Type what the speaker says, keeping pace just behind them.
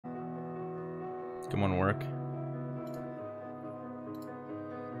Come on, work.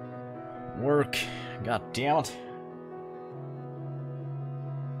 Work. God damn it.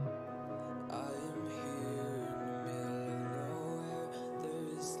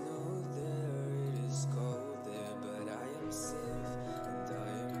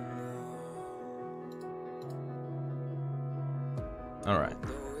 Alright.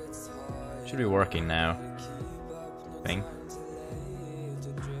 Should be working now. Thing.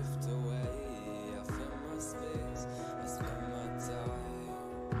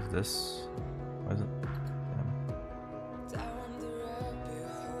 Is this? What is it?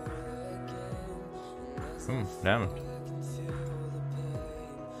 Damn it.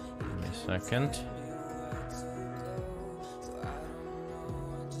 Give me a second.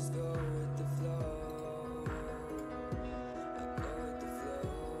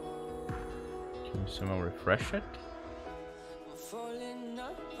 Can someone refresh it?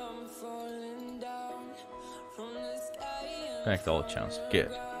 Connect all channels.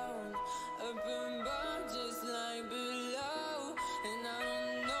 Good.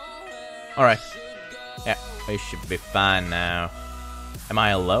 Alright. Yeah, we should be fine now. Am I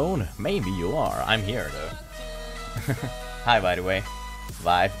alone? Maybe you are. I'm here though. Hi, by the way.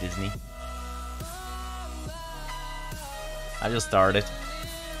 Vive Disney. I just started,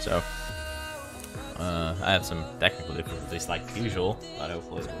 so I had some technical difficulties like usual, but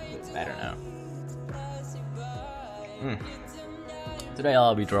hopefully it'll be better now. Today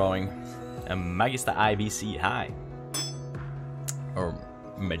I'll be drawing a Magista IBC. Hi. Or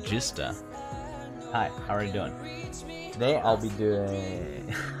Magista. Hi, how are you doing? Today I'll be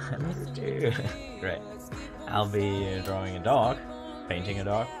doing... Great. I'll be drawing a dog, painting a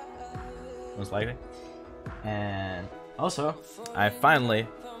dog, most likely. And also, I'm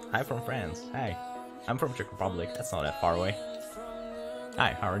from France. Hi. I'm from Czech Republic, that's not that far away.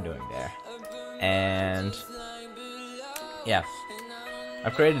 Hi, how are you doing there? And... yeah.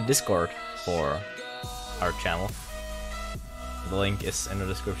 I've created Discord for our channel. The link is in the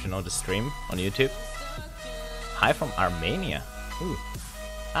description of the stream on YouTube. Hi from Armenia. Ooh.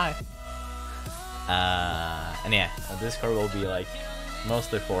 Hi. And yeah, Discord will be like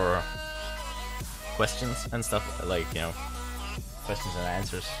mostly for questions and stuff, like, you know, questions and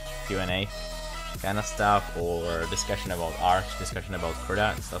answers, Q&A kind of stuff, or discussion about art, discussion about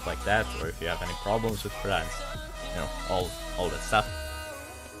Krita and stuff like that, or if you have any problems with Krita, you know, all that stuff.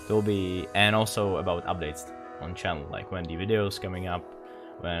 There'll be, and also about updates on channel, like when the video's coming up,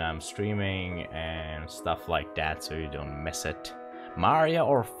 when I'm streaming and stuff like that, so you don't miss it. Maria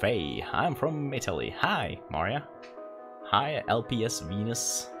or Faye, I'm from Italy. Hi, Maria. Hi, LPS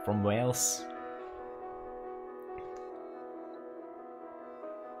Venus from Wales.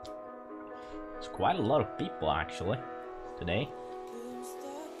 There's quite a lot of people actually today.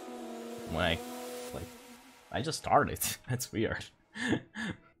 When I just started. That's weird.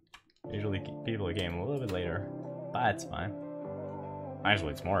 Usually people came a little bit later, but it's fine.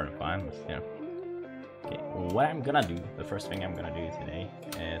 Actually, it's more than fine, but you know. Okay, what I'm gonna do, the first thing I'm gonna do today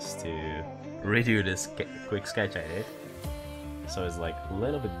is to redo this quick sketch I did. So it's like a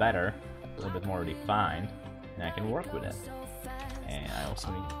little bit better, a little bit more defined, and I can work with it. And I also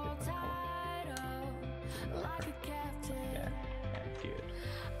need a different color. Yeah, good.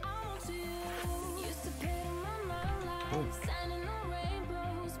 Ooh.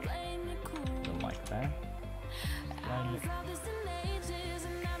 Don't like that.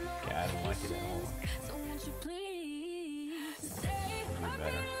 Okay, I don't like it at all. Do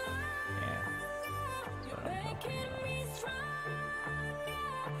better. Yeah.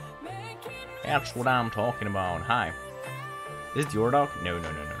 That's what I'm talking about. Hi. Is it your dog? No.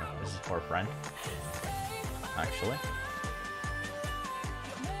 This is for a friend. Actually.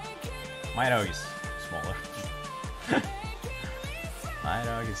 My dog is smaller. My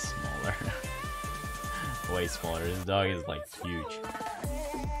dog is smaller. Way smaller. This dog is like huge.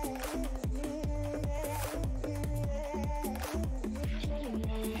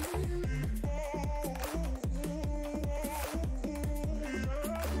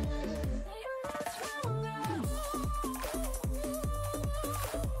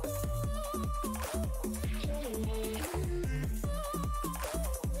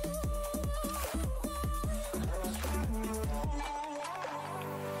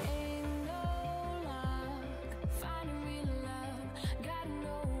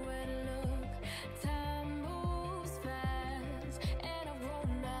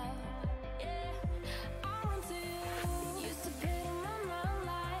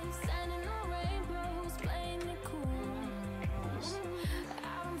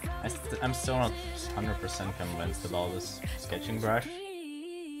 I'm still not 100% convinced about this sketching brush.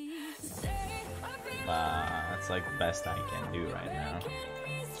 but it's like the best I can do right now.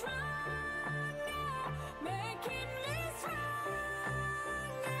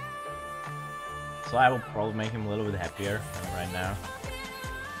 So I will probably make him a little bit happier right now,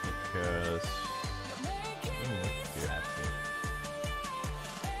 because you have to.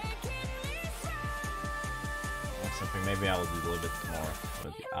 Something maybe I will do a little bit more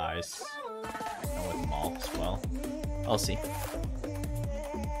with the eyes and with the mouth as well. I'll see.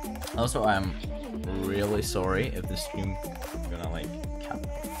 Also, I'm really sorry if the stream is gonna like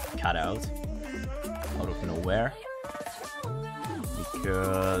cut out of nowhere,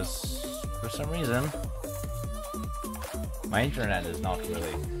 because for some reason my internet is not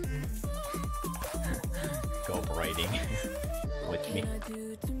really cooperating with me.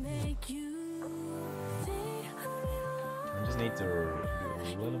 I just need to do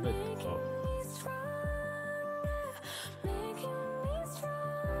a little bit of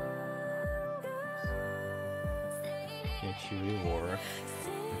actually work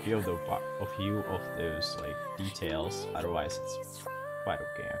a few of those like details. Otherwise, it's quite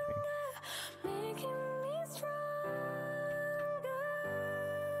okay, I think.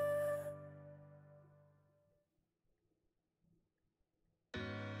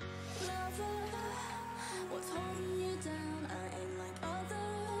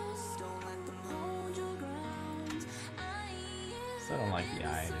 I don't like the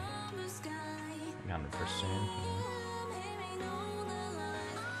eye. 100%.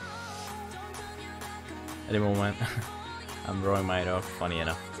 At the moment, I'm drawing my dog. Funny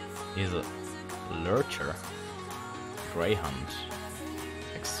enough, he's a lurcher, greyhound,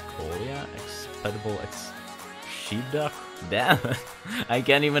 excolia, expedible sheepdog. Damn, I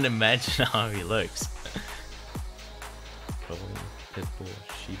can't even imagine how he looks. Pitbull,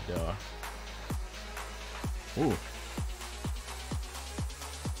 sheepdog. Ooh.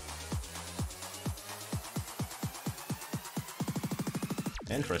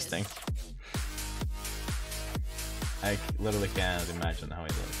 Interesting. I literally can't imagine how he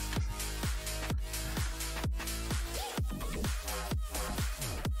looks.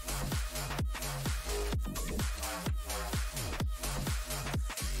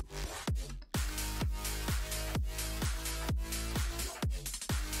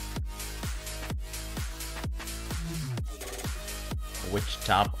 Which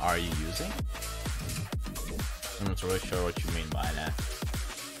tab are you using? I'm not really sure what you mean by that.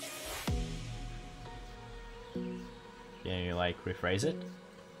 Can you like rephrase it?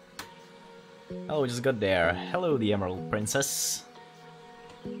 Oh, we just got there. Hello, the Emerald Princess.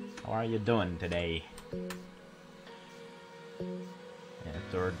 How are you doing today? Yeah,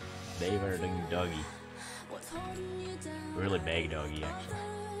 third Daverding doggy. Really big doggy, actually.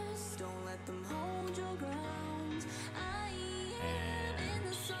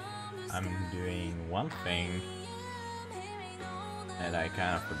 And I'm doing one thing that I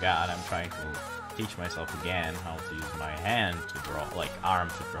kind of forgot. I'm trying to teach myself again how to use my hand to draw, like arm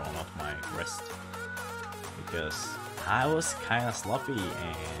to draw, not my wrist, because I was kind of sloppy,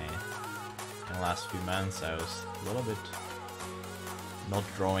 and in the last few months I was a little bit not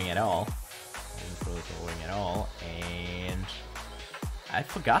drawing at all. I wasn't really drawing at all, and I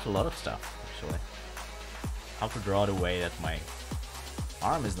forgot a lot of stuff actually. How to draw the way that my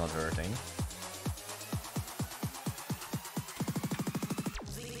arm is not hurting.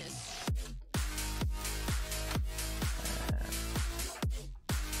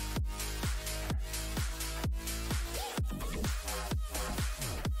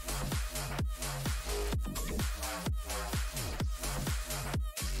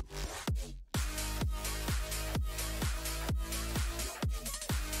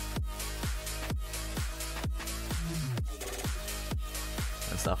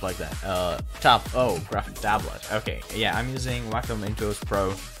 Stuff like that. Graphic tablet. Okay, yeah, I'm using Wacom Intuos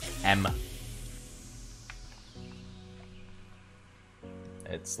Pro M.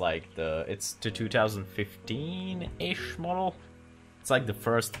 It's like it's the 2015-ish model. It's like the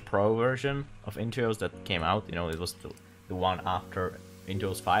first Pro version of Intuos that came out. You know, it was the one after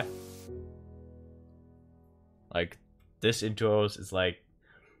Intuos 5. Like, this Intuos is like,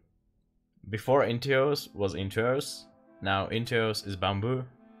 before Intuos was Intuos. Now Intuos is Bamboo.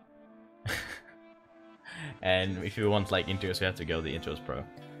 And if you want like Intuos, you have to go the Intuos Pro.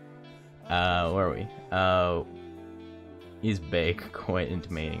 Where are we? He's big, quite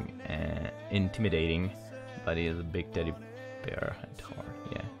intimidating, but he is a big teddy bear and horn.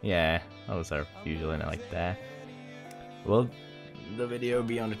 Yeah, those are usually not like that. Will the video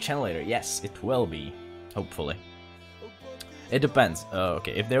be on the channel later? Yes, it will be, hopefully. It depends.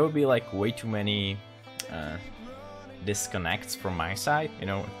 Okay, if there will be like way too many disconnects from my side, you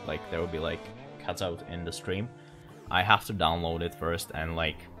know, like there will be like cuts out in the stream, I have to download it first and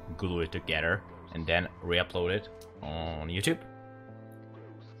like glue it together and then re-upload it on YouTube.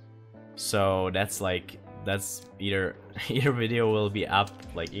 So that's like, that's either video will be up,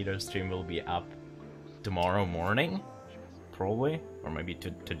 like either stream will be up tomorrow morning, probably, or maybe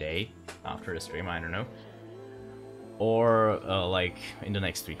today after the stream, I don't know, or like in the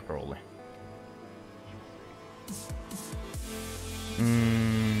next week probably.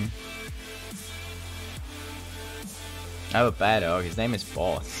 I have a bad dog, his name is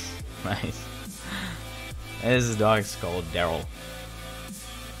Boss. Nice. This dog is called Daryl.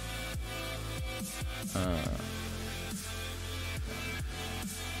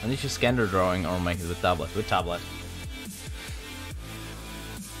 I need to scan the drawing or make it with tablet. With tablet.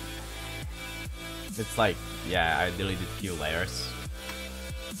 It's like, yeah, I deleted a few layers.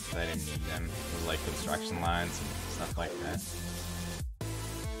 I didn't need them. It was like construction lines and stuff like that.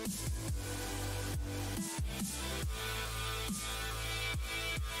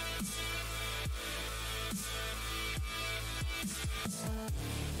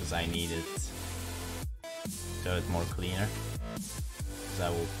 Because I needed so it's more cleaner. Because I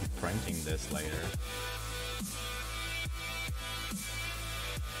will be printing this later.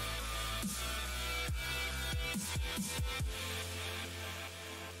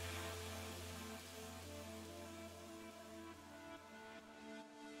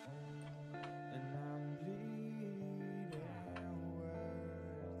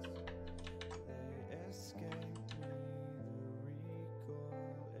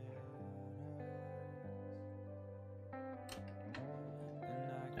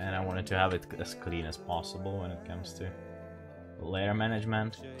 And I wanted to have it as clean as possible when it comes to layer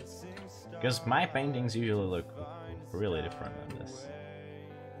management, because my paintings usually look really different than this.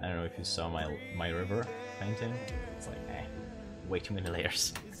 I don't know if you saw my river painting. It's like, way too many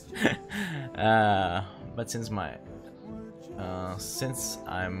layers. But since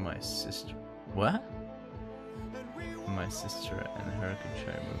I'm my sister, what? My sister and her can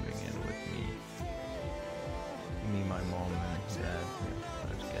try moving in with me. Me, my mom, and dad.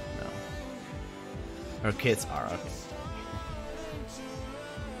 Let's get now. Her kids are okay.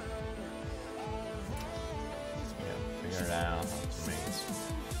 Yeah, figure out how to make this.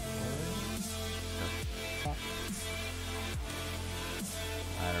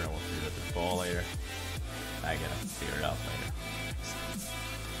 I don't know what to do with the ball later. I gotta figure it out later.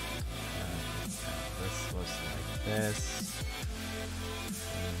 This was like this.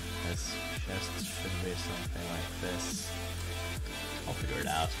 And this chest should be something like this. I'll figure it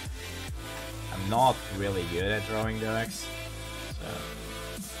out. I'm not really good at drawing dogs, so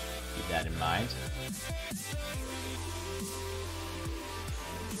keep that in mind.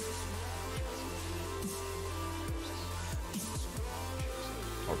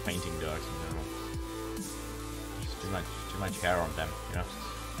 Or painting dogs in general. There's too much hair on them, you know.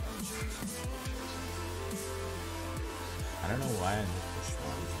 I don't know why I did this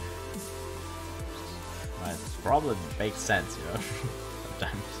line. But it probably makes sense, you know.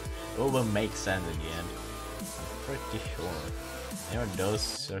 Sometimes it will make sense in the end. I'm pretty sure. You know,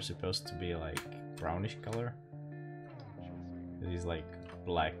 those are supposed to be like brownish color. These like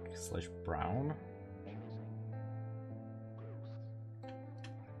black/brown.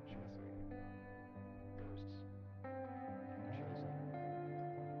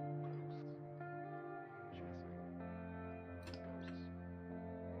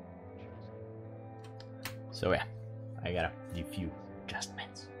 So yeah, I got a few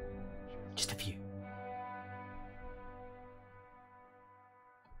adjustments. Just a few.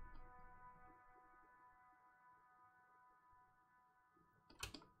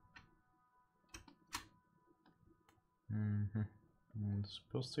 It's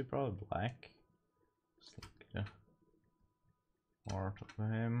supposed to be probably black. Just like a part of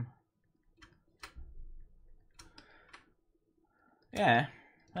him. Yeah,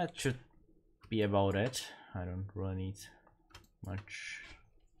 that should be about it. I don't really need much.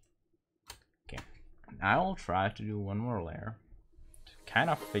 Okay, I will try to do one more layer to kind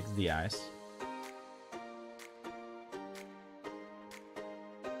of fix the eyes.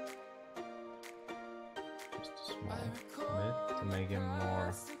 Just a small bit to make him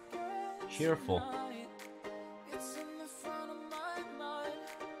more cheerful.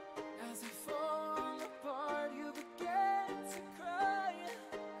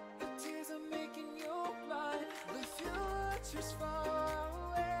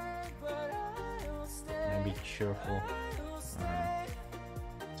 Maybe cheerful.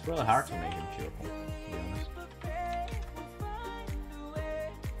 It's really hard to make him cheerful, to be honest.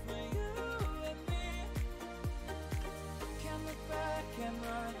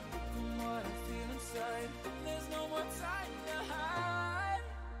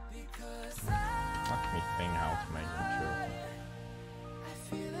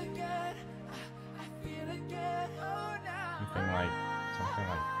 something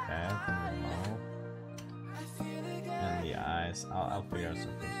like that in the mouth. And the eyes. I'll figure out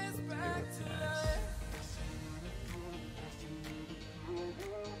something to do with the eyes.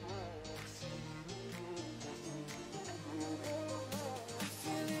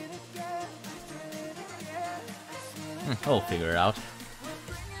 I'll figure it out.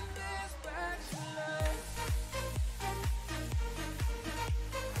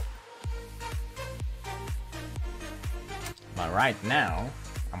 But right now,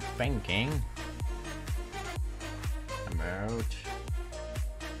 I'm thinking about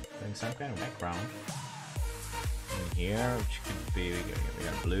doing some kind of background in here, which could be we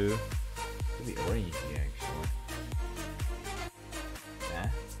got blue, could be orange here actually. Yeah.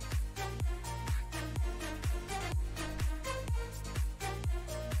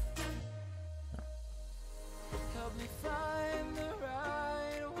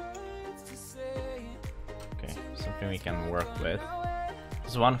 Okay, something we can work with.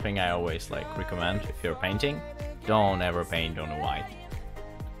 This is one thing I always like recommend if you're painting. Don't ever paint on the white,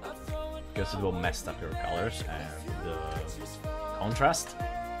 because it will mess up your colors and the contrast,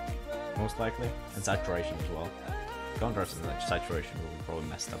 most likely, and saturation as well. Contrast and saturation will be probably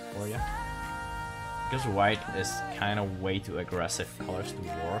messed up for you, because white is kind of way too aggressive colors to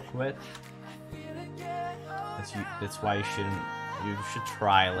work with. That's why you should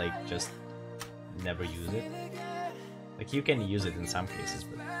try like just never use it. Like you can use it in some cases,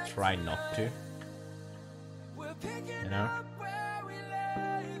 but try not to. You know?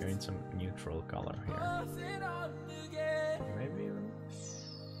 Go in some neutral color here. Maybe even...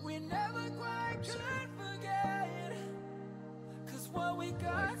 Wait a second.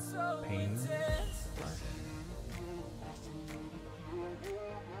 Like paint.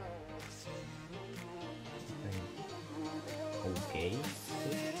 Okay.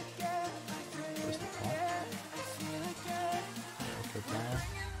 Where's the top? Look at that.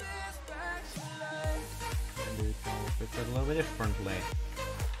 And we can look at it a little bit differently.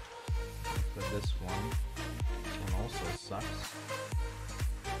 Look at this one. This one also sucks.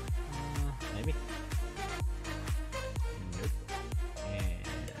 Maybe. Nope.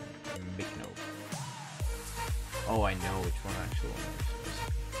 And big nope. Oh, I know which one actually.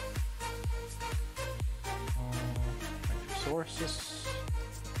 Sources.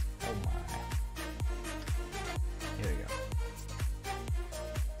 Oh my. Here we go.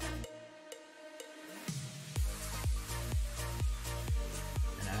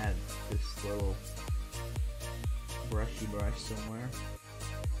 And I had this little brushy brush somewhere.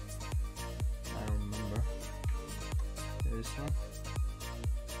 I don't remember. Maybe this one?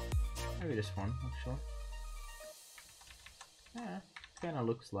 Maybe this one, actually. Yeah, kinda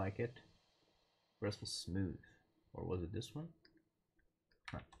looks like it. Brush was smooth. Or was it this one?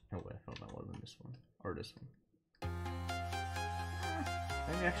 No way, I thought that wasn't this one. Or this one.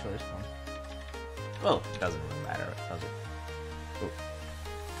 Maybe actually this one. Well, it doesn't really matter, does it? Oh.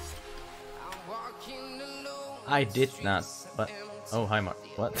 I did not, but... Oh, hi Mark.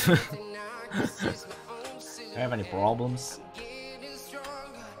 What? Do you have any problems?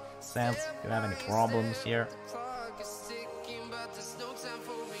 Sans, do you have any problems here?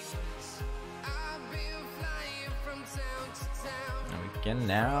 Can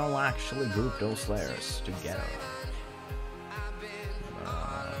now actually group those layers together.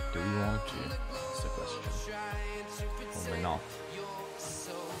 Do you want to? That's the question. Probably not.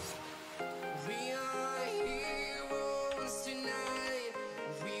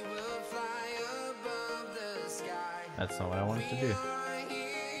 That's not what I wanted to do.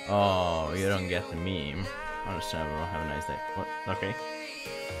 Oh, you don't get the meme. Understandable. Have a nice day. What? Okay.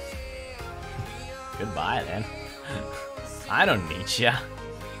 Goodbye then. I don't need ya.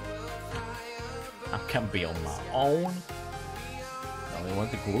 I can be on my own. I only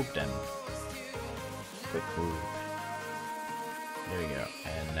want the group then. Quick group. There we go.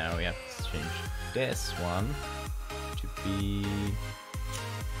 And now we have to change this one to be,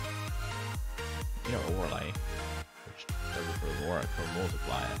 you know, overlay, which doesn't really work for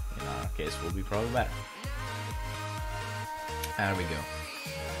multiply. In our case, will be probably better. There we go.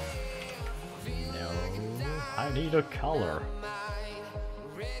 I need a color.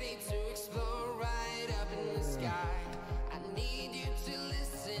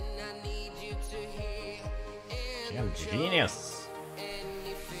 I'm genius.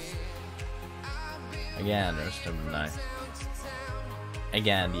 Again, there's some nice.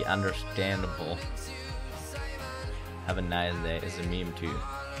 Again, the understandable. Have a nice day is a meme too.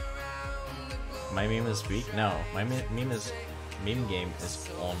 My meme is weak? No, my meme game is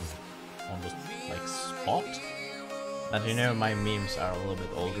on almost like spot. But you know, my memes are a little bit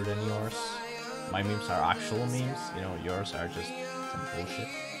older than yours. My memes are actual memes, you know, yours are just Some bullshit.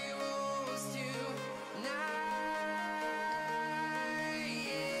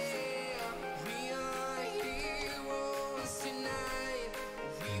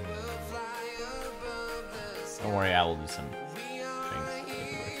 Don't worry, I will do some things.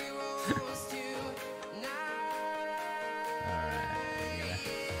 Alright,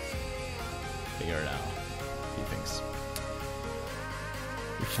 figure it out. A few things.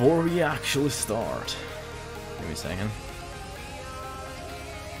 Before we actually start. Give me a second.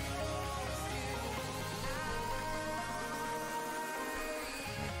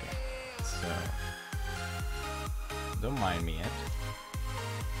 Okay, so don't mind me yet.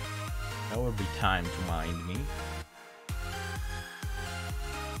 There will be time to mind me.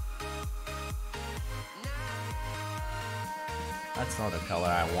 That's not the color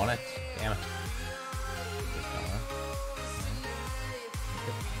I wanted. Damn it. Good color.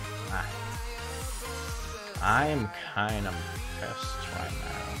 Ah. I'm kind of pissed right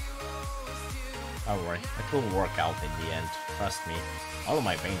now. Don't worry, it will work out in the end. Trust me. All of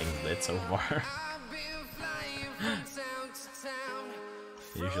my paintings did so far.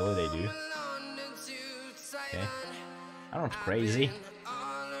 Usually they do. Okay. I'm not crazy.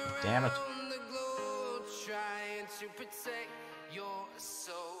 Damn it.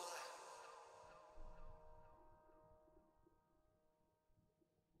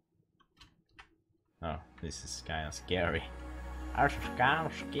 Oh, this is kind of scary. That's kind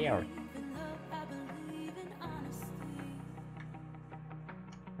of scary.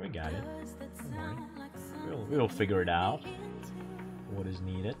 We got it. Don't worry. We'll figure it out. What is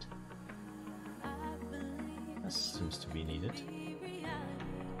needed? This seems to be needed.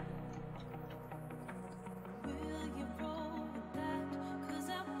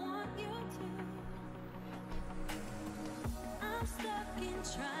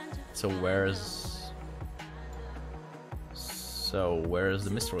 So where's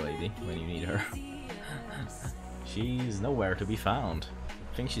the Mr. Lady when you need her? She's nowhere to be found.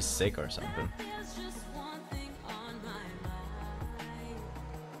 I think she's sick or something.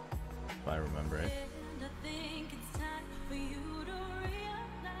 If I remember it.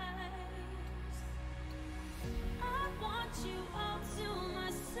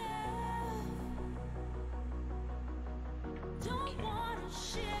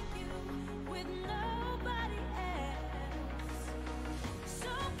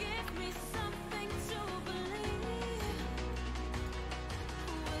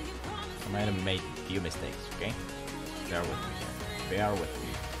 I might have made a few mistakes, okay? Bear with me here. Bear with me.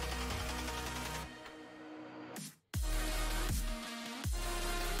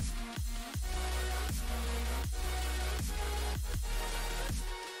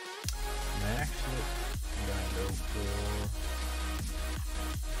 Actually, I'm gonna go for...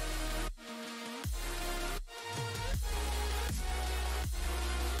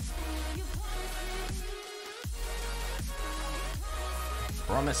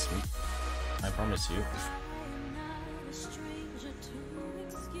 Promise me. I promise you.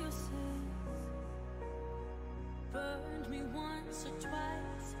 Burned me once or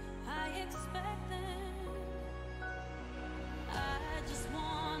twice, I expect them. I just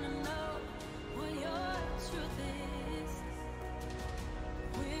wanna know what your truth is.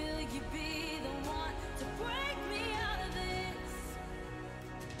 Will you be the one to break me out of this?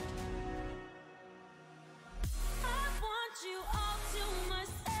 I want you all to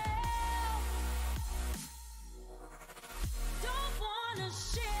myself.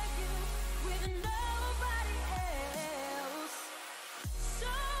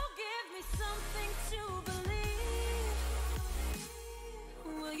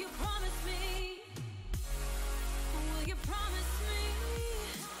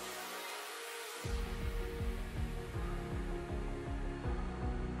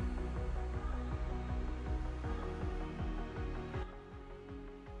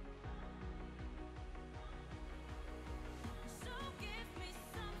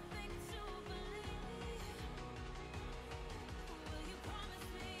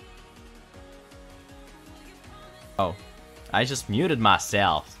 Oh, I just muted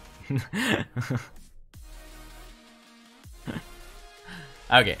myself.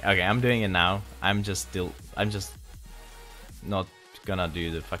 Okay, I'm doing it now. I'm just not gonna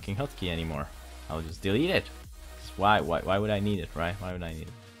do the fucking hotkey anymore. I'll just delete it. Why would I need it, right? Why would I need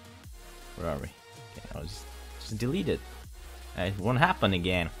it? Where are we? Okay, I'll just delete it. It won't happen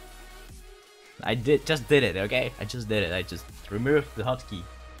again. I just did it, okay? I just did it. I just removed the hotkey.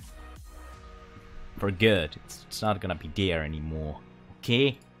 For good. It's not gonna be there anymore.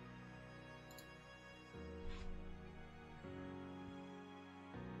 Okay?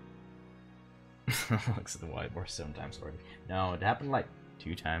 Looks at the whiteboard 7 times already. No, it happened like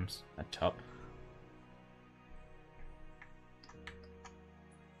 2 times at top.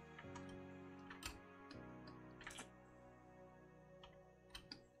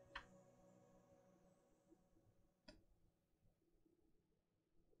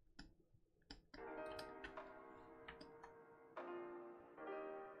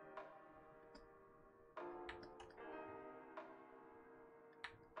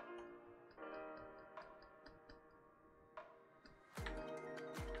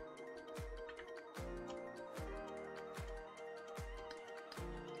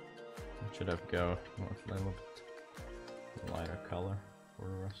 Should have go with a little bit lighter color for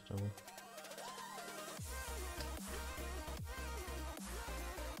the rest of it.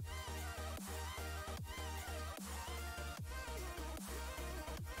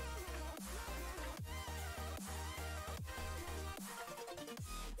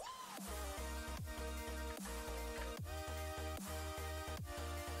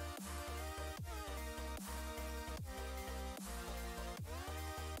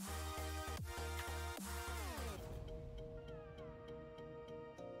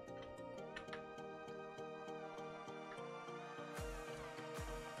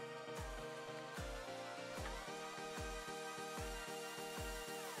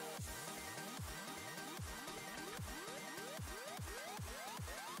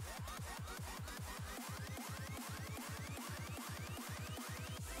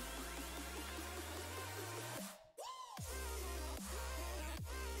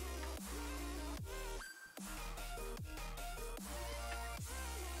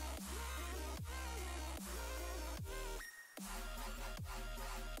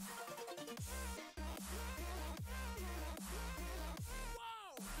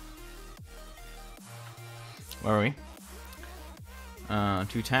 Where are we?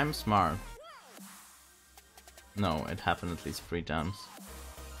 2 times? Smart. No, it happened at least 3 times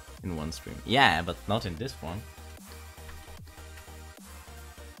in one stream. Yeah, but not in this one.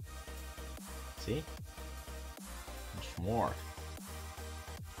 See? Much more.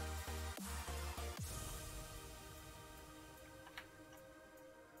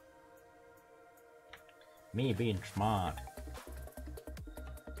 Me being smart.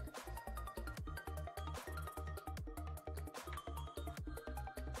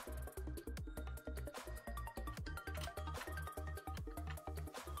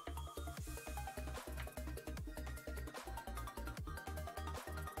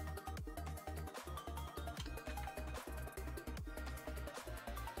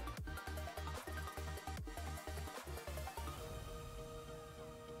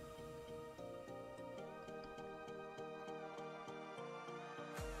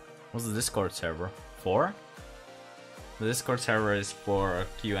 What's the Discord server for? The Discord server is for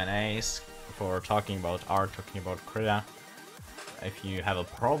Q&As, for talking about art, talking about Krita. If you have a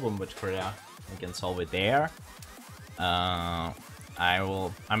problem with Krita, you can solve it there. I'm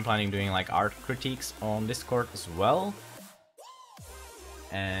planning doing like art critiques on Discord as well.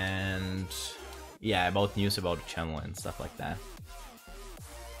 And yeah, about news about the channel and stuff like that.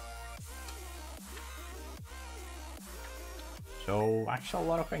 So actually a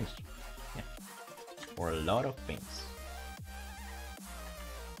lot of things. Yeah. Or a lot of things.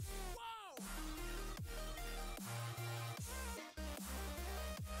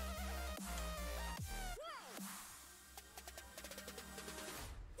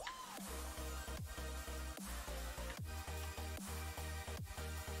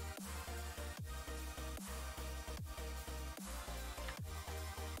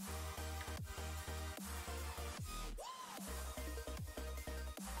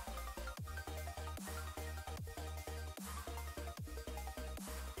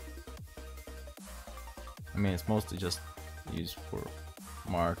 I mean, it's mostly just used for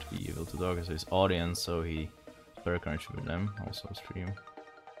Mar to be able to talk to his audience, so he better connection with them, also stream.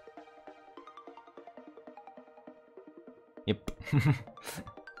 Yep.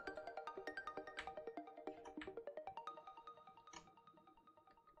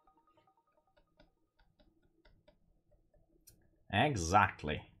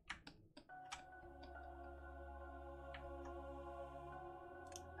 Exactly.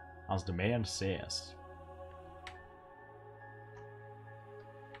 As the man says.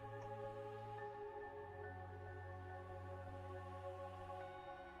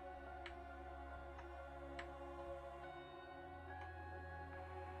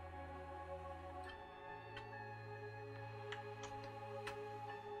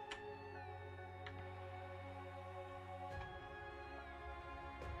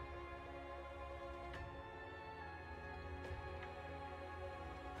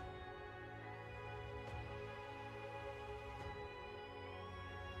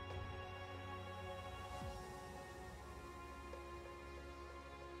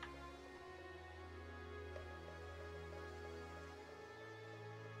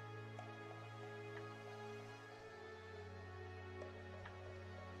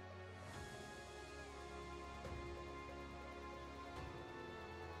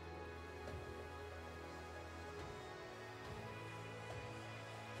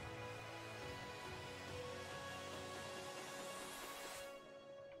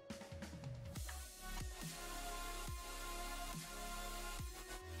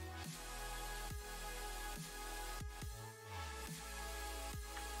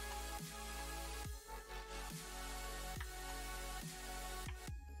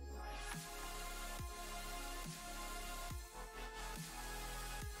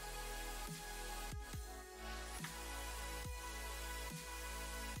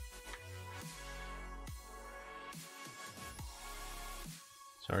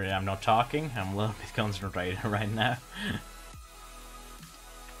 Sorry, I'm not talking. I'm a little bit concentrated right now.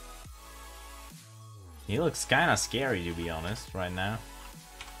 He looks kind of scary, to be honest, right now.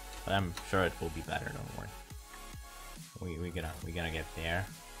 But I'm sure it will be better. Don't worry. We gonna get there.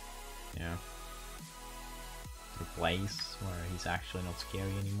 You know, to the place where he's actually not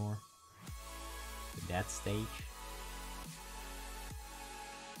scary anymore. To that stage.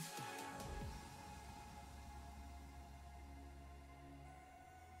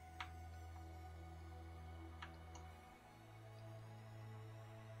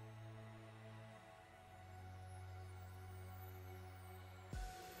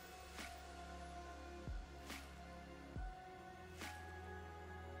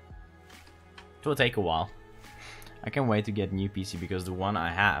 It will take a while. I can't wait to get a new PC because the one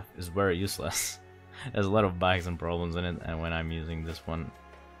I have is very useless. There's a lot of bugs and problems in it, and when I'm using this one,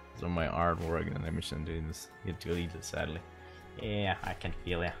 some of my artwork and animation doing this get deleted sadly. Yeah, I can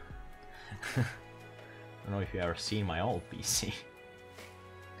feel ya. I don't know if you ever seen my old PC.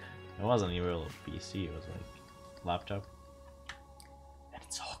 It wasn't a real PC, it was like a laptop. And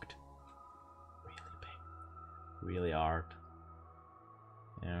it sucked. Really big. Really hard.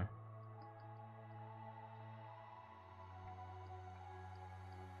 Yeah.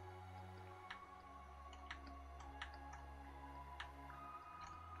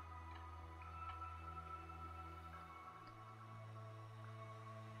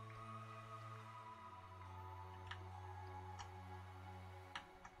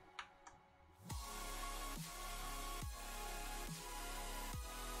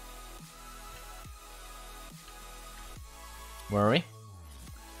 Were we?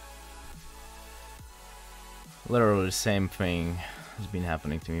 Literally the same thing has been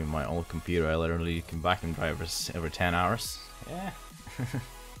happening to me with my old computer. I literally can vacuum drivers every 10 hours. Yeah.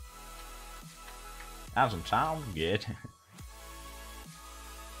 Doesn't sound good.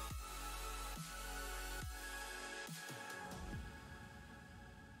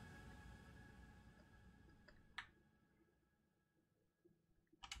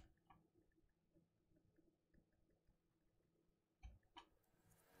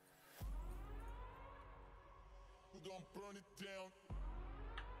 Burn it down.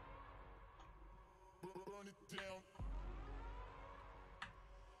 Burn it down.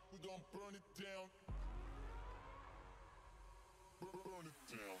 We gon' burn it down. Burn it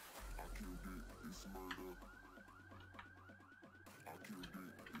down. I killed it, it's murder. I killed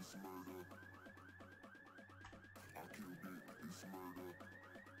it, it's murder. I killed it, it's murder. I killed it, it's murder.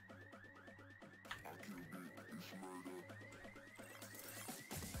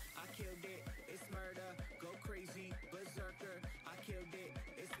 I killed it, it's murder. Go crazy, berserker. I killed it,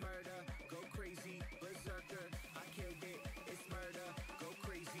 it's murder. Go crazy, berserker. I killed it, it's murder. Go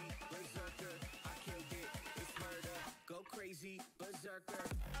crazy, berserker. I killed it, it's murder. Go crazy, berserker.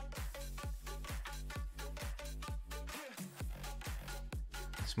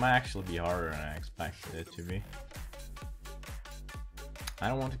 This might actually be harder than I expected it to be. I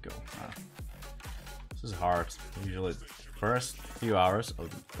don't want to go. This is hard. Usually the first few hours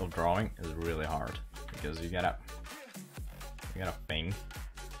of drawing is really hard because you gotta think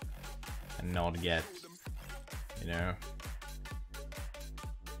and not get, you know,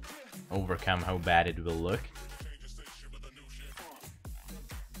 overcome how bad it will look.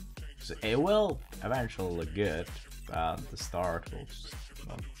 So it will eventually look good, but the start will just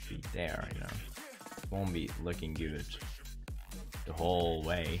not be there, you know. It won't be looking good the whole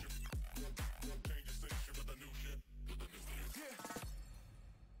way.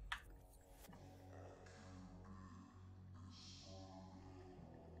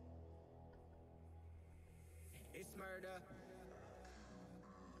 It's murder.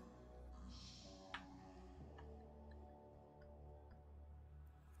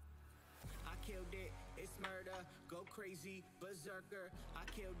 I killed it, it's murder. Go crazy, berserker. I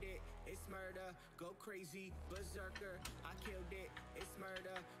killed it, it's murder. Go crazy, berserker. I killed it, it's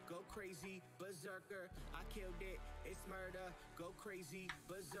murder. Go crazy, berserker. I killed it, it's murder. Go crazy,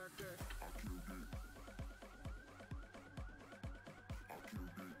 berserker. I killed it.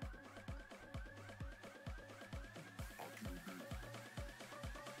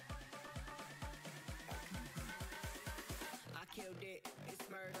 I killed it. I killed it. I killed it, it's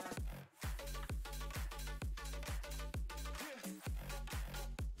murder.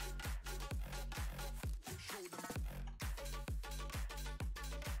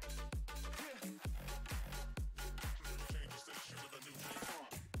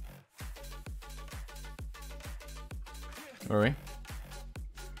 Alright.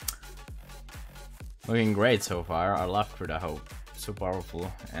 Looking great so far. I love Krita, how so powerful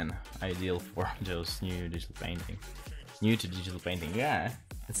and ideal for those new to digital painting. Yeah.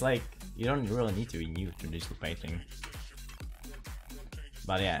 It's like you don't really need to be new to digital painting.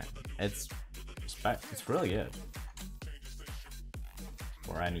 But yeah, it's really good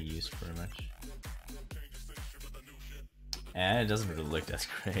for any use, pretty much. And it doesn't really look that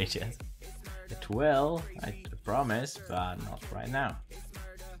great yet. It will, I promise, but not right now.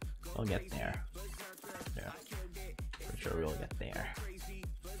 We'll get there. Yeah, for sure we'll get there.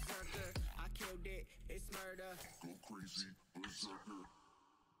 Go crazy, berserker.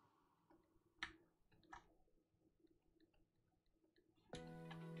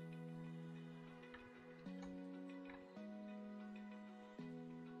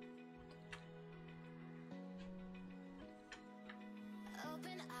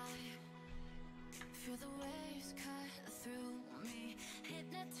 Open eye, feel the waves cut through me,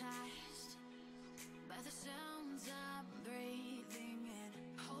 hypnotized by the sounds I'm breathing in.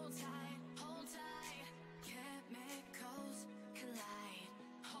 Hold tight, chemicals collide.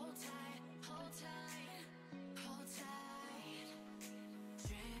 Hold tight, hold tight, hold tight.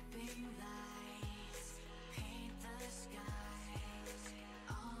 Dripping lights paint the skies,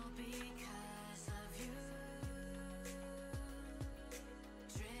 all because of you.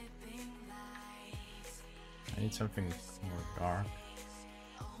 Dripping lights, I need something more dark.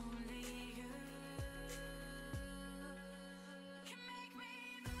 only you can make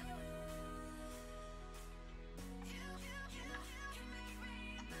me move. You can make me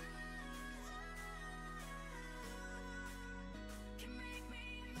move. Can make me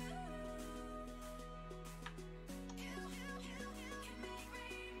move. You can make me move.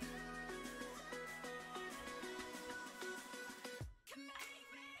 Can make me.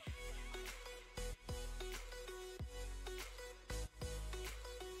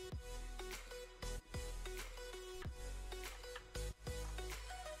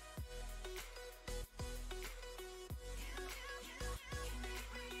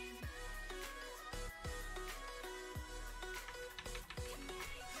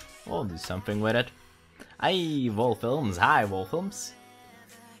 We'll do something with it. Hi, Wolfilms. Hi, Wolfilms.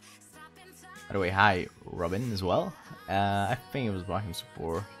 By the way, hi, Robin, as well. I think it was blocking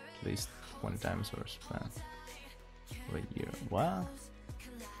support at least 20 times or something. Wait, you what?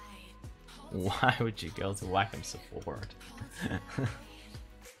 Why would you go to Wacom support?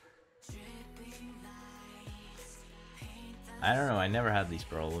 I don't know, I never had these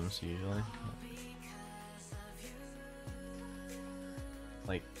problems usually.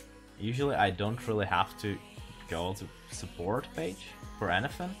 Like, usually I don't really have to go to support page for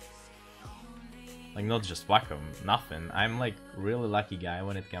anything. Like, not just Wacom, nothing. I'm like really lucky guy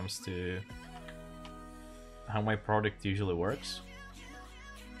when it comes to how my product usually works.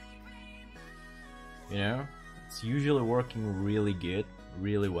 You know? It's usually working really good,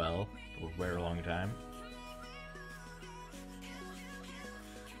 really well, for a very long time.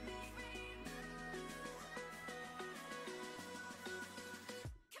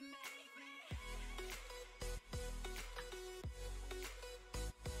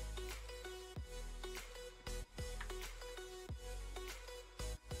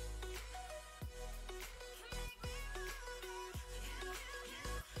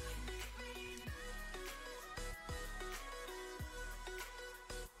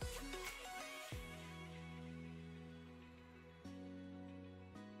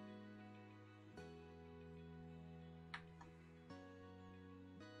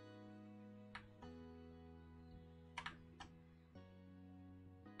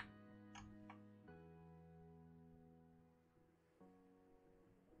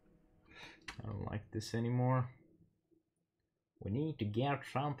 I don't like this anymore. We need to get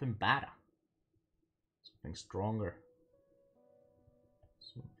something better. Something stronger.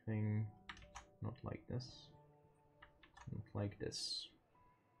 Something not like this. Not like this.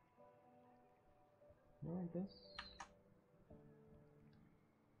 Not like this.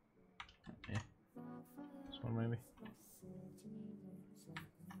 Okay. This one maybe.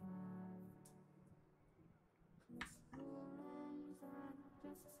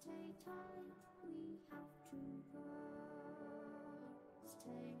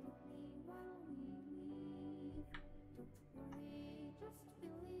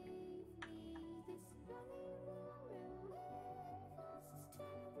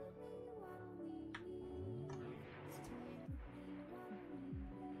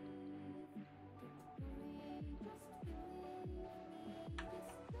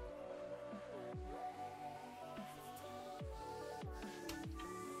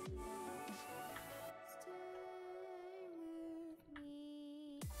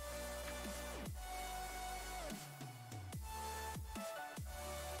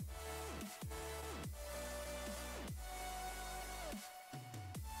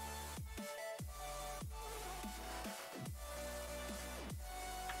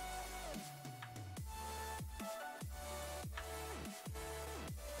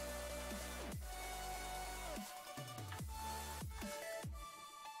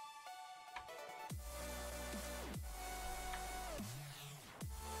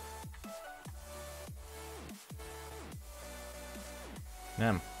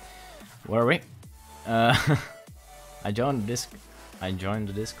 Where are we? I joined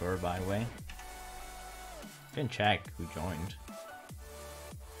the Discord, by the way. You can check who joined.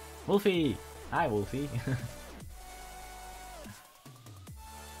 Wolfie! Hi, Wolfie!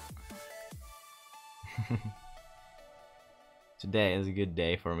 Today is a good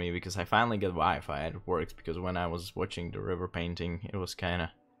day for me because I finally get Wi-Fi. It works because when I was watching the river painting, it was kind of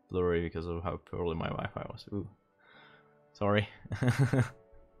blurry because of how poorly my Wi-Fi was. Ooh. Sorry.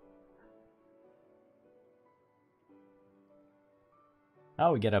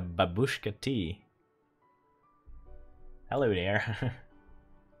 Oh, we get a babushka tea. Hello there.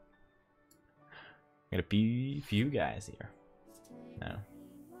 Got a few guys here. No.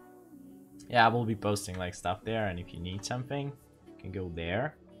 Yeah, I will be posting like stuff there, and if you need something, you can go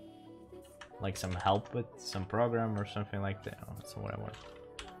there. Like some help with some program or something like that. Oh, that's what I want.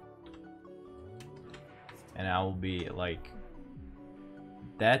 And I will be like,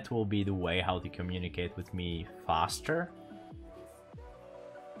 that will be the way how to communicate with me faster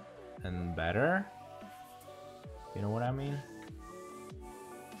and better. You know what I mean?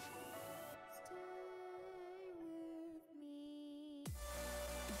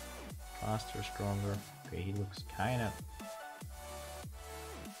 Faster, stronger. Okay, he looks kind of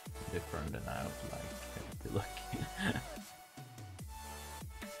different than I would like him to look.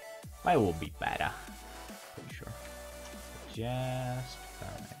 I will be better. Pretty sure. Just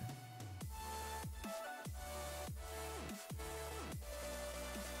fine.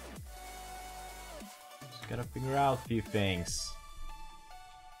 Just gotta figure out a few things.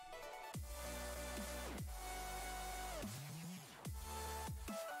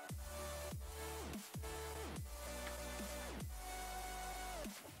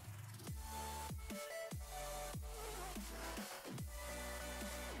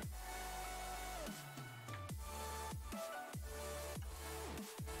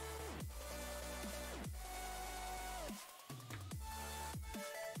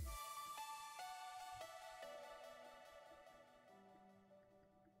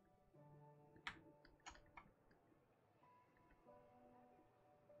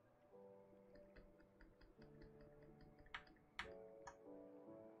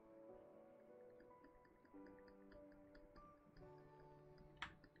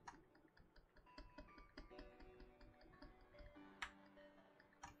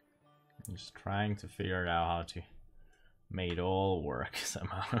 Just trying to figure out how to make it all work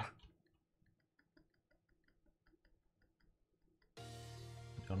somehow.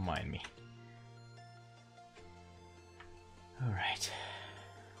 Don't mind me. Alright.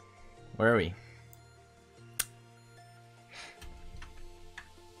 Where are we?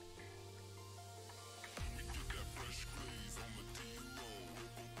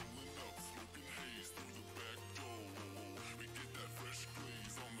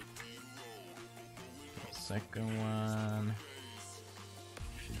 Second one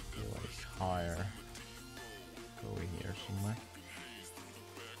should be like higher. Go over here somewhere.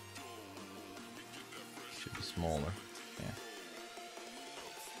 Should be smaller. Yeah.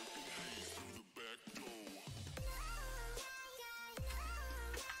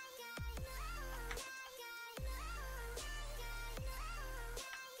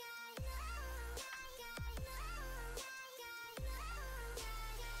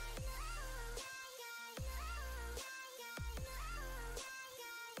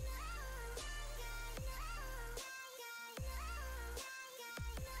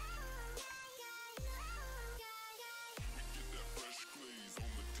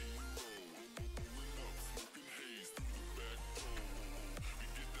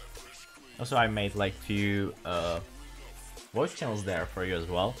 Also, I made like few voice channels there for you as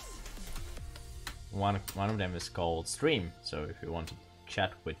well. One of them is called Stream, so if you want to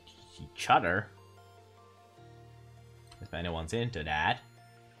chat with each other, if anyone's into that,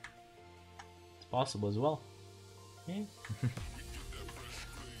 it's possible as well. Yeah.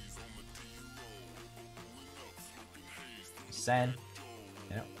 Send,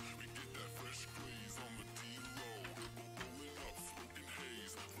 you know.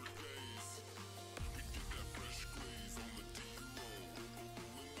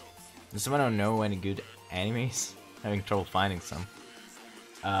 Does someone know any good animes? Having trouble finding some.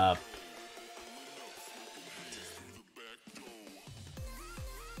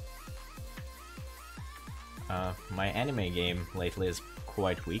 My anime game lately is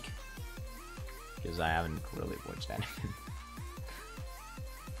quite weak because I haven't really watched anime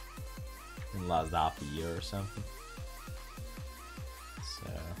in the last half a year or something. So.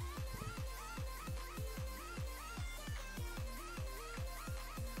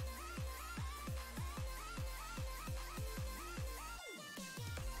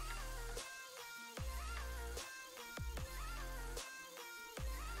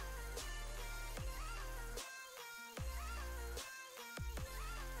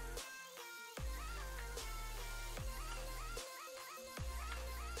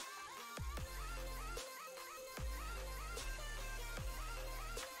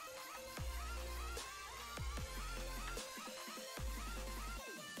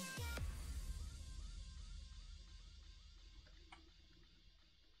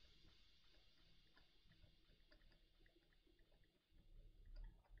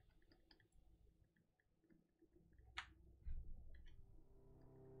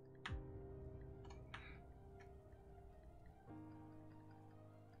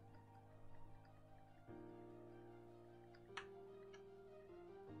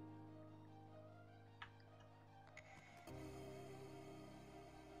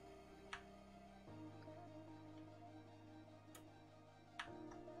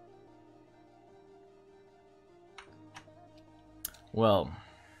 Well,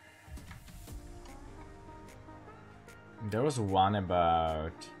 there was one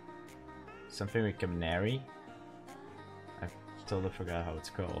about something with Canary. I totally forgot how it's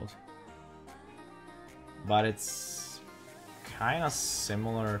called. But it's kind of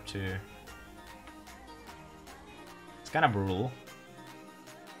similar to... It's kind of brutal.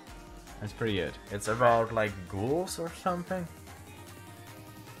 It's pretty good. It's about like ghouls or something.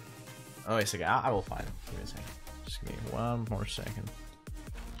 Oh, wait a second. I will find it. Give me a second. Just give me one more second.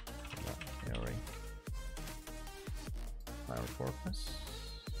 Canary. Iron Fortress.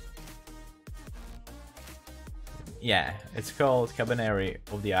 Yeah, it's called Cabaneri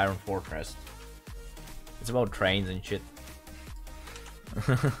of the Iron Fortress. It's about trains and shit.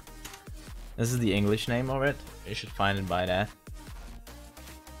 This is the English name of it. You should find it by that.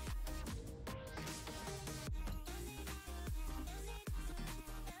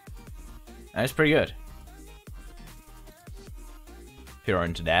 And it's pretty good. If you're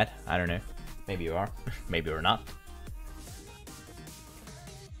into that, I don't know. Maybe you are. Maybe you're not.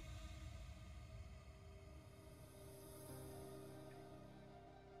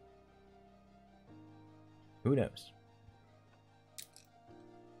 Who knows?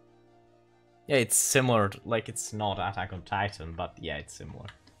 Yeah, it's similar. Like, it's not Attack on Titan, but yeah, it's similar.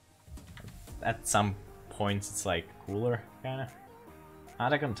 At some points, it's like cooler, kinda.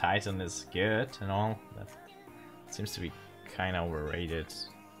 Attack on Titan is good and all, but it seems to be kinda overrated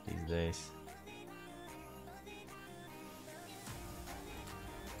these days.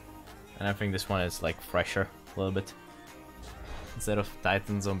 And I think this one is like fresher a little bit. Instead of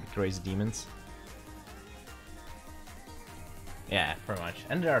Titan zombie crazy demons. Yeah, pretty much.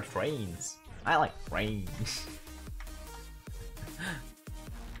 And there are trains. I like trains.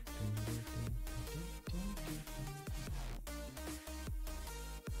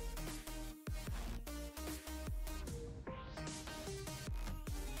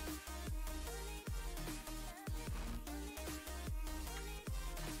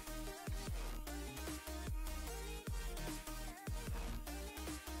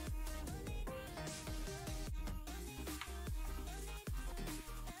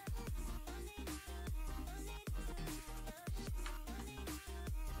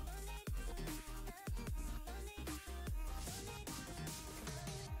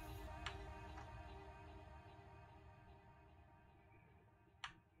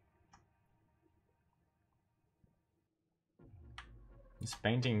 This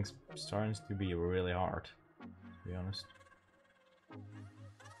painting's starting to be really hard, to be honest.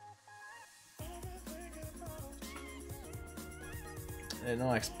 I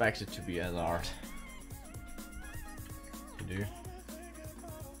don't expect it to be as hard to do.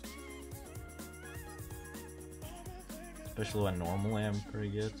 Especially when normally I'm pretty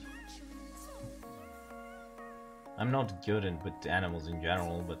good. I'm not good with animals in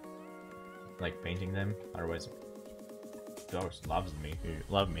general, but like painting them, otherwise dogs love me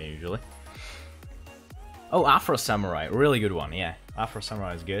usually. Oh, Afro Samurai, really good one, yeah. Afro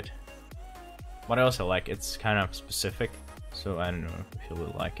Samurai is good. But I also like it's kind of specific, so I don't know if you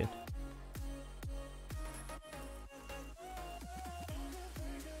will like it.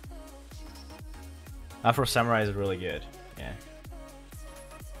 Afro Samurai is really good, yeah.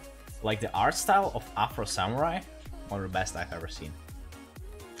 Like the art style of Afro Samurai, one of the best I've ever seen.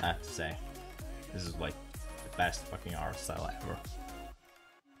 I have to say. This is like the best fucking art style ever.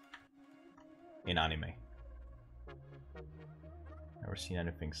 In anime. Never seen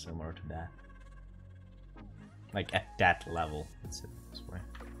anything similar to that. Like at that level, let's say it this way.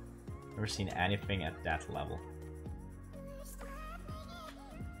 Never seen anything at that level.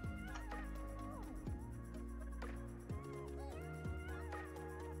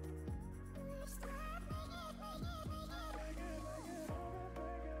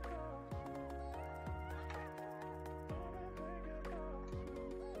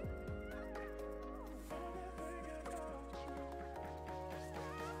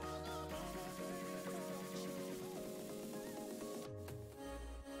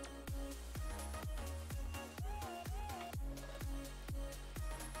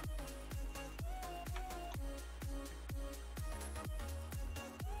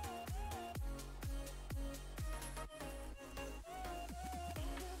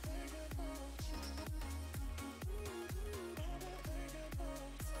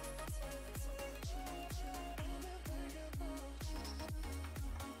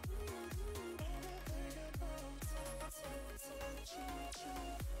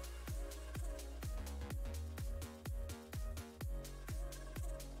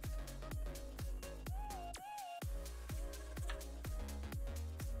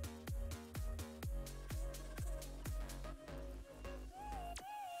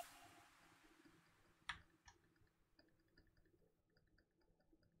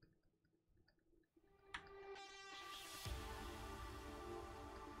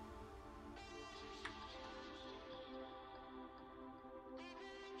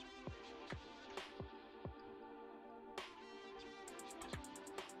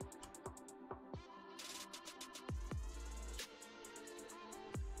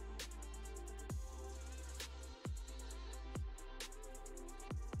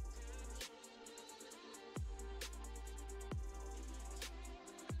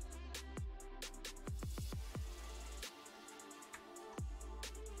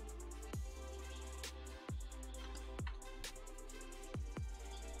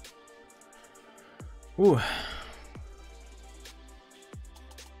 Ooh.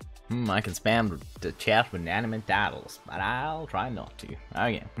 I can spam the chat with animate titles, but I'll try not to.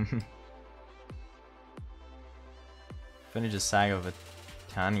 Okay. Finish the saga of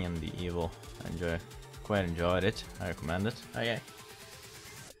Tanya and the Evil. Quite enjoyed it. I recommend it. Okay.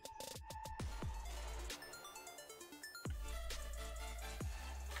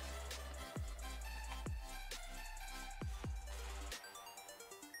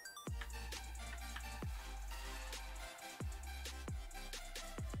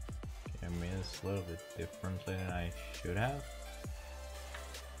 I made this a little bit differently than I should have.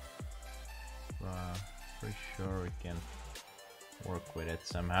 Pretty sure we can work with it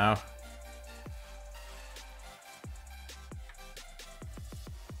somehow.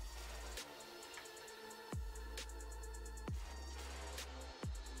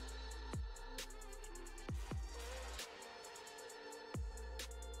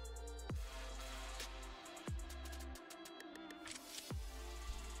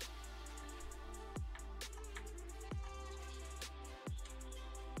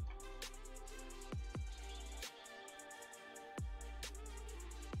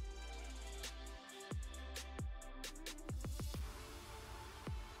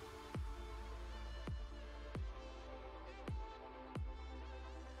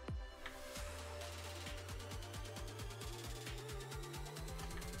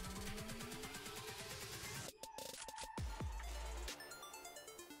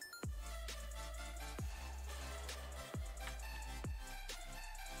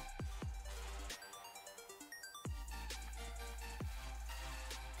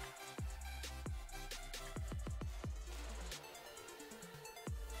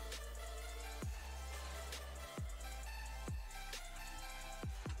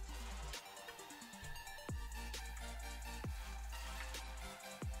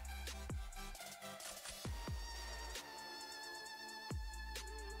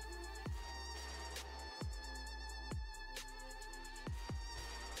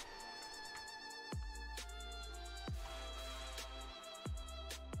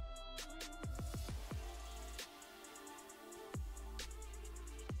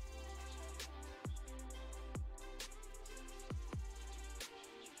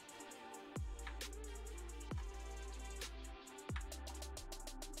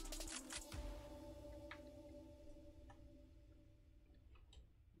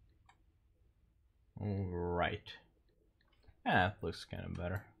 Right. Yeah, that looks kind of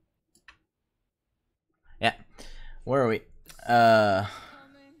better. Yeah. Where are we?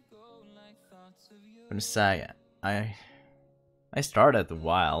 From the saga. I started a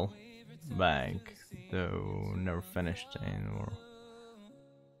while back, though never finished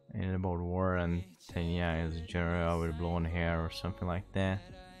in about war and 10 years general with blonde hair or something like that.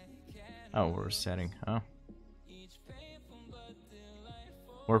 Oh, we're setting, huh?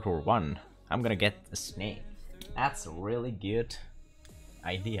 World War 1. I'm gonna get a snake. That's a really good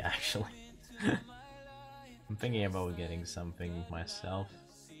idea, actually. I'm thinking about getting something myself.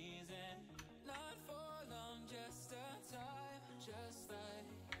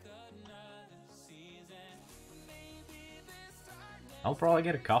 I'll probably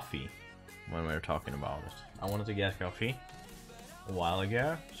get a coffee when we're talking about it. I wanted to get coffee a while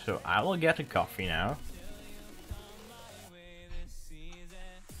ago, so I will get a coffee now.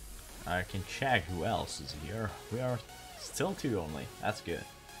 I can check who else is here. We are still 2 only. That's good.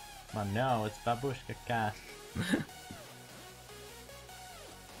 But no, it's Babushka Cat.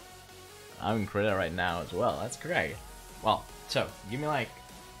 I'm in Krita right now as well. That's great. Well, so give me like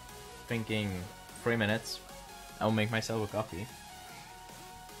thinking 3 minutes. I'll make myself a coffee.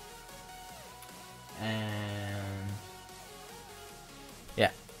 And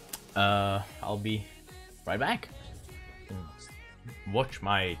yeah, I'll be right back. Watch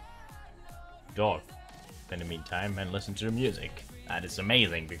my dog in the meantime and listen to the music. That is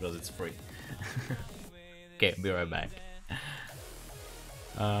amazing because it's free. Okay, be right back.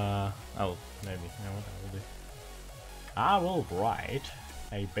 Oh, maybe, you know what I will do? I will write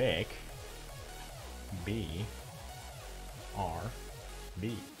a big B R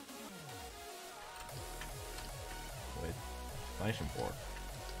B with explanation board.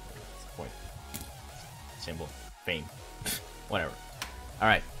 It's quite simple thing. Whatever.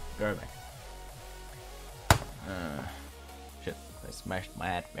 Alright, be right back. Shit, I smashed my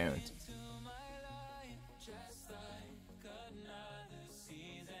headphones.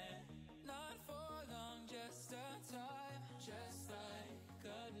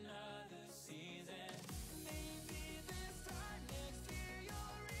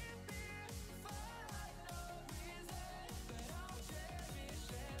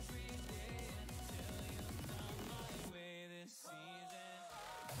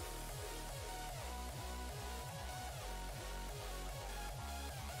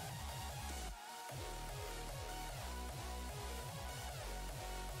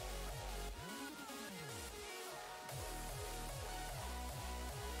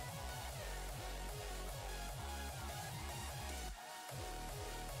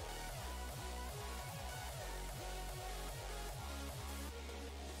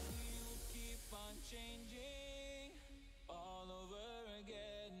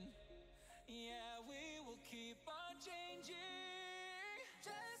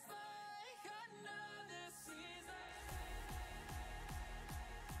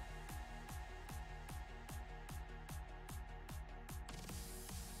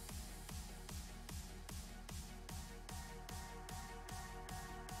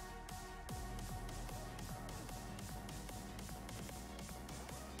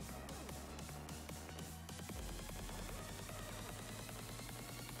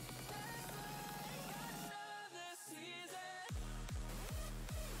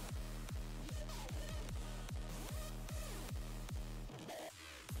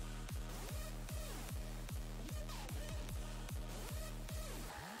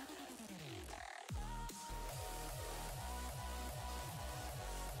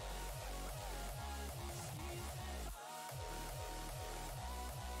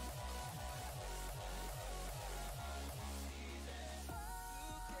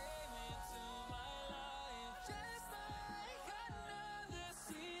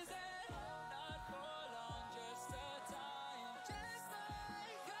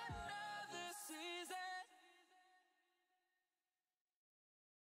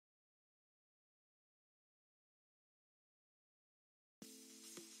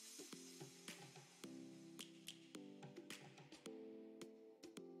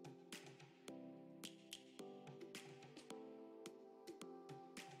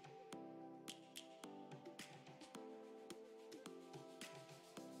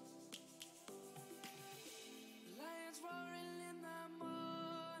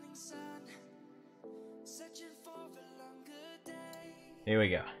 Here we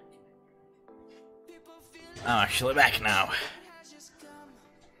go. I'm actually back now.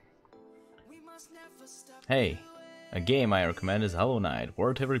 Hey, a game I recommend is Hollow Knight,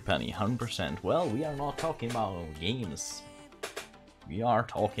 worth every penny, 100%. Well, we are not talking about games. We are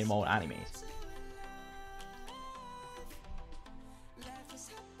talking about animes.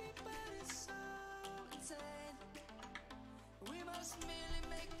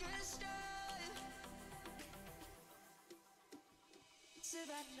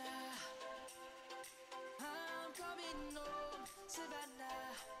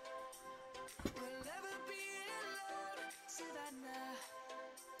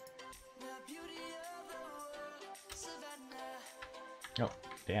 Oh,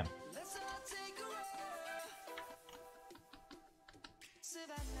 damn.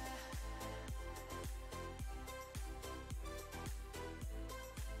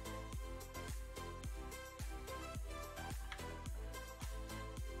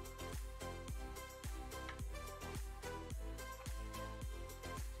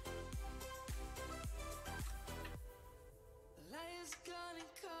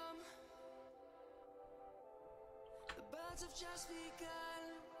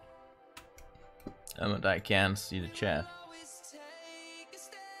 But I can't see the chat.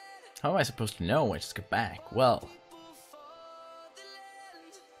 How am I supposed to know? I just got back. Well,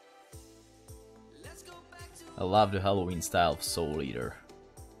 I love the Halloween style of Soul Eater.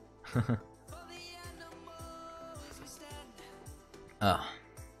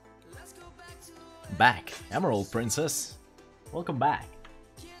 Back, Emerald Princess. Welcome back.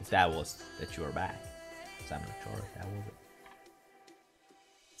 If that you are back, 'cause I'm not sure if that was it.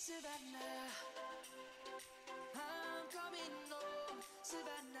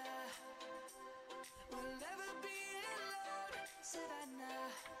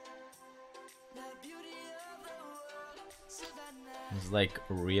 It's like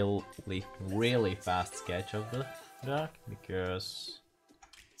a really fast sketch of the duck, because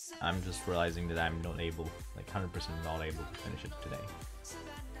I'm just realizing that I'm not able, like 100% not able to finish it today.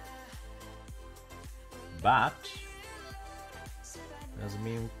 But doesn't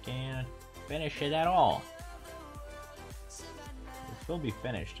mean we can't finish it at all. It will be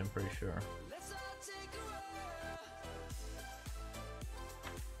finished, I'm pretty sure.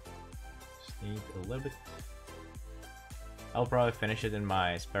 Just need a little bit. I'll probably finish it in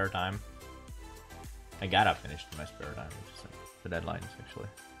my spare time. I gotta finish it in my spare time, which is like the deadlines actually,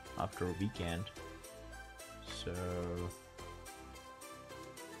 after a weekend. So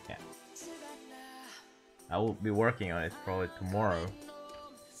yeah, I will be working on it probably tomorrow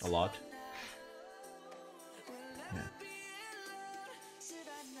a lot. Yeah.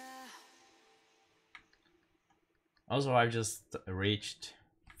 Also, I've just reached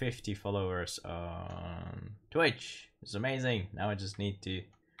 50 followers on Twitch. It's amazing. Now I just need to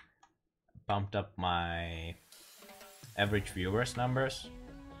pump up my average viewers numbers,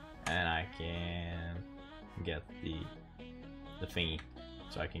 and I can get the thingy,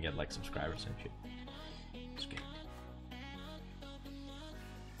 so I can get like subscribers and shit. It's good.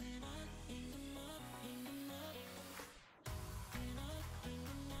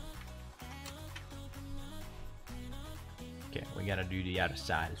 Okay, we gotta do the other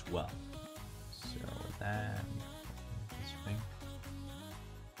side as well. So with that, this thing.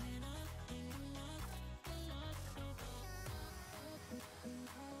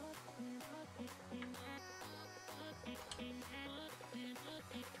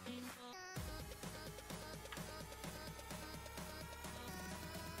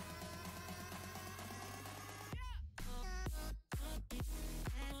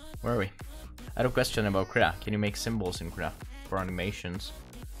 Where are we? I had a question about Krita. Can you make symbols in Krita for animations?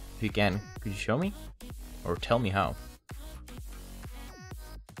 If you can, could you show me? Or tell me how?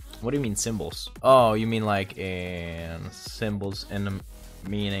 What do you mean symbols? Oh, you mean like in symbols in the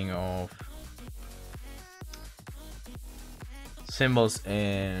meaning of symbols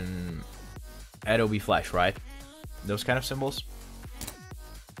in Adobe Flash, right? Those kind of symbols?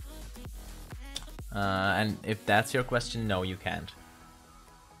 And if that's your question, no, you can't.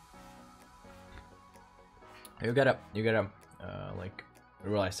 You gotta like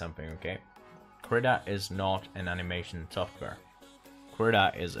realize something, okay? Krita is not an animation software.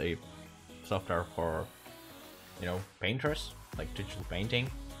 Krita is a software for, you know, painters, like digital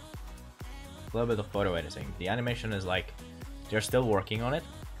painting, a little bit of photo editing. The animation is like, they're still working on it.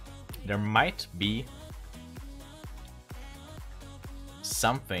 There might be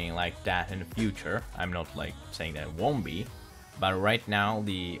something like that in the future. I'm not like saying that it won't be, but right now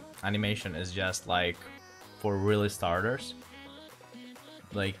the animation is just like for really starters.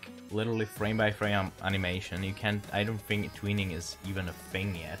 like literally frame by frame animation. You can't. I don't think tweening is even a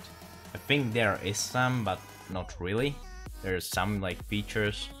thing yet. I think there is some, but not really. There's some like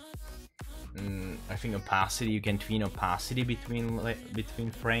features. I think opacity. You can tween opacity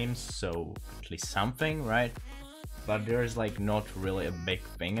between frames, so at least something, right? But there's like not really a big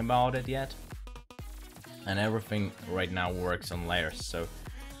thing about it yet. And everything right now works on layers, so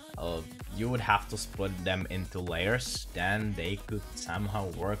you would have to split them into layers, then they could somehow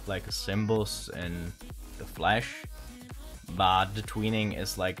work like symbols in the Flash. But the tweening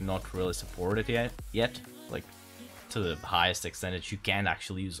is like not really supported yet, like to the highest extent that you can't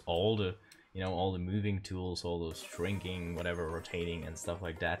actually use all the, you know, all the moving tools, all those shrinking, whatever, rotating and stuff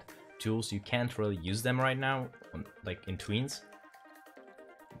like that tools. You can't really use them right now, like in tweens.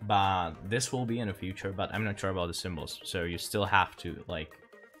 But this will be in the future, but I'm not sure about the symbols, so you still have to like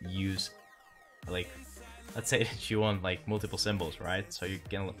use, like, let's say that you want like multiple symbols, right? So you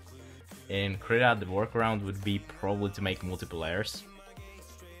can, in Krita, the workaround would be probably to make multiple layers,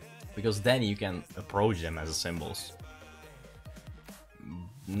 because then you can approach them as symbols,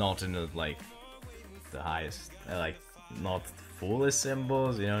 not in the like the highest, like not fully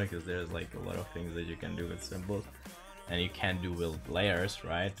symbols, you know, because there's like a lot of things that you can do with symbols and you can't do with layers,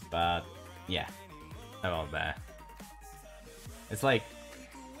 right? But yeah, about that. It's like,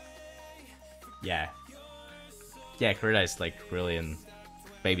 yeah, Krita is like really in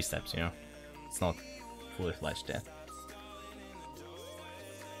baby steps, you know. It's not fully fledged yet.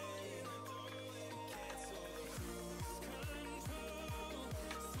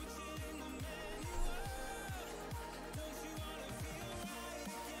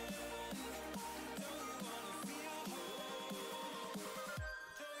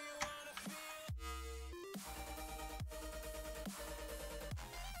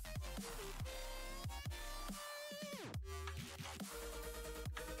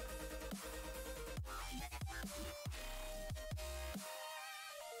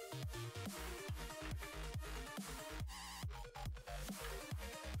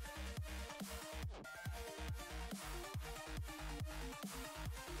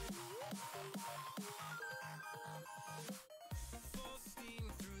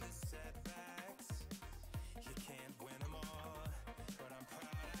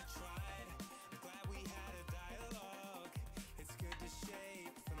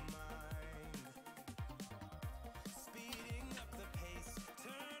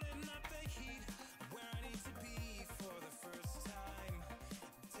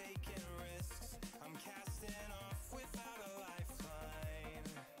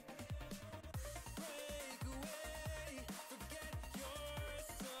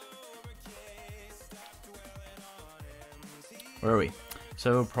 Where are we?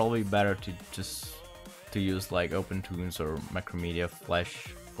 So probably better to just to use like OpenToons or Macromedia Flash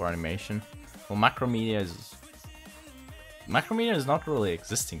for animation. Well, Macromedia is not really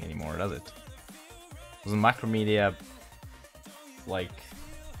existing anymore, does it? Wasn't Macromedia like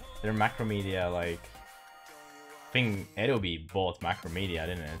their Macromedia like thing? Adobe bought Macromedia,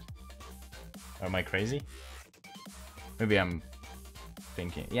 didn't it? Or am I crazy? Maybe I'm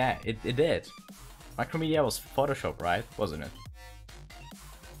thinking. Yeah, it did. Macromedia was Photoshop, right? Wasn't it?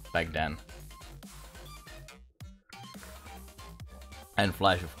 Back then. And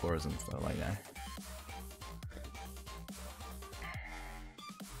Flash, of course, and stuff like that.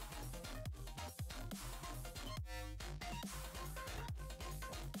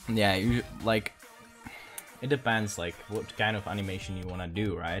 Yeah, you like, it depends like what kind of animation you want to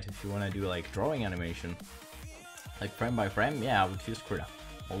do, right? If you want to do like drawing animation, like frame by frame, yeah, I would use Krita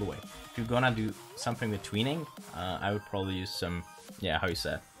all the way. If you're gonna do something with tweening, I would probably use some, yeah, how you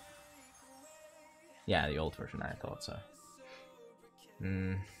said. Yeah, the old version, I thought so.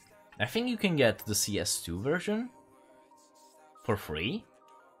 I think you can get the CS2 version for free.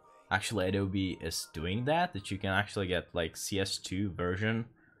 Actually, Adobe is doing that you can actually get like CS2 version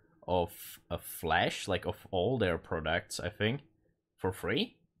of a Flash, like of all their products, I think, for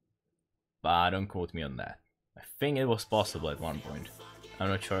free. But don't quote me on that. I think it was possible at one point. I'm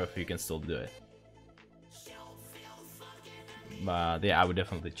not sure if you can still do it. But yeah, I would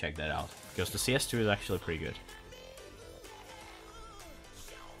definitely check that out, because the CS2 is actually pretty good.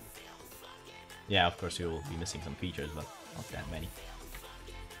 Yeah, of course you will be missing some features, but not that many.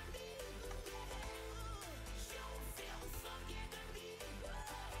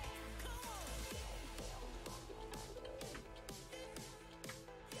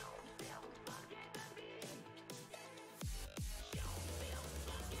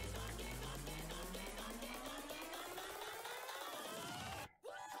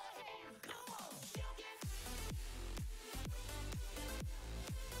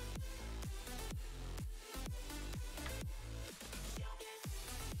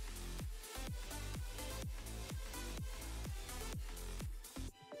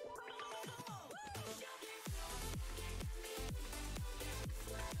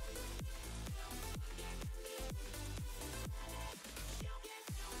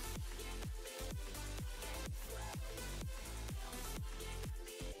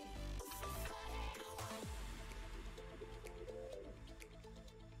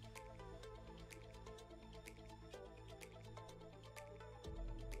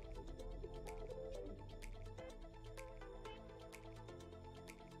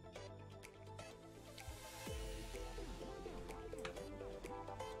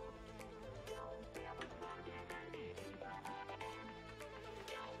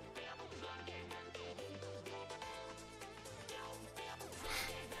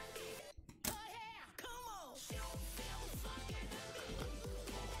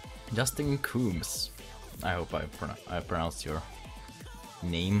 Justin Coombs. I hope I pronounced your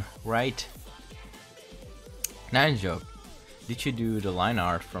name right. Nine joke. Did you do the line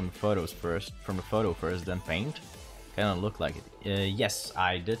art from the photos first? From the photo first, then paint? Kind of look like it. Yes,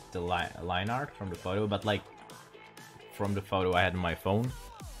 I did the line art from the photo, but like from the photo I had on my phone.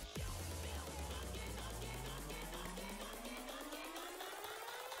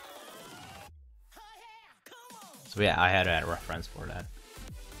 So yeah, I had a reference for that.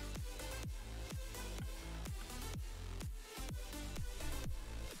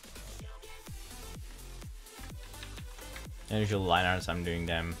 Usual line arts, I'm doing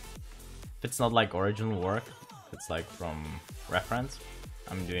them. If it's not like original work, if it's like from reference,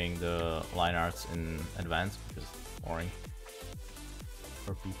 I'm doing the line arts in advance because it's boring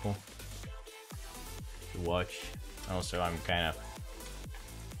for people to watch. Also, I'm kind of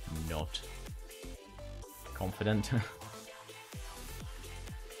not confident.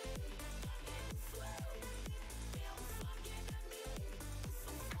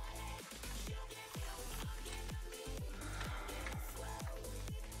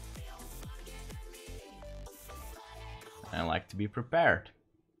 I like to be prepared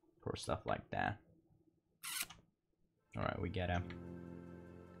for stuff like that. Alright, we get him.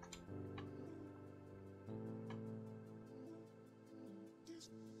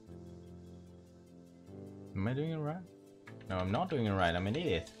 Am I doing it right? No, I'm not doing it right. I'm an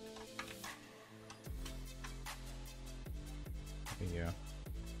idiot. There you go.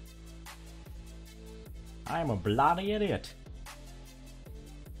 I'm a bloody idiot.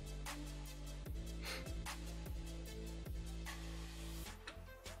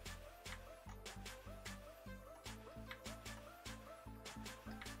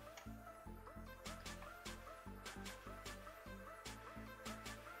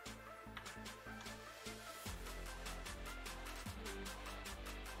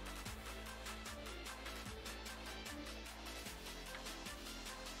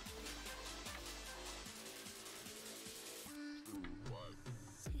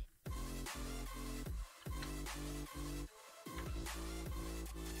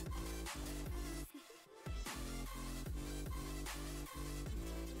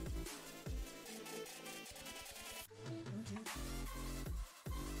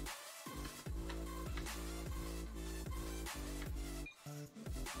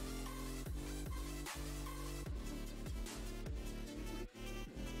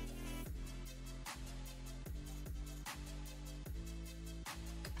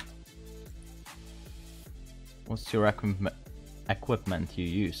 What's your equipment you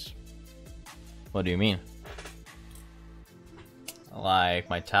use? What do you mean? Like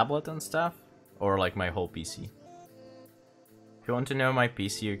my tablet and stuff? Or like my whole PC? If you want to know my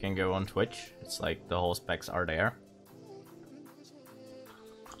PC, you can go on Twitch. It's like the whole specs are there.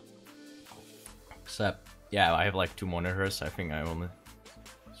 Except, yeah, I have like 2 monitors. I think I only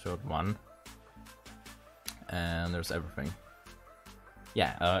showed 1. And there's everything.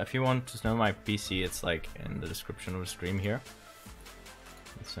 Yeah, if you want to know my PC, it's like in the description of the stream here.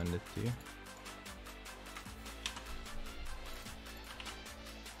 I'll send it to you.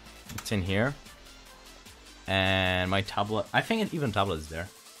 It's in here. And my tablet, I think even tablet is there.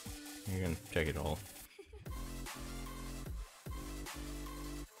 You can check it all.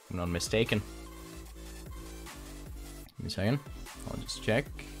 I'm not mistaken. Give me a second. I'll just check.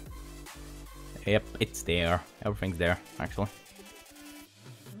 Yep, it's there. Everything's there, actually.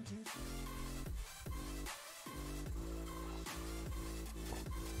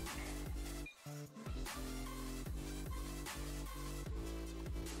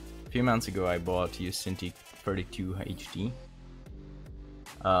 A few months ago I bought Cintiq 32 HD.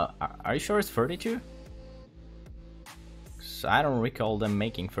 Are you sure it's 32? 'Cause I don't recall them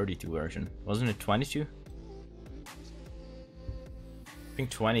making 32 version. Wasn't it 22? I think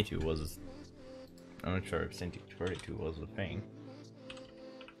 22 was... I'm not sure if Cintiq 32 was a thing.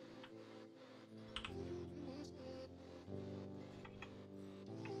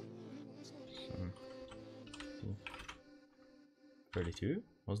 So, 32?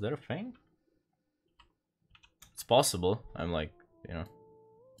 Was that a thing? It's possible. I'm like, you know.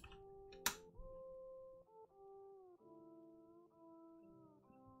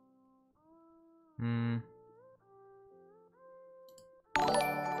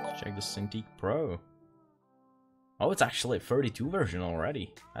 Let's check the Cintiq Pro. Oh, it's actually a 32 version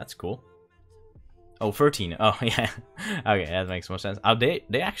already. That's cool. Oh, 13. Oh, yeah. Okay, that makes more sense. Oh, they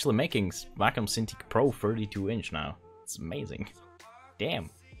actually making Wacom Cintiq Pro 32 inch now. It's amazing. Damn.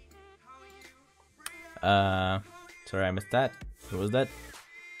 Sorry I missed that. Who was that?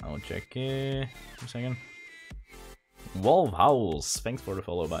 I'll check it. 1 second. Wolf Howls, thanks for the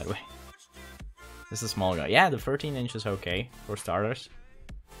follow, by the way. This is a small guy. Yeah, the 13 inch is okay, for starters.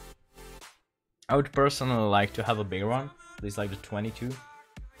 I would personally like to have a bigger one, at least like the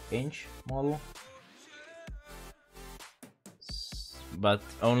 22-inch model. But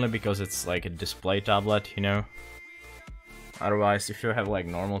only because it's like a display tablet, you know? Otherwise, if you have like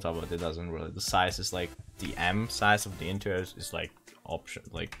normal tablet, it doesn't really. The size is like the M size of the interior is like option,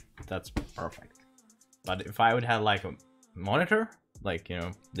 like that's perfect. But if I would have like a monitor, like, you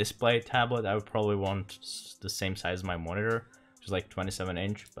know, display tablet, I would probably want the same size as my monitor, which is like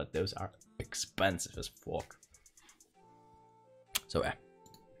 27-inch. But those are expensive as fuck. So yeah.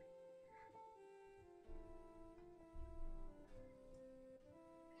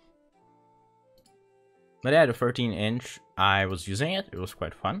 But yeah, the 13-inch, I was using it. It was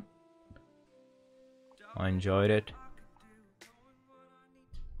quite fun. I enjoyed it.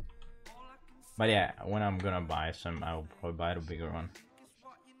 But yeah, when I'm gonna buy some, I'll probably buy the bigger one.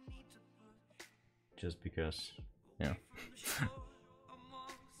 Just because, you know.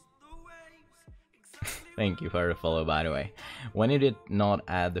 Thank you for the follow, by the way. When you did not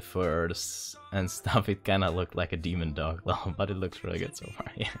add the furs and stuff, it kinda looked like a demon dog, though, but it looks really good so far,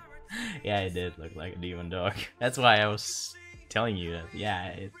 yeah. Yeah, it did look like a demon dog. That's why I was telling you that, yeah,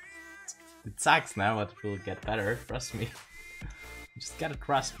 it sucks now, but it will get better, trust me. You just gotta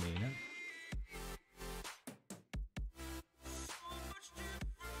trust me, you know?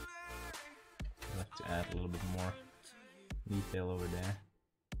 I'll have to add a little bit more detail over there.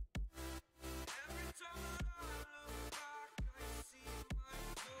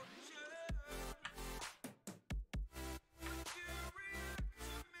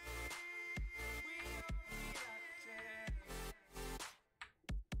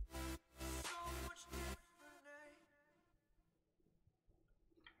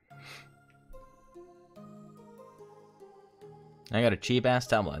 I got a cheap ass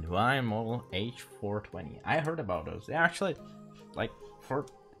tablet, Huawei Model H420. I heard about those. They actually, like, for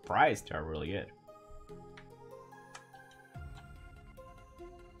price, they're really good.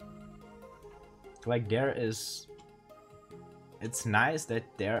 Like, there is, it's nice that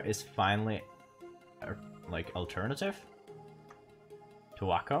there is finally a, like, alternative to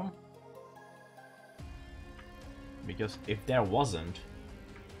Wacom. Because if there wasn't,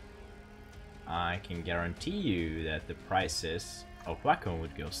 I can guarantee you that the prices of Wacom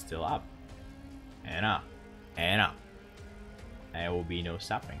would go still up and up and up. There will be no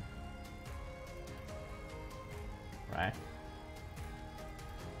stopping, right?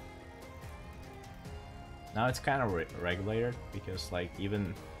 Now it's kind of regulated because, like,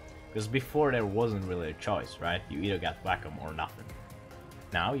 even because before there wasn't really a choice, right? You either got Wacom or nothing.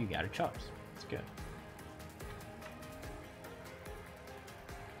 Now you got a choice. It's good.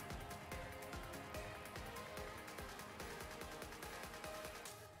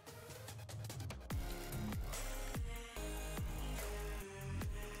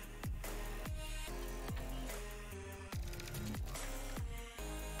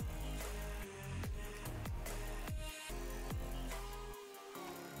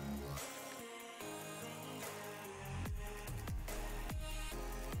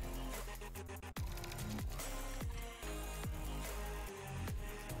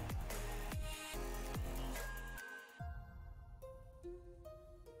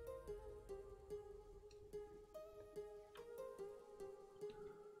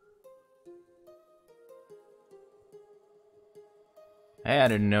 Hey, I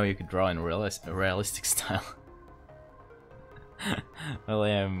didn't know you could draw in realistic style.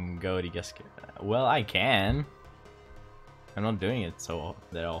 William Goody Gasker. Well, I can. I'm not doing it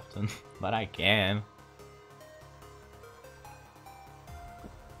that often, but I can.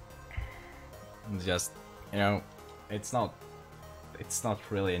 It's just, you know, it's not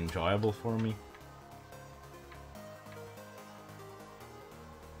really enjoyable for me.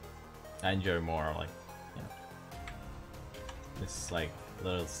 I enjoy more like, you know, this like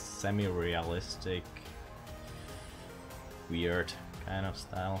little semi-realistic, weird kind of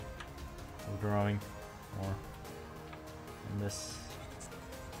style of drawing more than this.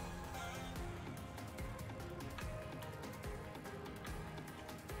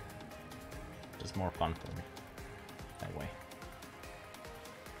 Just more fun for me that way.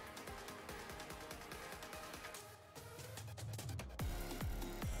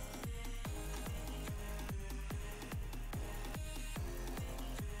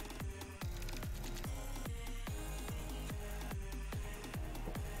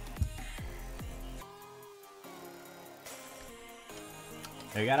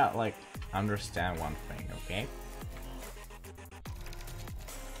 You gotta, like, understand one thing, okay?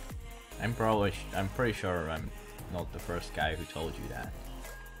 I'm pretty sure not the first guy who told you that.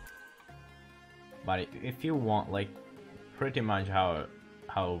 But if you want, like, pretty much how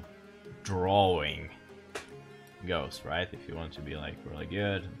drawing goes, right? If you want to be like really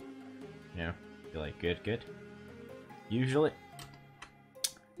good, you know, be like good. Usually,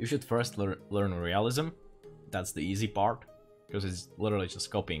 you should first learn realism. That's the easy part, because it's literally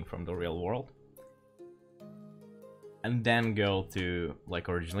just copying from the real world. And then go to like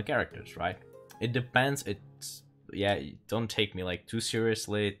original characters, right? It depends. It's, yeah, don't take me like too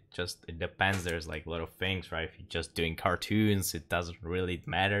seriously. It depends. There's like a lot of things, right? If you're just doing cartoons, it doesn't really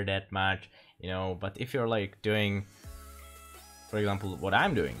matter that much, you know. But if you're like doing, for example, what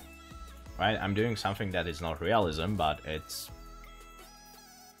I'm doing, right? I'm doing something that is not realism, but it's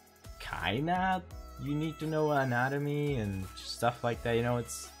kinda, you need to know anatomy and stuff like that, you know.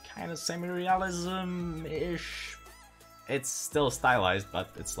 It's kind of semi-realism-ish. It's still stylized, but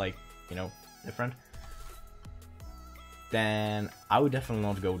it's like, you know, different. Then I would definitely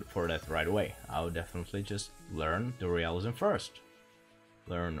not go for that right away. I would definitely just learn the realism first.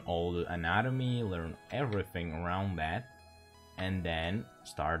 Learn all the anatomy, learn everything around that, and then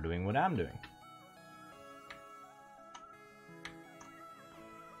start doing what I'm doing.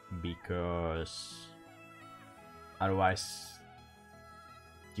 Because otherwise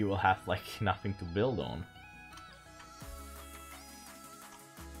you will have like nothing to build on.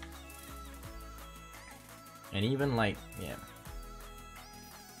 And even like, yeah.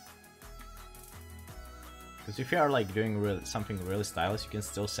 Because if you are like doing something really stylish, you can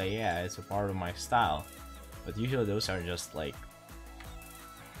still say, yeah, it's a part of my style. But usually those are just like,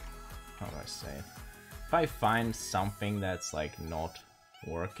 how do I say it? If I find something that's like not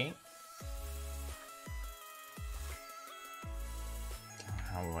working,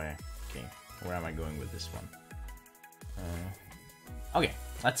 how do I, okay, where am I going with this one? Okay,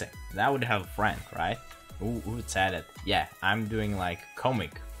 let's say that would have a friend, right? Who would say that, yeah, I'm doing like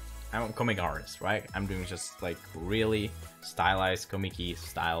I'm a comic artist, right? I'm doing just like really stylized comic-y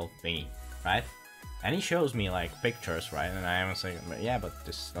style thingy, right? And he shows me like pictures, right? And I was like, yeah, but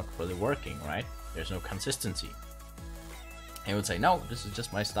this is not really working, right? There's no consistency. And he would say, no, this is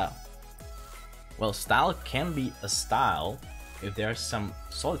just my style. Well, style can be a style if there's some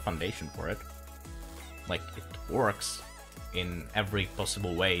solid foundation for it. Like, it works in every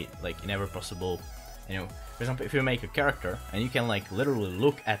possible way, like in every possible, you know, for example, if you make a character and you can like literally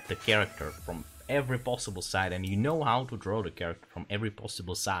look at the character from every possible side and you know how to draw the character from every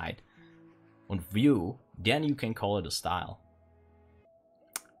possible side on view, then you can call it a style.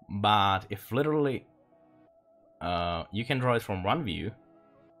 But if literally you can draw it from one view,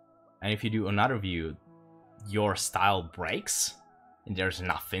 and if you do another view, your style breaks and there's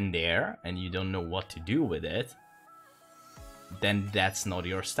nothing there and you don't know what to do with it, then that's not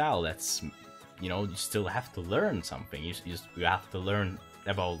your style. That's, you know, you still have to learn something. You have to learn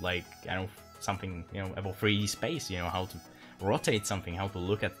about, like, I don't know, something, you know, about 3D space, you know, how to rotate something, how to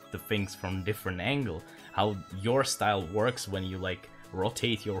look at the things from different angle, how your style works when you like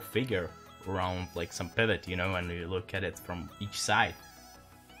rotate your figure around like some pivot, you know, and you look at it from each side.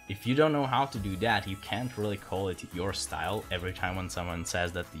 If you don't know how to do that, you can't really call it your style every time when someone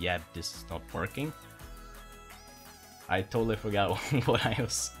says that, yeah, this is not working. I totally forgot what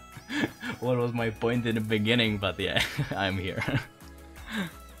what was my point in the beginning, but yeah, I'm here.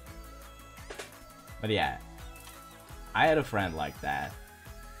 But yeah, I had a friend like that,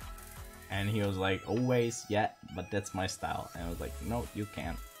 and he was like, always, yeah, but that's my style. And I was like, no, you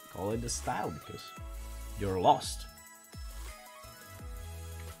can't call it a style because you're lost.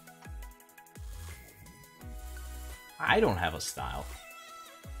 I don't have a style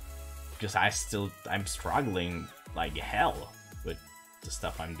because I'm struggling like hell with the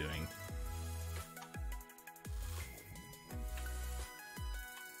stuff I'm doing.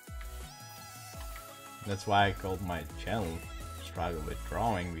 That's why I called my channel Struggle with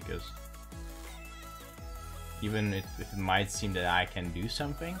Drawing, because even if it might seem that I can do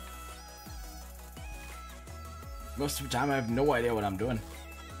something, most of the time I have no idea what I'm doing.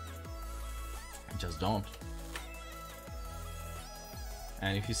 I just don't.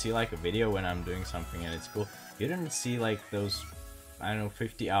 And if you see like a video when I'm doing something and it's cool, you didn't see like those, I don't know,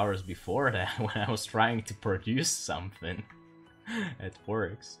 50 hours before that when I was trying to produce something. It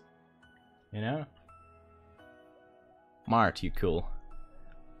works, you know? Mart, you cool.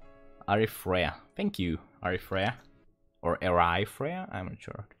 Arifrea, thank you, Arifrea. Or Arifrea, I'm not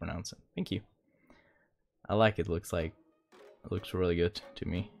sure how to pronounce it. Thank you. I like it, looks really good to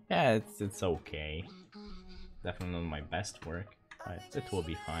me. Yeah, it's okay. Definitely not my best work. Right, it will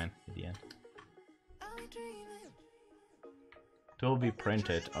be fine at the end. It will be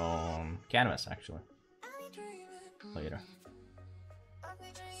printed on canvas, actually. later.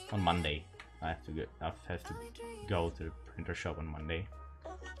 On Monday, I have to go to the printer shop on Monday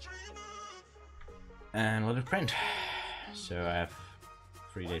and let it print. So I have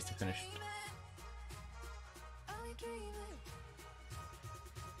 3 days to finish.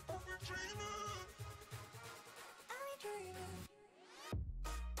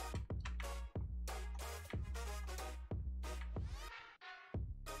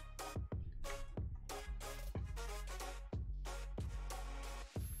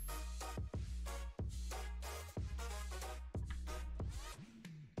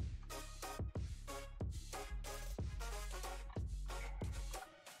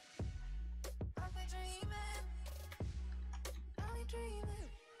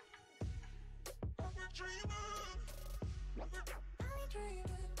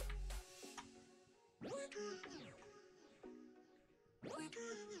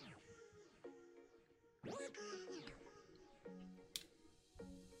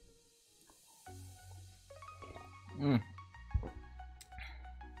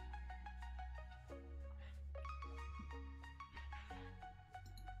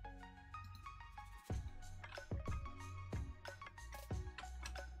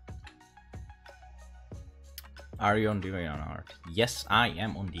 Are you on DeviantArt? Yes, I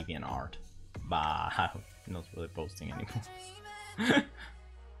am on DeviantArt, but I'm not really posting anymore.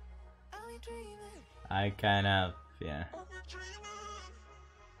 I kind of, yeah.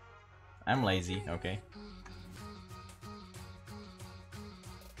 I'm lazy, okay.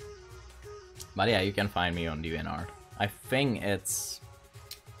 But yeah, you can find me on DeviantArt. I think it's...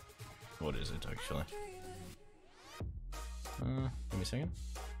 What is it actually? Give me a second.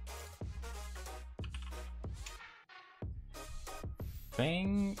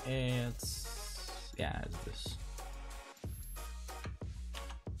 Thing it's... Yeah, it's this.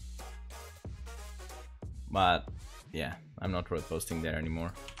 But yeah, I'm not really posting there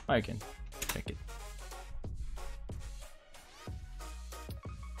anymore. I can check it.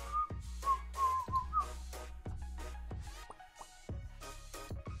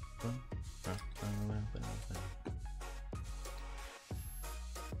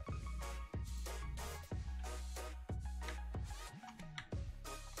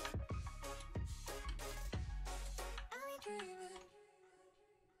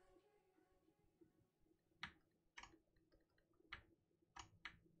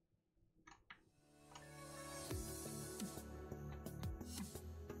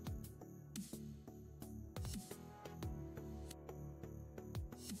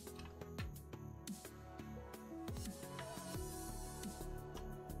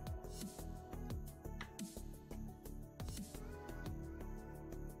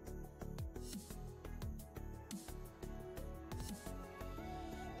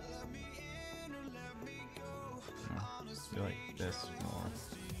 Do like this more.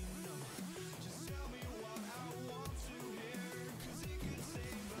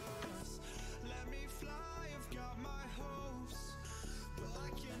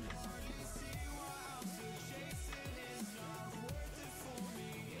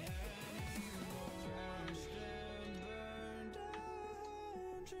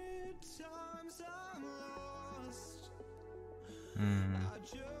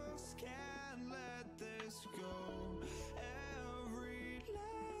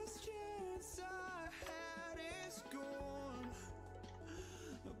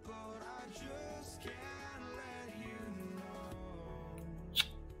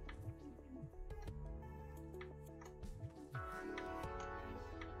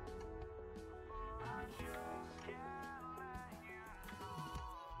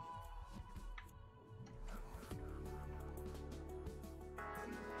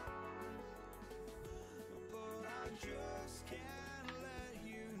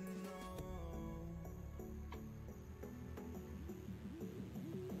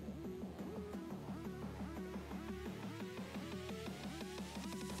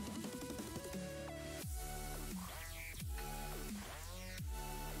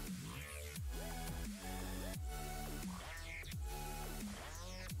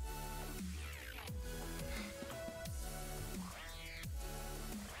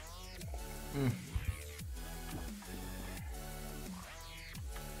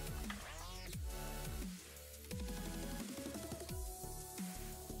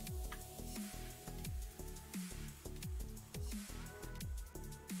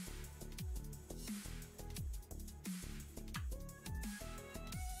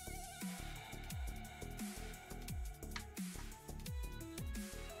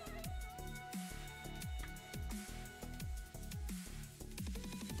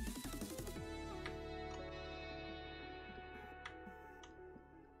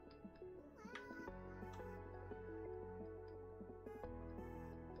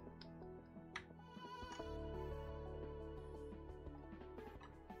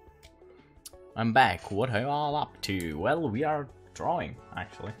 I'm back. What are you all up to? Well, we are drawing,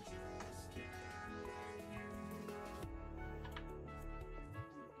 actually.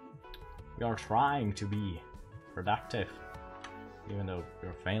 We are trying to be productive, even though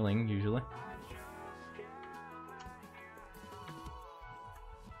we're failing usually.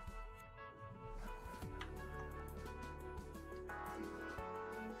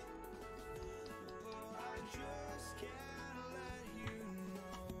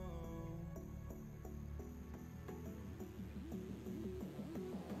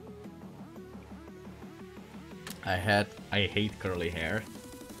 I hate curly hair.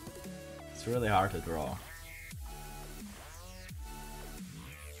 It's really hard to draw.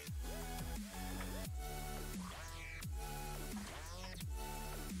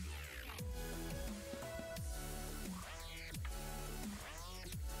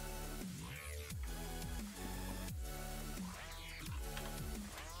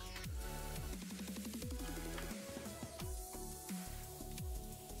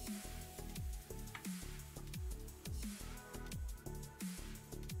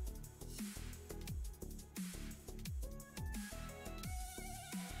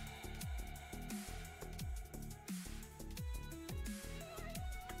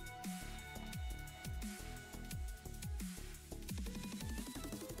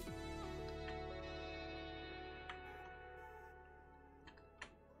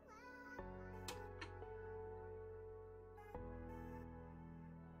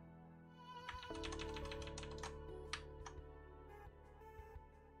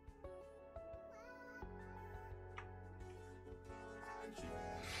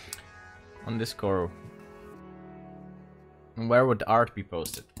 On Discord, where would art be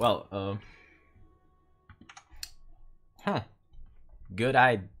posted? Well, good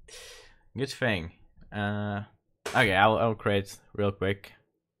thing. Okay, I'll create real quick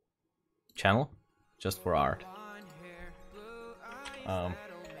channel just for art.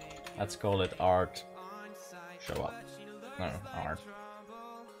 Let's call it art. Show up. No, art.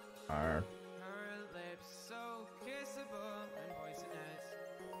 Art.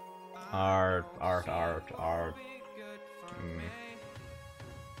 Art.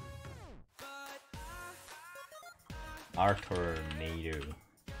 Art tornado.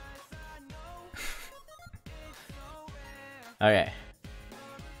 Okay.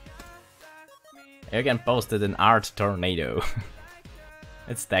 You can post it in art tornado.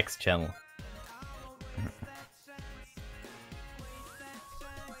 It's text channel.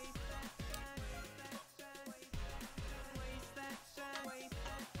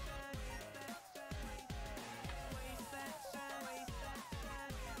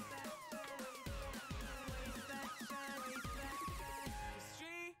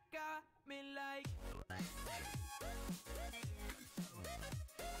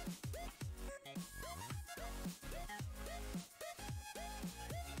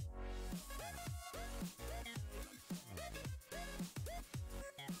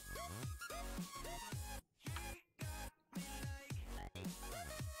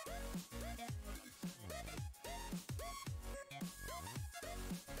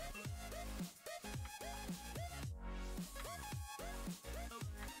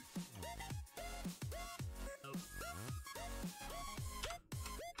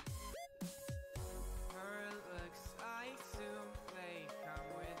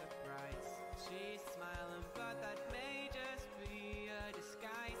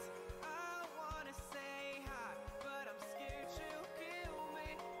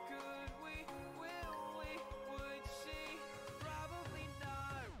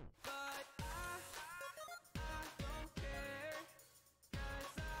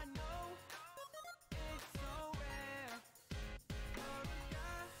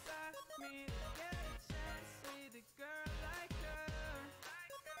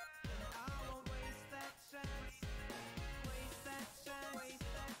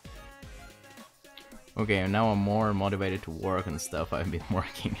 Okay, now I'm more motivated to work on stuff I've been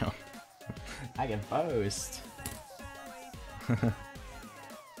working on. I can post.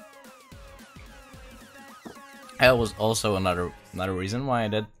 That was also another reason why I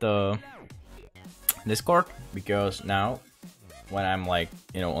did the Discord, because now when I'm like,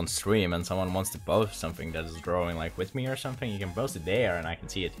 you know, on stream and someone wants to post something that is drawing like with me or something, you can post it there and I can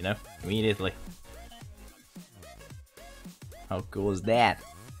see it, you know, immediately. How cool is that?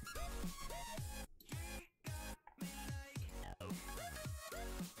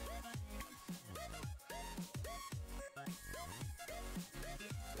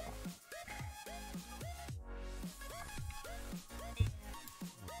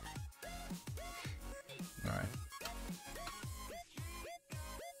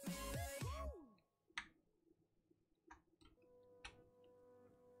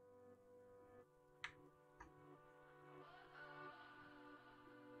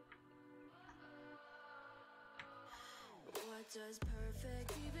 does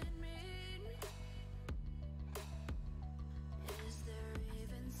perfect even mean? Is there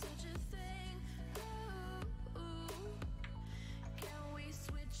even such a thing? Ooh, can we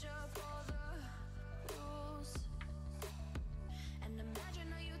switch up all the rules and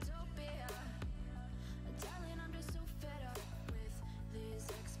imagine a utopia? Darling, I'm just so fed up with these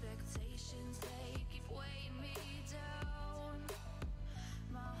expectations. They keep weighing me down.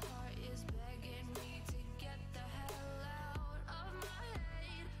 My heart is begging me to get the hell out of my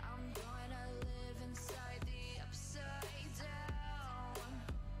head. I'm gonna live inside the upside down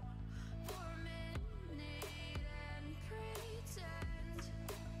for a minute and pretend,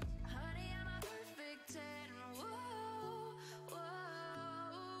 honey, I'm a perfect 10. Whoa,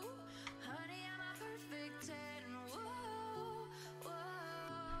 whoa, honey, I'm a perfect 10. Whoa,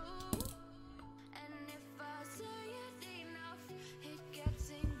 whoa, and if I say it enough, it gets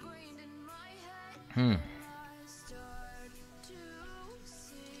ingrained in my head. And I start to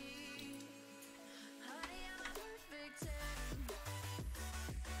see, honey, I'm a perfect 10.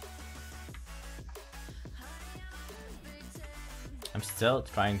 Honey, I'm a perfect 10. I'm still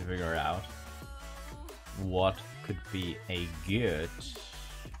trying to figure out what could be a good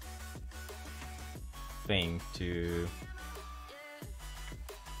thing to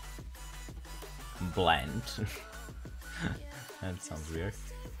blend. That sounds weird.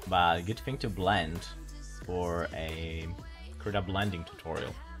 But a good thing to blend for a Krita blending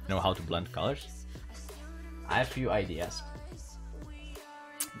tutorial. Know how to blend colors? I have a few ideas.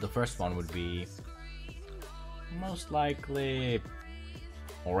 The first one would be most likely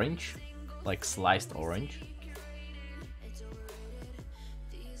orange, like sliced orange.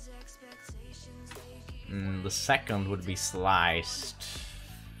 The second would be sliced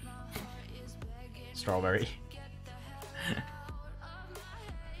strawberry.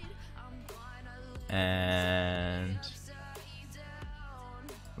 And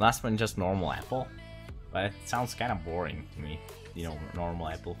last one, just normal apple. But it sounds kind of boring to me, you know, normal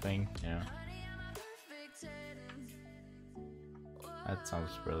apple thing, yeah. That sounds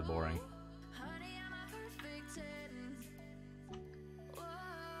really boring. Honey, I'm a perfect 10.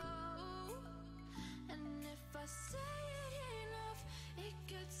 Whoa, and if I say it enough, it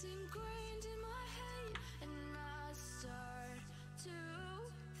gets ingrained in my head, and I start to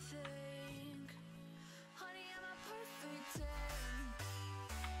think, honey, I'm a perfect 10.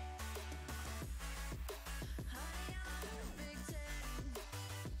 Honey, I'm a perfect 10.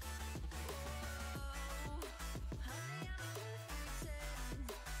 Whoa, honey, I'm a perfect 10.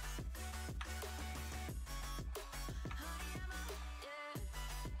 Honey, I'm a, yeah.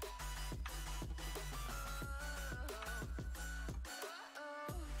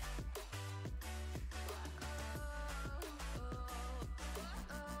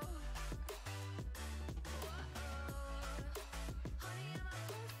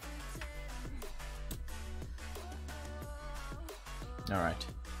 All right.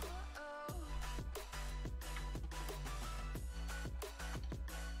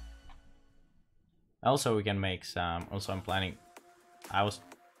 Also, we can make some. Also, I'm planning. I was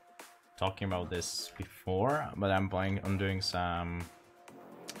talking about this before, but I'm planning on doing some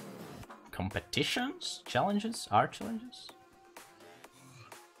competitions, challenges, art challenges.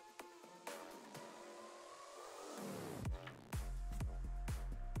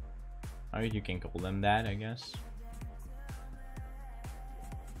 Or you can call them that, I guess.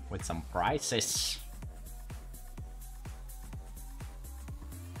 With some prizes.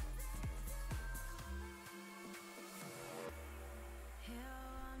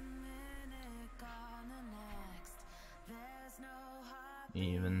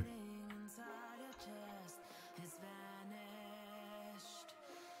 Even.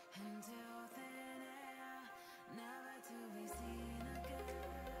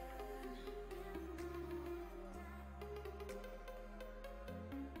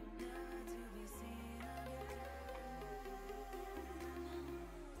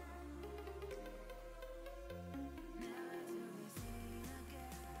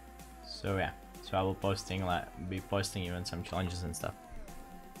 So yeah, so I will be posting even some challenges and stuff.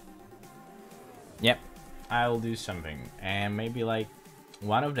 Yep, I'll do something, and maybe like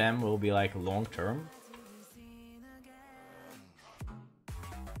one of them will be like long term.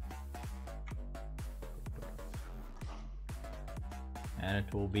 And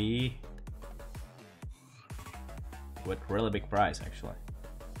it will be with really big prize actually.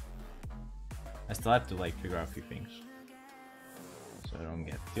 I still have to like figure out a few things, so I don't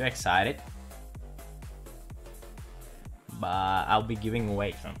get too excited. But I'll be giving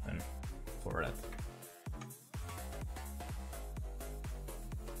away something for that.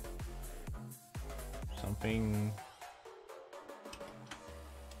 Something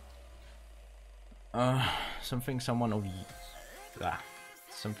Something someone of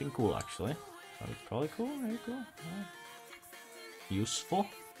something cool actually. I would call it cool, maybe cool. Useful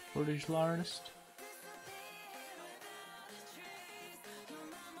for digital artist.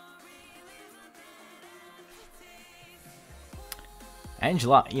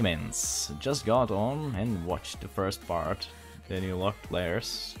 Angela Emmons just got on and watched the first part. Then you locked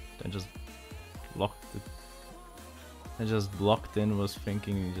layers. Then just locked it. I just blocked in. Was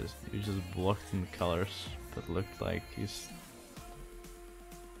thinking you just blocked in colors, but looked like he's.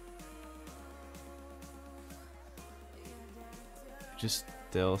 Just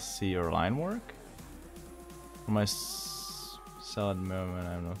still see your line work. For my solid moment,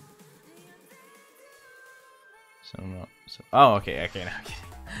 I don't know. So no. So, oh, okay. Okay.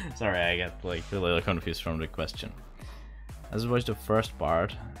 Sorry, I got like a little confused from the question. As was the first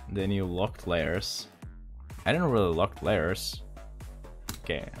part, then you locked layers. I didn't really lock layers.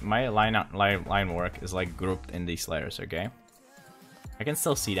 Okay, my line work is like grouped in these layers. Okay, I can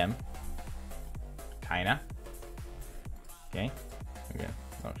still see them. Kinda. Okay. Okay.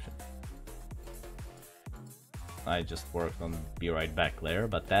 Oh shit. I just worked on be right back layer,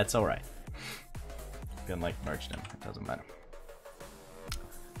 but that's alright. You can like merge them. It doesn't matter.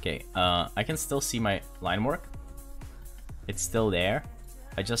 Okay. I can still see my line work. It's still there.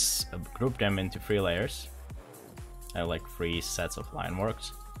 I just grouped them into 3 layers. I have like 3 sets of line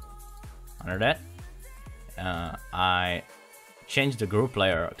works. Under that, I changed the group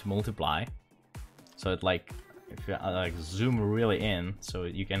layer to multiply, so it like if you like zoom really in, so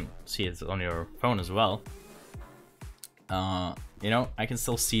you can see it on your phone as well. You know, I can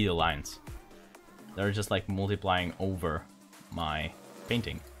still see the lines. They're just like multiplying over my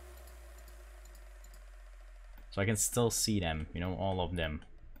painting. So I can still see them, you know, all of them.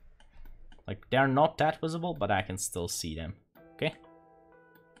 Like, they're not that visible, but I can still see them. Okay?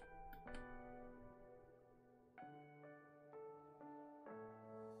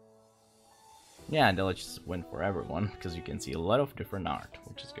 Yeah, and they'll just win for everyone, because you can see a lot of different art,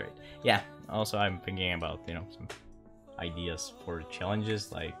 which is great. Yeah, also I'm thinking about, you know, some ideas for the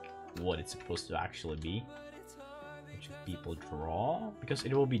challenges, like what it's supposed to actually be. Should people draw? Because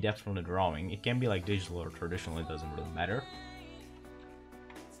it will be definitely drawing. It can be like digital or traditional, it doesn't really matter.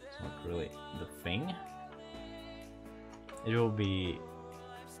 It's not really the thing. It will be,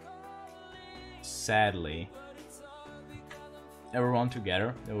 sadly, everyone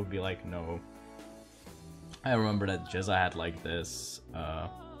together. It will be like no. I remember that Jezza had like this. Oh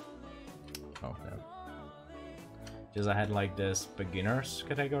no. Jezza had like this beginners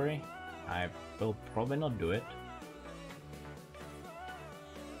category. I will probably not do it.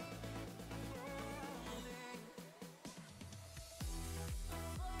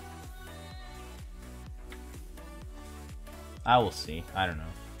 I will see. I don't know.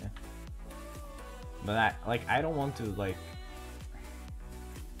 Yeah. But I don't want to like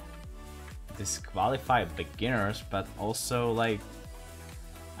disqualify beginners, but also like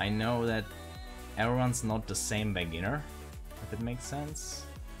I know that everyone's not the same beginner, if it makes sense.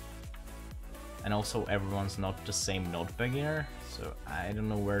 And also everyone's not the same not beginner, so I don't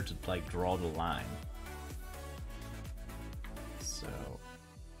know where to like draw the line. So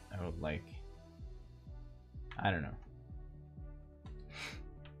I would like, I don't know.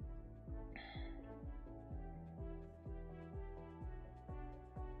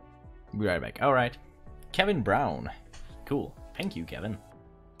 Be right back. Alright. Kevin Brown. Cool. Thank you, Kevin.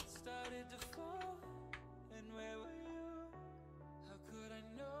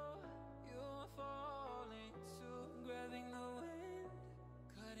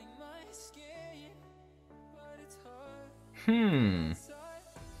 I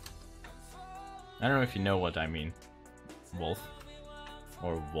don't know if you know what I mean. Wolf.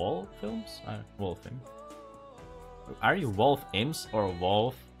 Or Wall films? Wolf film. Are you Wolf Imps or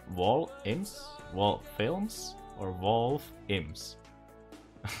Wolf Imps? Wolf films? Or Wolf Imps?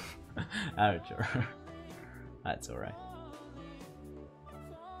 I'm not sure. That's alright.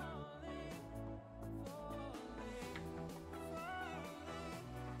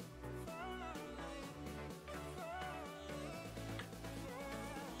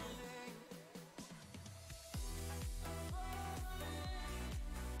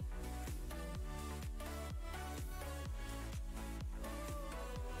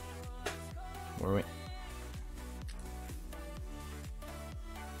 Where we?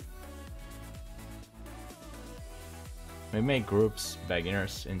 We make groups,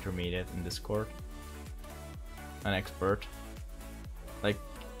 beginners, intermediate, in Discord. An expert. Like,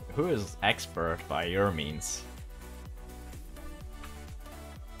 who is expert by your means?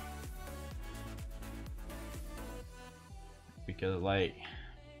 Because like,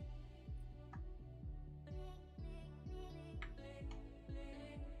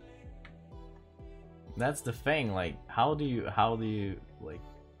 That's the thing. Like, how do you like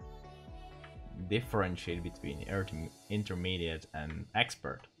differentiate between intermediate and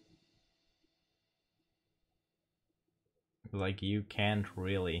expert? Like, you can't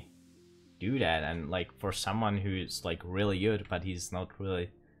really do that. And like, for someone who's like really good but he's not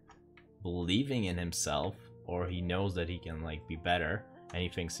really believing in himself, or he knows that he can like be better and he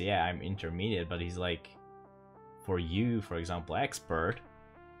thinks, yeah, I'm intermediate, but he's like, for you, for example, expert,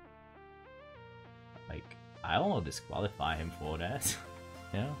 like, I don't want to disqualify him for that.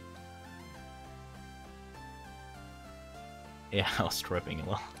 Yeah. Yeah, I was tripping a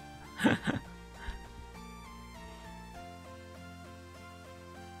lot.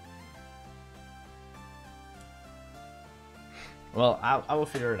 Well, I will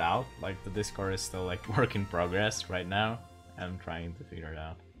figure it out. Like, the Discord is still like work in progress right now. I'm trying to figure it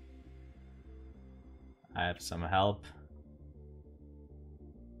out. I have some help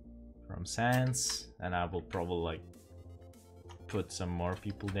from Sans, and I will probably like put some more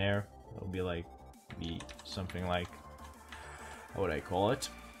people there. It'll be like something like, what would I call it?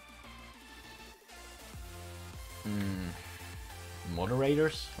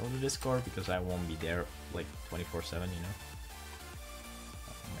 Moderators of the Discord, because I won't be there like 24/7, you know.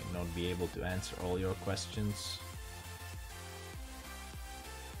 I might not be able to answer all your questions.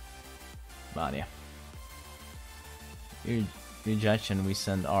 But yeah. You judge and we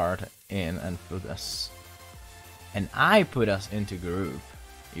send art in and put us. And I put us into group.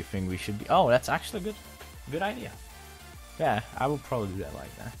 You think we should be? Oh, that's actually a good idea. Yeah, I will probably do that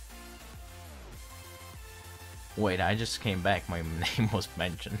like that. Wait, I just came back. My name was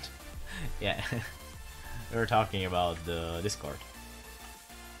mentioned. Yeah, we were talking about the Discord.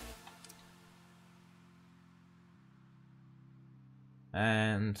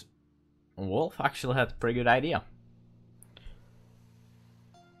 And Wolf actually had a pretty good idea.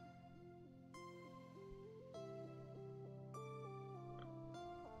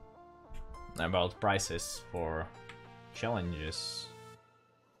 About prices for challenges.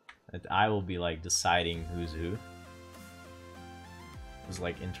 That I will be like deciding who's who. Who's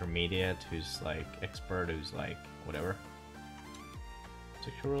like intermediate, who's like expert, who's like whatever. It's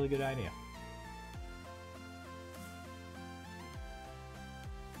actually a really good idea.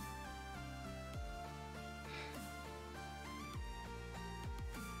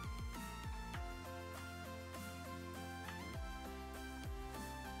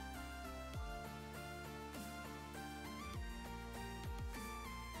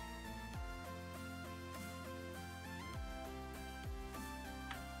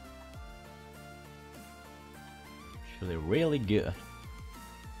 Really good.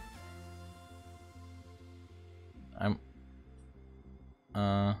 I'm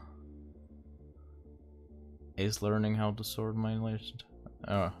is learning how to sort my layers.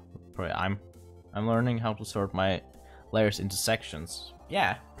 Probably I'm learning how to sort my layers into sections.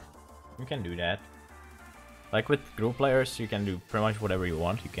 Yeah, you can do that. Like with group layers, you can do pretty much whatever you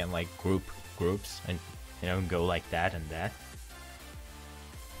want. You can like group groups and, you know, go like that and that.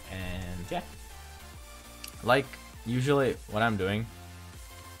 And yeah, like usually what I'm doing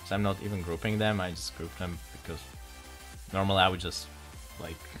is I'm not even grouping them. I just group them because normally I would just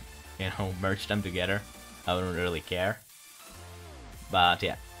like, you know, merge them together. I wouldn't really care. But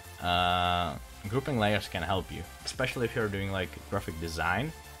yeah, grouping layers can help you, especially if you're doing like graphic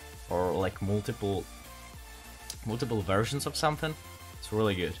design or like multiple versions of something. It's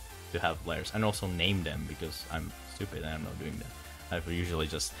really good to have layers, and also name them, because I'm stupid and I'm not doing that. I usually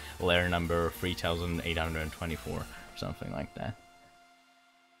just layer number 3824 or something like that.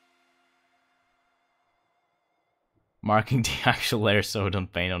 Marking the actual layer so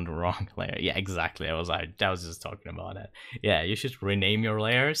don't paint on the wrong layer. Yeah, exactly. I was just talking about that. Yeah, you should rename your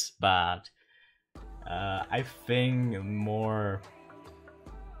layers, but I think more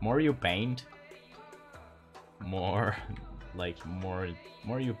you paint, more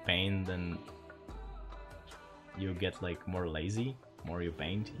you paint, then you get like more lazy. More you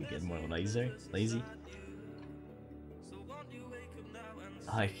paint, you get more lazy.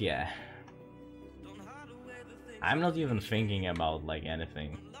 Like, yeah. I'm not even thinking about like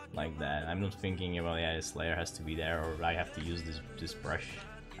anything like that. I'm not thinking about, yeah, this layer has to be there, or I have to use this brush.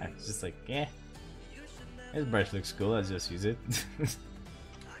 I'm just like, yeah, this brush looks cool, let's just use it.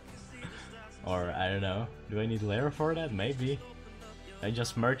 Or I don't know, do I need a layer for that? Maybe. I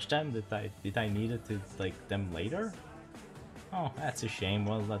just merged them. Did I need it to like them later? Oh, that's a shame.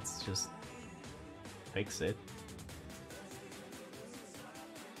 Well, let's just fix it.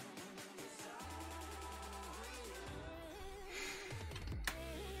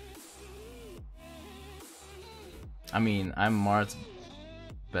 I mean, I'm Mars.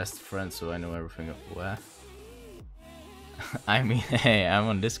 best friend, so I know everything. What? I mean, hey, I'm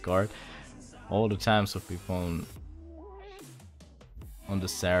on Discord all the time, so people on the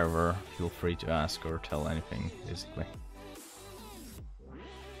server feel free to ask or tell anything, basically.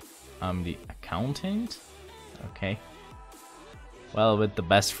 I'm the accountant? Okay. Well, with the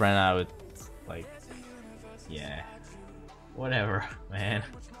best friend, I would, like, yeah. Whatever, man.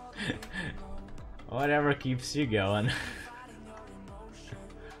 Whatever keeps you going.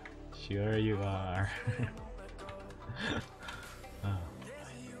 Sure you are. Oh,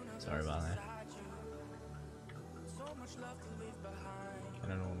 sorry about that. I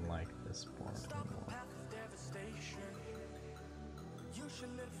don't like this part anymore.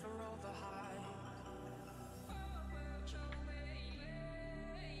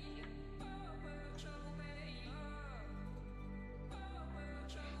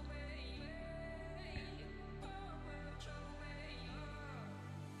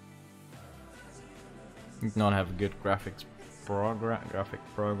 You not have a good graphic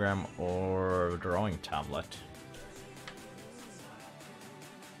program or drawing tablet.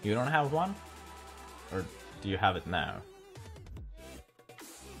 You don't have one? Or do you have it now?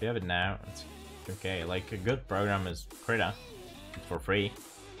 If you have it now, it's okay. Like, a good program is Krita. It's for free.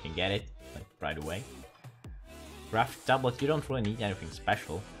 You can get it, like, right away. Graphic tablet, you don't really need anything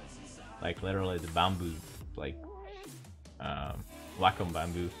special. Like, literally the bamboo, like, Wacom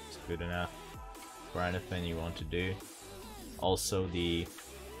bamboo is good enough for anything you want to do. Also the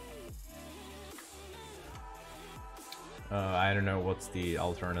I don't know what's the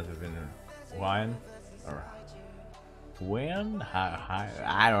alternative in Hawaiian or Hawaiian?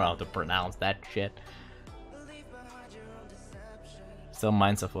 I don't know how to pronounce that shit. Still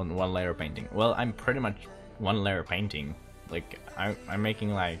mine's of one layer painting. Well, I'm pretty much one layer painting. Like I'm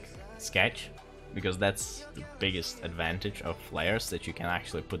making like sketch, because that's the biggest advantage of layers, that you can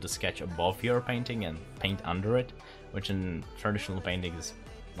actually put the sketch above your painting and paint under it, which in traditional painting is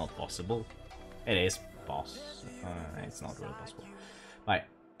not possible. It is possible. It's not really possible. Like,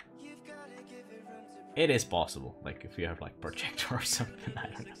 it is possible. Like if you have like projector or something, I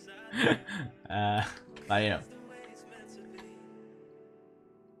don't know. But you know.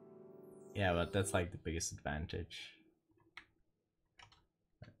 Yeah, but that's like the biggest advantage.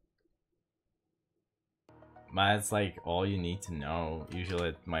 But it's like all you need to know.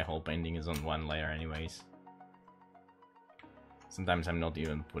 Usually my whole painting is on one layer anyways. Sometimes I'm not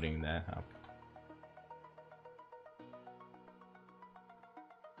even putting that up.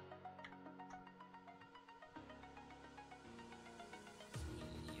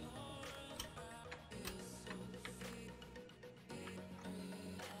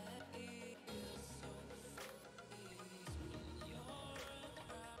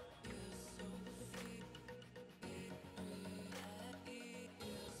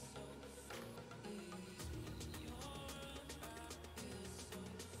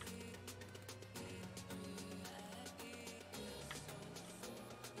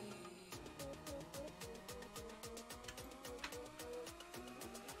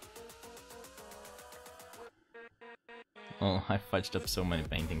 Well, I fudged up so many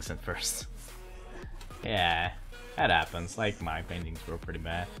paintings at first. Yeah, that happens. Like, my paintings were pretty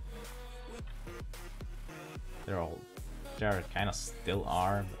bad. They're kind of still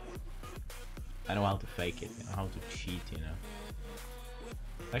are, but I know how to fake it, you know, how to cheat, you know.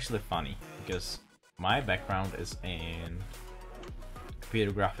 It's actually funny, because my background is in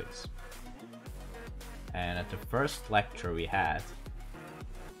computer graphics. And at the first lecture we had,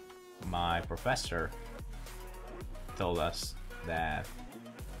 my professor told us that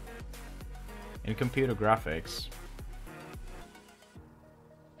in computer graphics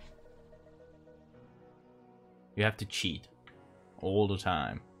you have to cheat all the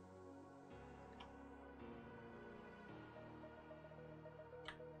time.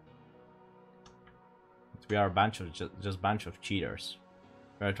 We are a bunch of just bunch of cheaters.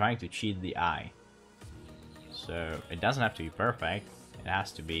 We are trying to cheat the eye. So it doesn't have to be perfect. It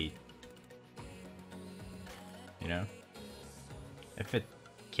has to be, you know, if it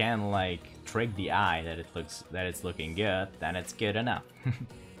can like trick the eye that it's looking good, then it's good enough.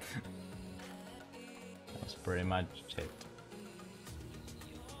 That's pretty much it.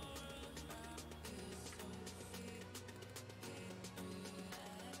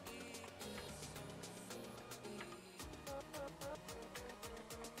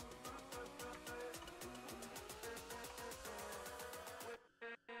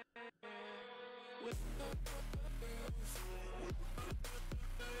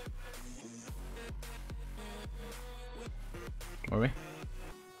 Were we?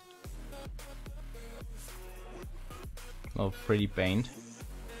 Oh, pretty paint.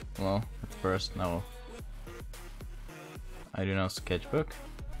 Well, at first, no. I do not sketchbook.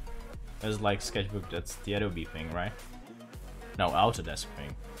 There's like sketchbook, that's the Adobe thing, right? No, Autodesk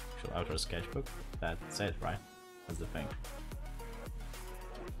thing. Actual Autodesk sketchbook. That's it, right? That's the thing.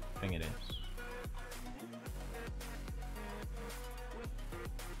 I think it is.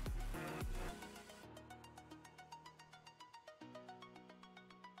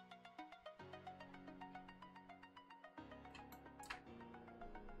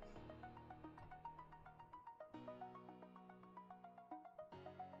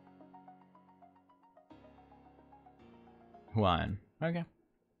 One. Okay.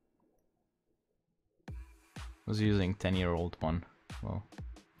 Was using 10-year-old one. Well,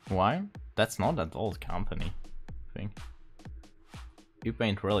 why? That's not that old company. I think. You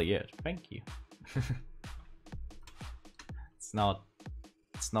paint really good. Thank you. It's not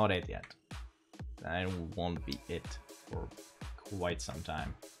it yet. I won't be it for quite some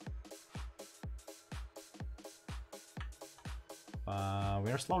time.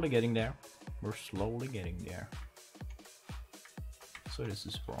 We are slowly getting there. We're slowly getting there. So this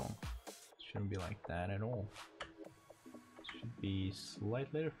is wrong. It shouldn't be like that at all. It should be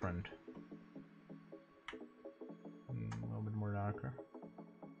slightly different. A little bit more darker.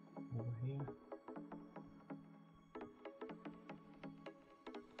 Over here.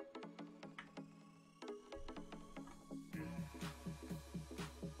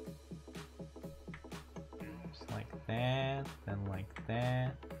 Just like that, then like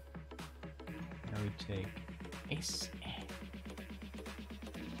that. Now we take ace.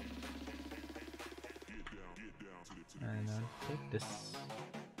 And I'll take this.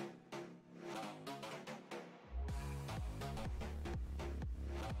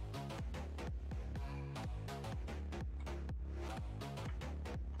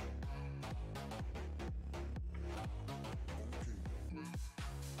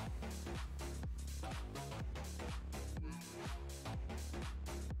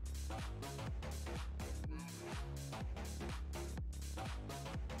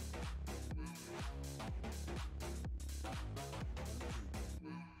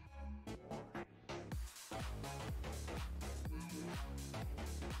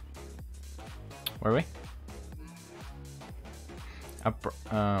 Were we? I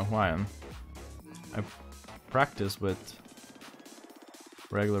practice with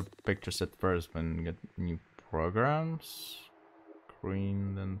regular pictures at first, when you get new programs.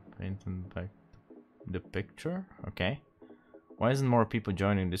 Screen, then paint and back the picture. Okay. Why isn't more people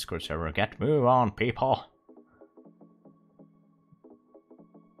joining Discord server? Get move on, people!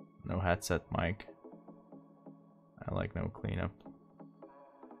 No headset mic. I like no cleanup.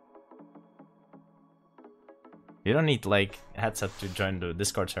 You don't need like headset to join the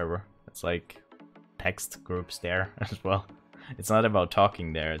Discord server. It's like text groups there as well. It's not about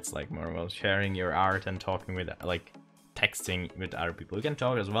talking there. It's like more about sharing your art and talking with, like, texting with other people. You can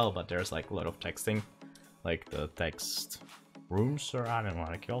talk as well, but there's like a lot of texting, like the text rooms, or I don't know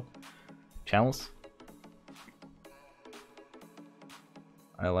what I call it. Channels.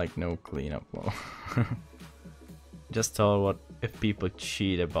 I like no cleanup. Well, just thought, what if people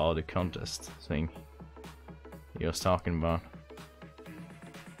cheat about the contest thing he was talking about?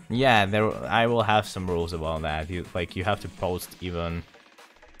 Yeah, I will have some rules about that. You have to post even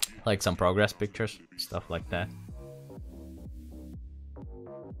like some progress pictures, stuff like that.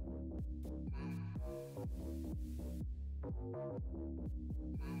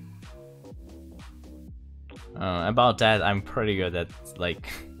 About that, I'm pretty good at,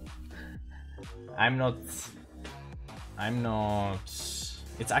 like, I'm not.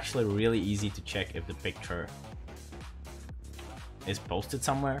 It's actually really easy to check if the picture is posted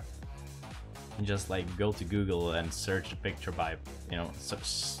somewhere. And just like go to Google and search the picture by, you know,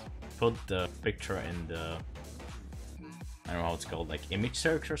 put the picture in the, I don't know how it's called, like image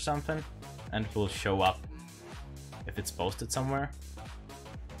search or something, and it will show up if it's posted somewhere.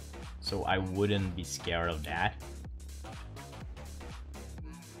 So I wouldn't be scared of that.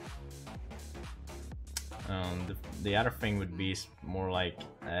 The other thing would be more like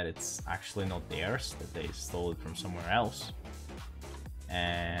that it's actually not theirs, that they stole it from somewhere else.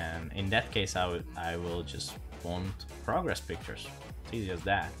 And in that case, I will just want progress pictures. It's easy as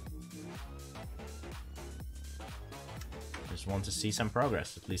that. Just want to see some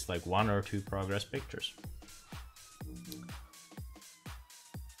progress, at least like 1 or 2 progress pictures.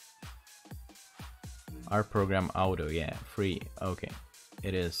 Our program auto, yeah, free. Okay,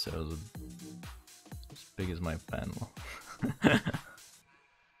 it is. So as big as my panel.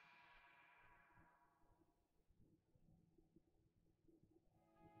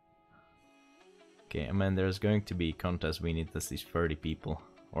 Okay, I mean, there's going to be a contest. We need at least 30 people.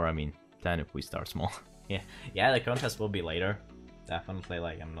 Or I mean, 10 if we start small. Yeah, the contest will be later. Definitely,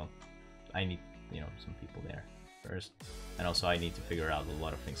 like, I need, you know, some people there first. And also I need to figure out a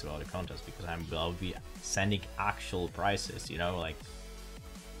lot of things about the contest, because I'll be sending actual prices, you know, like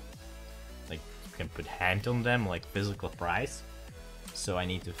you can put hand on them, like physical price. So I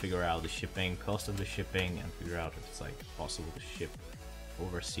need to figure out the shipping, cost of the shipping, and figure out if it's like possible to ship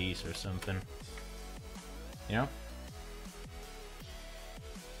overseas or something, you know.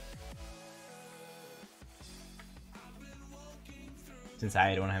 Since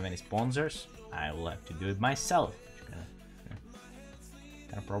I don't have any sponsors, I will have to do it myself, which is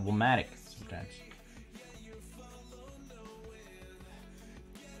kind of problematic sometimes.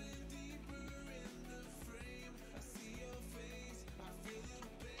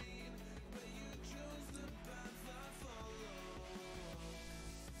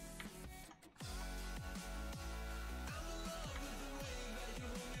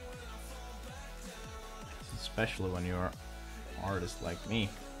 Especially when you're an artist like me.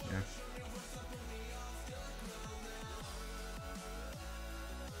 Yeah.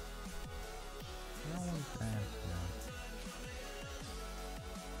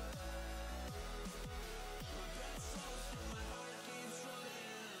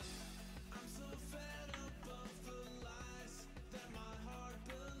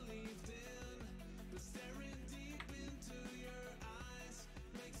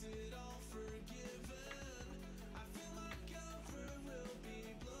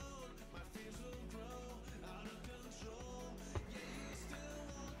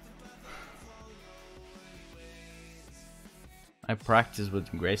 I practiced with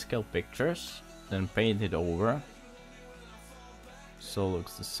grayscale pictures, then paint it over, so it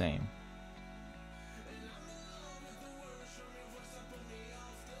looks the same.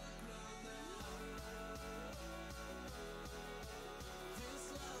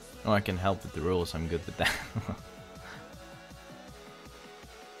 Oh, I can help with the rules, I'm good with that.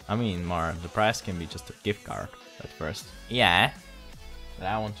 I mean, Mar, the price can be just a gift card at first. Yeah, but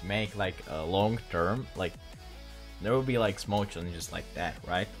I want to make like a long term, like there will be like small challenges like that,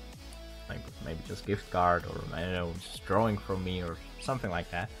 right? Like maybe just gift card, or I don't know, just drawing from me or something like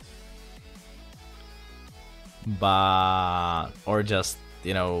that. But or just,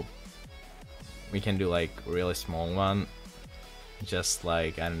 you know, we can do like a really small one, just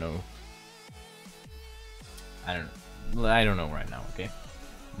like I don't know right now, okay?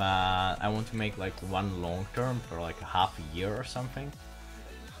 But I want to make like one long term for like a half a year or something.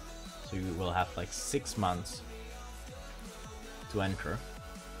 So you will have like 6 months to enter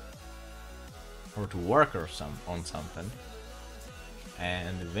or to work or on something,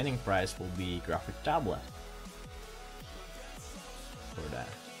 and the winning prize will be graphic tablet for that.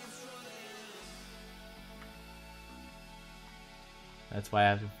 That's why I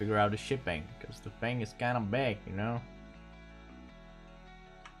have to figure out the shipping, because the thing is kind of big, you know.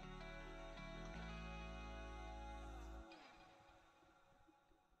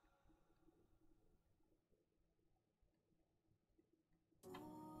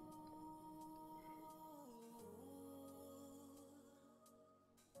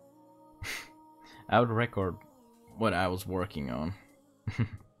 I would record what I was working on.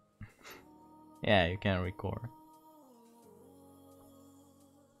 Yeah, you can record.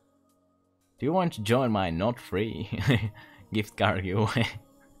 Do you want to join my not free gift card giveaway?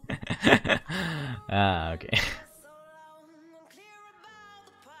 Ah, okay.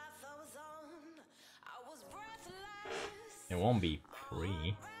 It won't be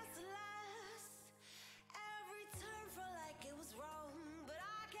free.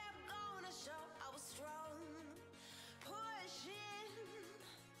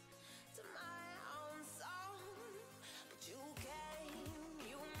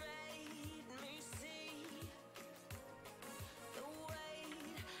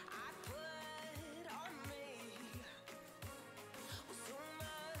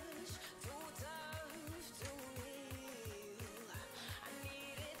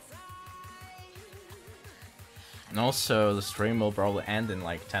 And also, the stream will probably end in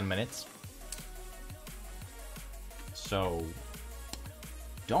like 10 minutes. So,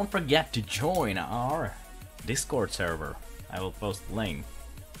 don't forget to join our Discord server. I will post the link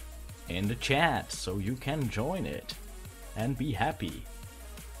in the chat so you can join it and be happy.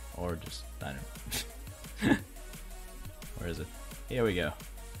 Or just, I don't know. Where is it? Here we go.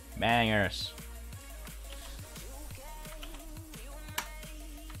 Bangers.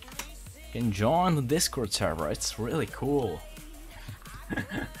 You can join the Discord server, it's really cool.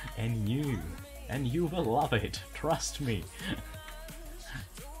 and you will love it, trust me.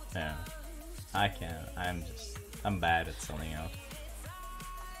 Yeah, I'm bad at selling out.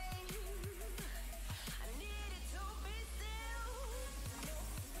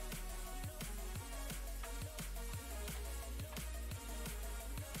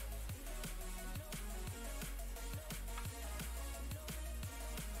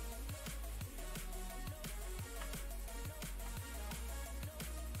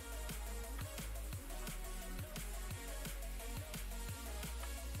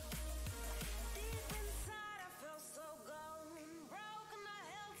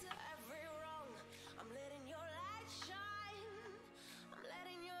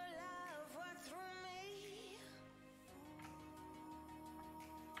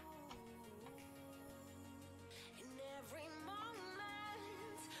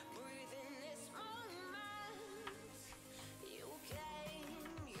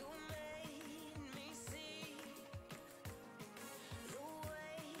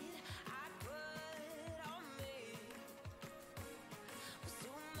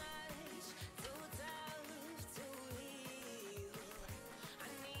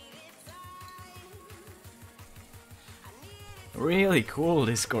 Really cool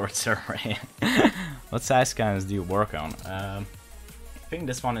Discord server. What size scans do you work on? I think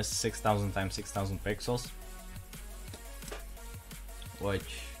this one is 6000 times 6000 pixels,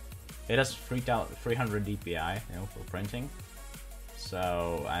 which it has 300 dpi, you know, for printing.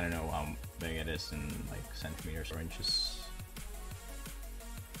 So I don't know how big it is in like centimeters or inches.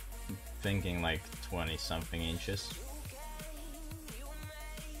 I'm thinking like 20 something inches.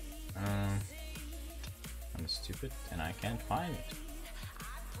 I'm stupid and I can't find it.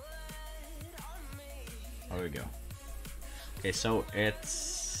 There we go. Okay, so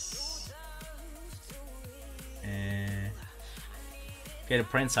it's okay. The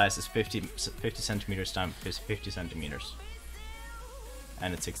print size is 50 centimeters times 50 centimeters,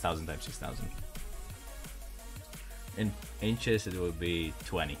 and it's 6000 times 6000. In inches, it will be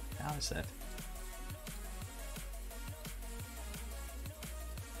 20. How is that?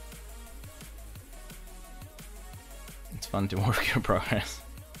 It's fun to work in progress.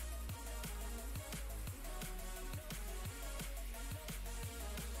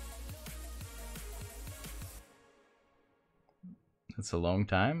 It's a long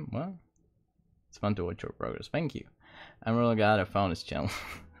time. Well, it's fun to watch your progress. Thank you. I'm really glad I found this channel.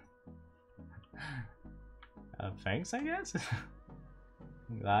 Thanks, I guess.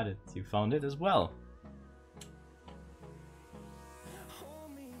 I'm glad that you found it as well.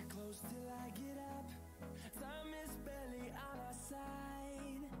 Hold me close till I get up. Time is barely on our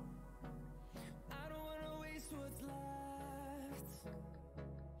side. I don't wanna waste what's left.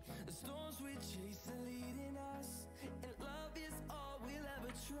 The storms we chase are leading us, and love is all we'll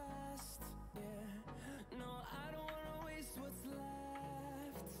ever trust. Yeah, no, I don't wanna waste what's left.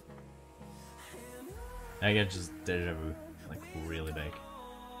 And I get just deja vu, like really big.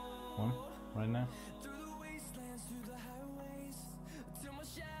 One right now. through the wastelands, through the highways, till my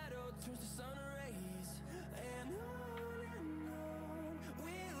shadow turns to sun rays, and on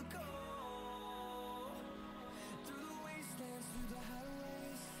we'll go. Through the wastelands, through the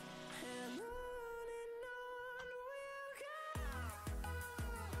highways, and on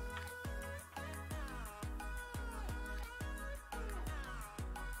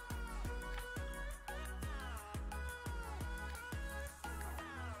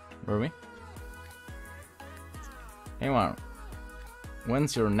Were we? Hey man,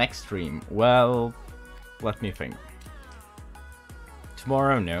 when's your next stream? Well, let me think.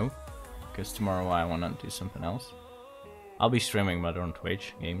 Tomorrow, no, because tomorrow I wanna do something else. I'll be streaming, but on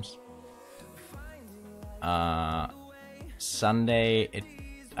Twitch games. Sunday,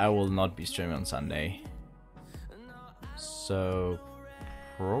 I will not be streaming on Sunday. So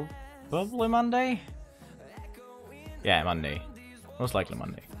probably Monday. Yeah, Monday. Most likely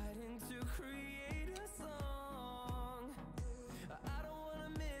Monday.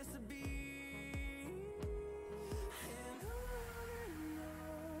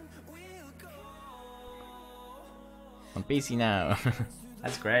 On PC now.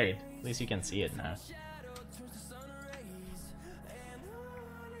 That's great. At least you can see it now.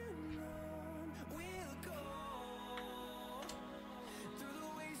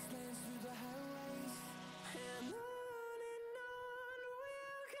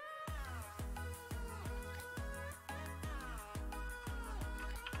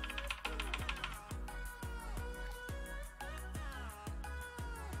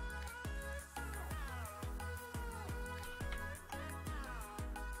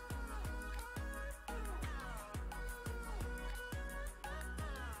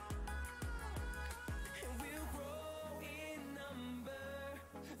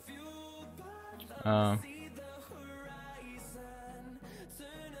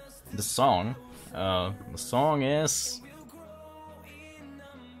 The song is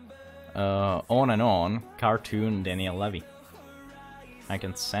On and On, cartoon Daniel Levy. I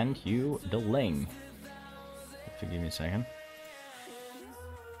can send you the link if you give me a second.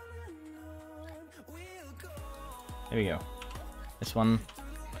 Here we go. This one.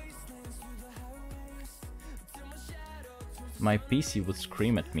 My PC would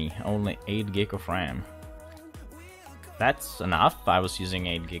scream at me, only 8 gig of RAM. That's enough. I was using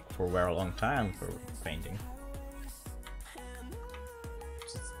 8 gig for a very long time for painting.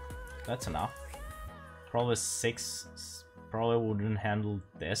 That's enough. Probably 6 probably wouldn't handle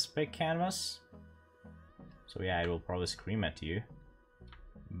this big canvas. So yeah, it will probably scream at you.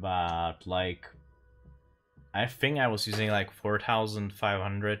 But like, I think I was using like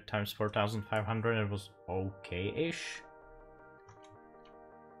 4500 times 4500. It was okay-ish.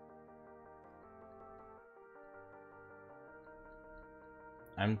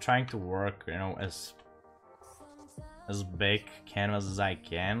 I'm trying to work, you know, as big canvas as I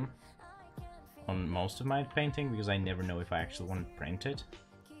can. on most of my painting because I never know if I actually want to print it.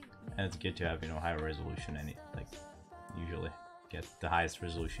 And it's good to have, you know, higher resolution and like usually get the highest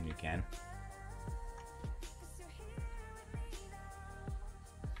resolution you can.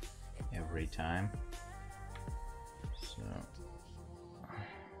 Every time. So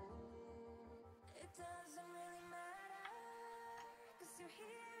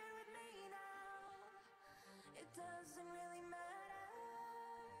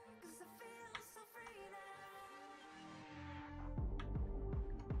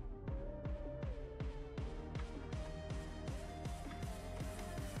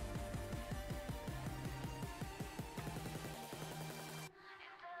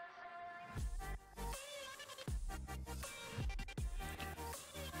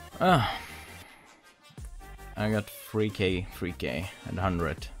I got 3k at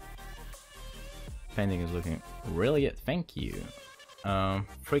 100. Painting is looking really good, thank you.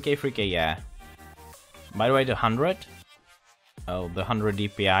 3k, yeah. By the way, the 100, the 100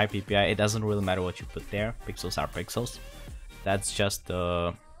 DPI, PPI, it doesn't really matter what you put there. Pixels are pixels. That's just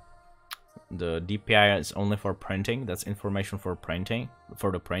the DPI is only for printing. That's information for printing,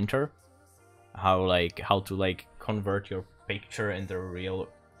 for the printer. How to convert your picture into real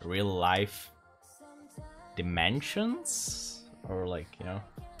life dimensions, or you know,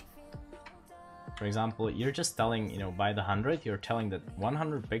 for example, you're just telling, you know, by the 100 you're telling that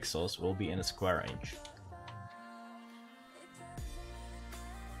 100 pixels will be in a square inch,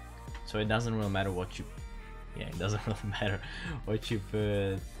 so it doesn't really matter what you it doesn't really matter what you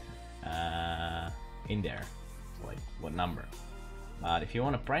put in there, like what number. But if you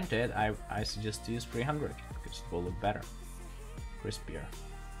want to print it, I suggest to use 300 because it will look better, crispier.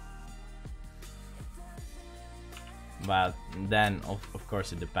 But then, of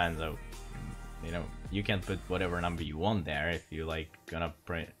course, it depends. You know, you can put whatever number you want there. If you gonna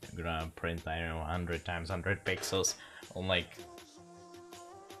print, I don't know, 100 times 100 pixels on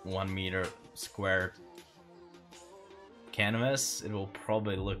 1 meter square canvas, it will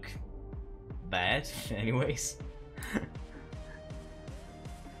probably look bad, anyways.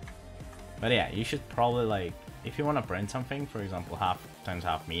 But yeah, you should probably if you want to print something, for example, half times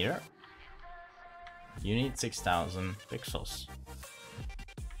half meter. You need 6,000 pixels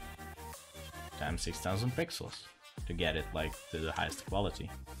times 6,000 pixels to get it to the highest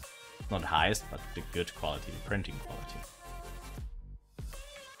quality. Not highest, but the good quality, the printing quality.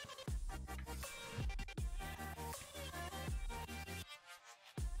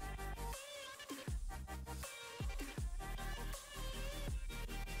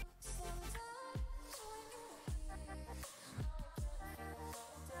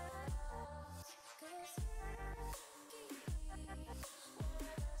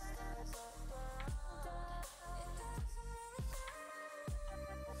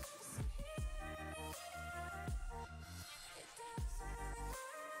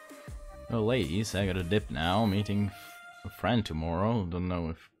 Oh, ladies, I gotta dip now. Meeting a friend tomorrow. Don't know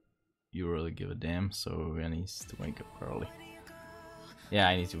if you really give a damn, so I need to wake up early. Yeah,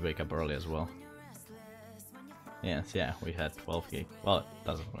 I need to wake up early as well. Yes, yeah, we had 12 gig. Well, it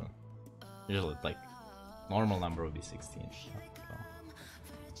doesn't really. Usually, normal number would be 16.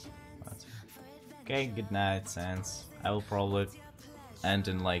 Okay, good night, Sans. I will probably end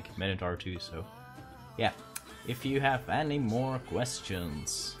in a minute or two, so yeah. If you have any more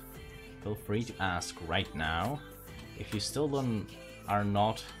questions, feel free to ask right now. If you still are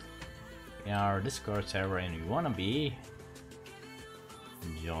not in our Discord server and you wanna be,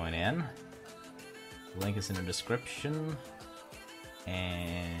 join in. The link is in the description,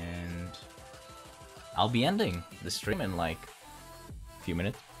 and I'll be ending the stream in a few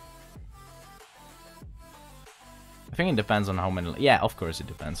minutes. I think it depends on how many. Yeah, of course it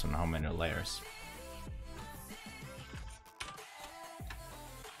depends on how many layers.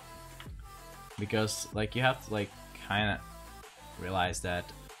 Because you have to kind of realize that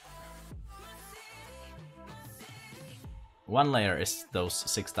one layer is those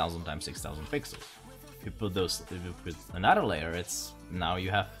 6,000 times 6,000 pixels. If you put another layer, it's now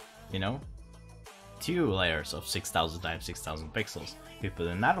you have, you know, 2 layers of 6,000 times 6,000 pixels. If you put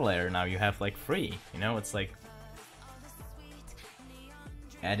another layer, now you have 3. You know, it's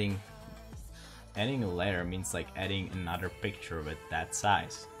adding a layer means adding another picture with that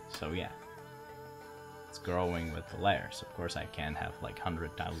size. So yeah. It's growing with the layers. Of course I can't have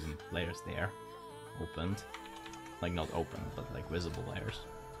 100,000 layers there opened, not open but visible layers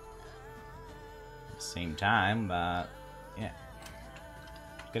at the same time, but yeah,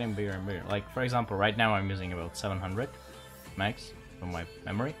 getting bigger and bigger. For example, right now I'm using about 700 megs from my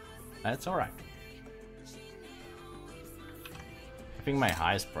memory. That's alright. I think my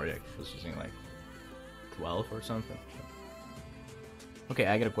highest project was using 12 or something. Okay,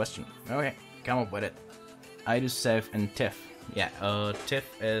 I got a question. Okay, come up with it. I do save in TIFF. Yeah,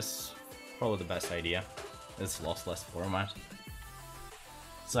 TIFF is probably the best idea. It's lossless format.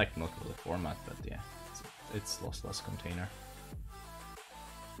 It's like not really format, but yeah, it's lossless container.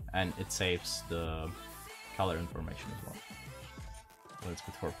 And it saves the color information as well. So it's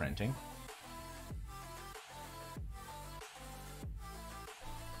good for printing.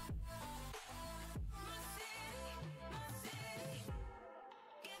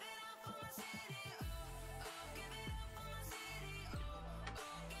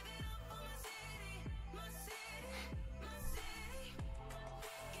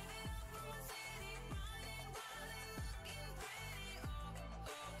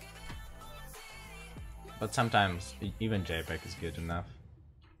 But sometimes even JPEG is good enough.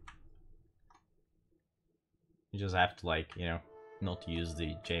 You just have to, like, you know, not use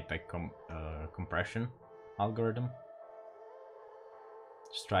the JPEG compression algorithm.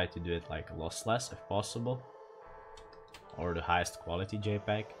 Just try to do it like lossless if possible, or the highest quality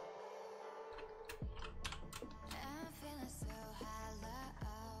JPEG.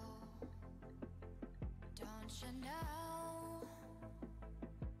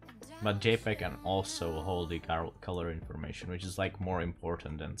 But JPEG can also hold the color information, which is like more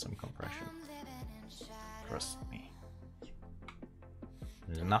important than some compression. Trust me.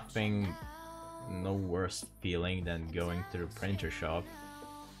 There's nothing, no worse feeling than going to the printer shop,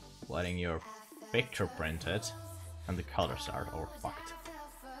 letting your picture printed, and the colors are all fucked.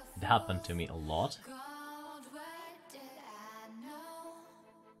 It happened to me a lot.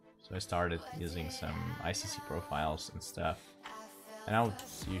 So I started using some ICC profiles and stuff. And now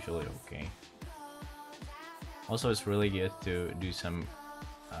it's usually okay. Also, it's really good to do some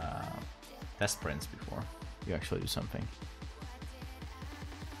test prints before you actually do something.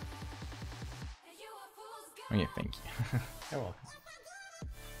 Okay, thank you. You're welcome.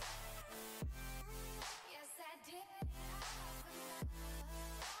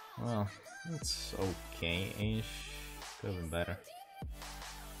 Well, it's okay-ish. Could have been better.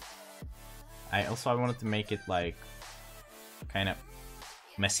 I wanted to make it like kind of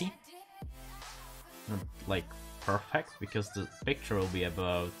messy, not like perfect, because the picture will be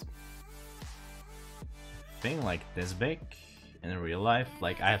about a thing like this big in real life.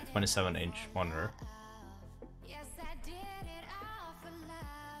 Like I have 27-inch monitor,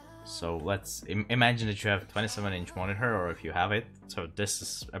 so let's imagine that you have 27-inch monitor, or if you have it, so this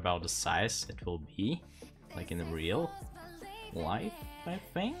is about the size it will be like in the real life type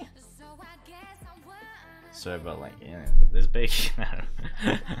thing. So about like, yeah, this big. I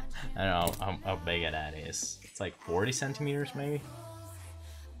don't know how big that is. It's like 40 centimeters maybe,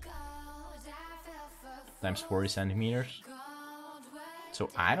 times 40 centimeters. So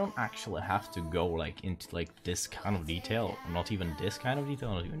I don't actually have to go like into like this kind of detail, not even this kind of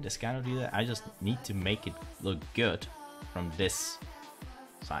detail, not even this kind of detail. I just need to make it look good from this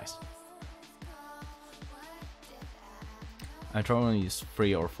size. I try to use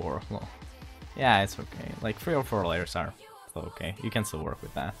 3 or 4. Well, yeah, it's okay. Like 3 or 4 layers are still okay. You can still work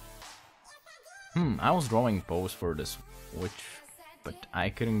with that. I was drawing pose for this witch, but I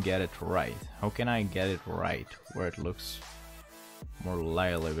couldn't get it right. How can I get it right where it looks more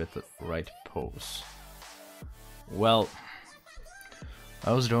lively with the right pose? Well,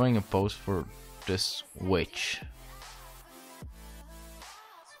 I was drawing a pose for this witch,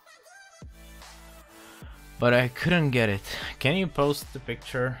 but I couldn't get it. Can you post the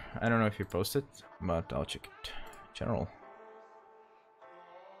picture? I don't know if you posted, but I'll check it. General.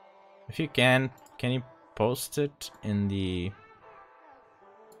 If you can you post it in the...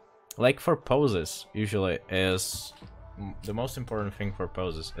 Like for poses, usually is... The most important thing for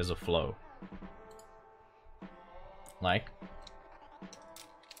poses is a flow. Like,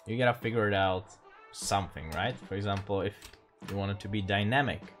 you gotta figure it out something, right? For example, if you want it to be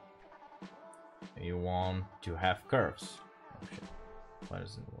dynamic, you want to have curves. Oh shit, why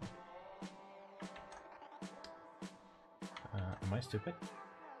does it work? Am I stupid?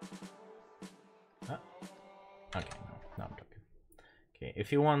 Huh? Okay, no, I'm talking. Okay,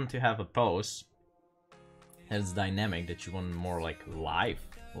 if you want to have a pose that's dynamic, that you want more like live,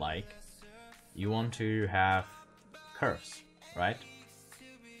 like, you want to have curves, right?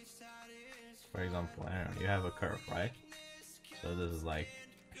 For example, I don't know, you have a curve, right? So this is like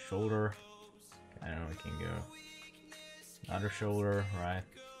shoulder. I don't know, we can go another shoulder, right?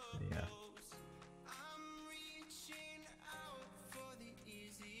 Yeah.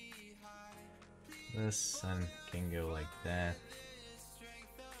 This and can go like that.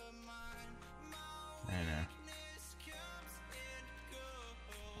 I don't know.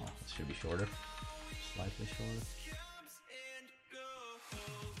 Oh, this should be shorter. slightly shorter.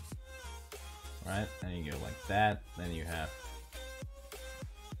 Right, and you go like that, then you have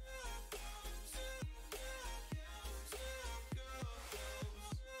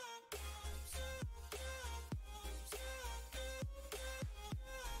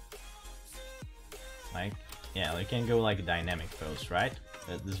like, yeah, you can go like dynamic pose, right?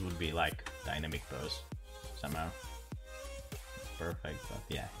 This would be like dynamic pose somehow. Perfect, but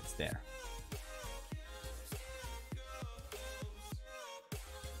yeah, it's there.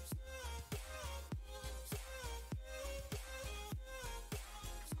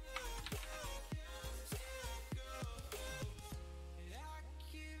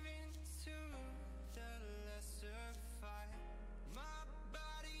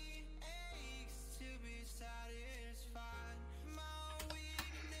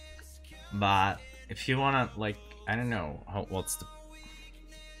 But if you wanna, like, I don't know, what's the...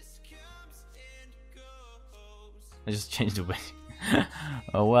 I just changed the way.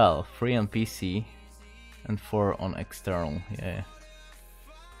 Oh well, 3 on PC and 4 on external, yeah.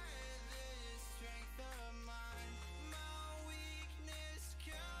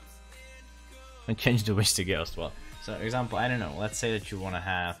 I changed the witch to ghost. Well, so example, I don't know, let's say that you wanna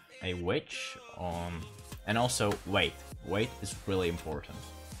have a witch on... And also, weight is really important.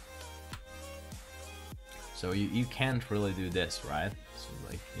 So you can't really do this, right? So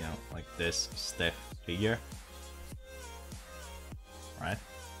like, you know, like this stiff figure, right?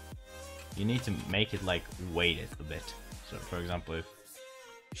 You need to make it like weighted a bit. So for example, if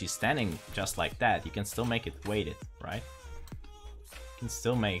she's standing just like that, you can still make it weighted, right? You can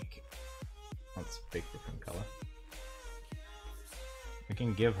still make, let's pick different color. You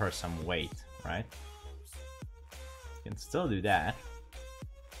can give her some weight, right? You can still do that.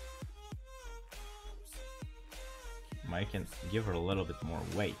 I can give her a little bit more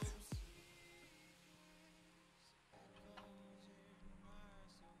weight.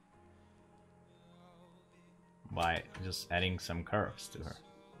 By just adding some curves to her.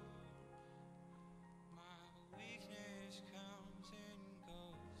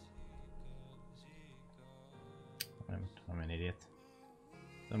 I'm an idiot.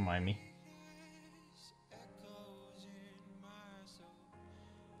 Don't mind me.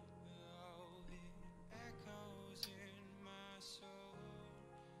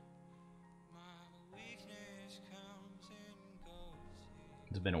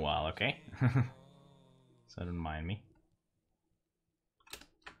 It's been a while, okay? So don't mind me.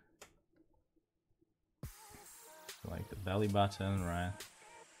 Like the belly button, right?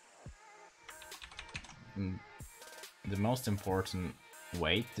 And the most important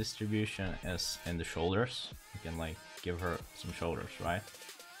weight distribution is in the shoulders. You can like give her some shoulders, right?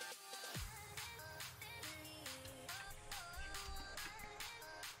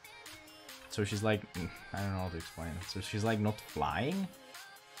 So she's like, I don't know how to explain it. So she's like not flying.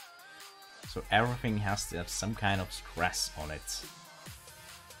 So everything has to have some kind of stress on it.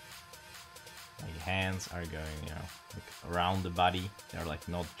 Like hands are going, you know, like around the body. They're like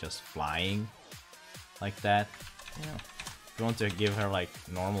not just flying like that. You know, if you want to give her like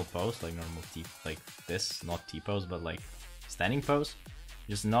normal pose, like normal T, like this, not T pose, but like standing pose,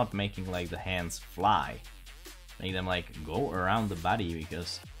 just not making like the hands fly. Make them like go around the body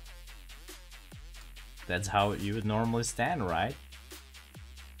because that's how you would normally stand, right?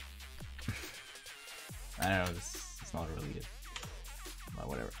 I don't know, it's not really good, but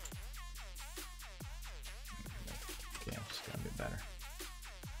whatever. Okay, I'm just gonna be better.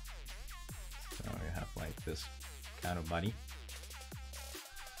 So you have like this kind of body.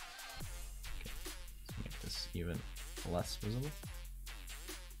 Okay, let's make this even less visible.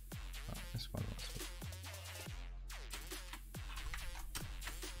 Oh, this one less visible.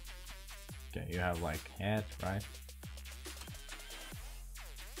 Okay, you have like head, right?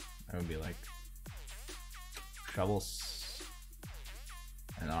 It would be like shovels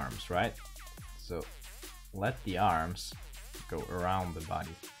and arms, right? So let the arms go around the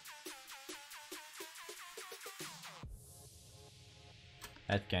body.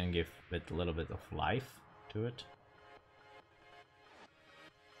 That can give it a little bit of life to it.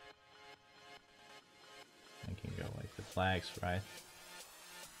 I can go like the flags, right?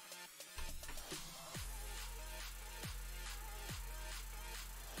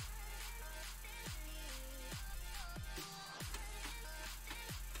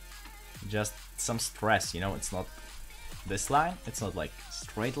 Just some stress, you know, it's not this line, it's not like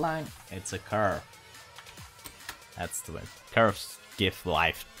straight line, it's a curve. That's the way. Curves give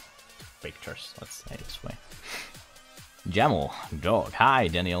life to pictures, let's say it this way. Jamal, dog, hi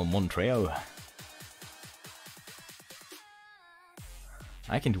Daniel Montreo.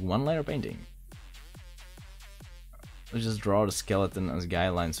 I can do one layer painting. just draw the skeleton as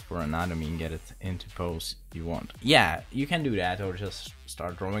guidelines for anatomy and get it into pose you want. Yeah, you can do that, or just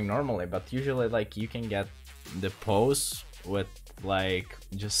start drawing normally, but usually like you can get the pose with like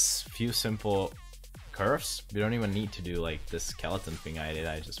just few simple curves. You don't even need to do like this skeleton thing I did.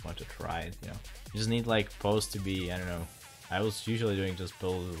 I just want to try it, you know. You just need like pose to be, I don't know. I was usually doing just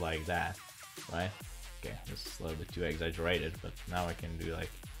poses like that, right? Okay, this is a little bit too exaggerated, but now I can do like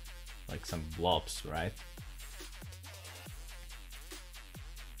some blobs, right?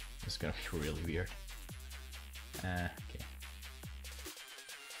 It's gonna be really weird. Okay.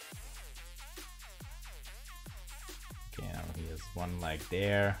 Okay, now he has one leg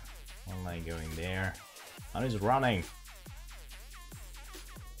there, one leg going there. Now he's running.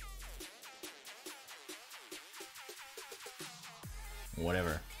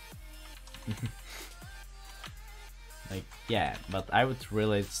 Whatever. Like, yeah, but I would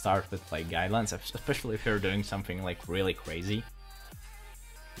really start with like guidelines, especially if you're doing something like really crazy.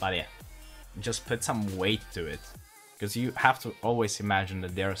 But yeah, just put some weight to it, because you have to always imagine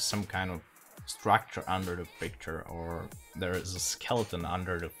that there's some kind of structure under the picture, or there is a skeleton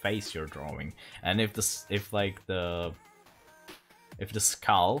under the face you're drawing. And if the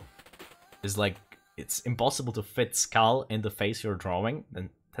skull is like, it's impossible to fit skull in the face you're drawing, then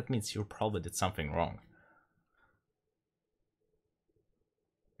that means you probably did something wrong.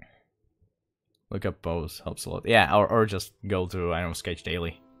 Look up pose, helps a lot. Yeah, or just go to, I don't know, Sketch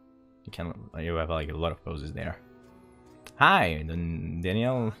Daily. You have like a lot of poses there. Hi,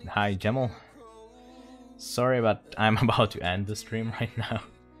 Daniel. Hi, Jamal. Sorry, but I'm about to end the stream right now.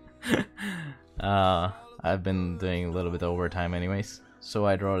 I've been doing a little bit overtime anyways. So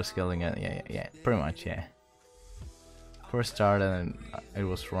I draw the skeleton. Yeah, pretty much, yeah. First started and it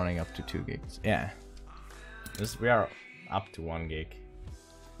was running up to 2 gigs. Yeah. We are up to 1 gig.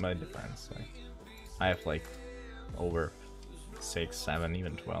 But it depends. Like, I have like over 6, 7,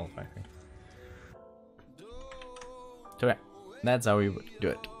 even 12, I think. So yeah, that's how we would do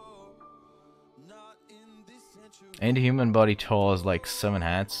it. And the human body tall is like 7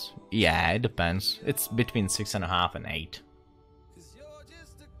 heads. Yeah, it depends. It's between 6.5 and 8.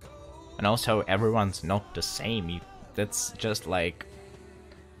 And also, everyone's not the same. That's just like,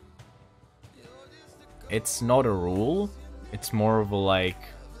 it's not a rule. It's more of a like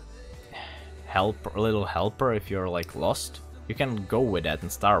helper, a little helper if you're like lost. You can go with that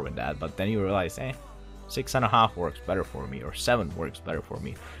and start with that, but then you realize, 6.5 works better for me, or 7 works better for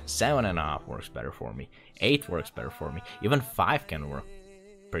me, 7.5 works better for me, 8 works better for me, even 5 can work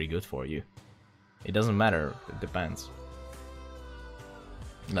pretty good for you. It doesn't matter, it depends.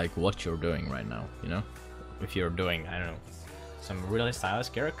 Like what you're doing right now, you know? If you're doing, I don't know, some really stylish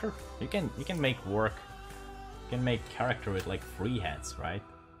character, you can make work. You can make character with like 3 heads, right?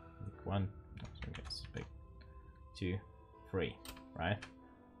 Like 1, 2, 3, right?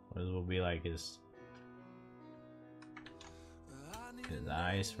 What it will be like is his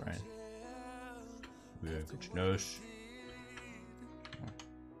eyes, right? We have good nose.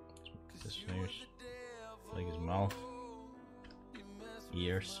 This nose, like his mouth,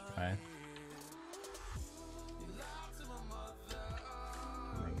 ears, right?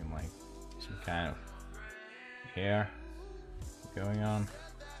 Make him like some kind of hair going on.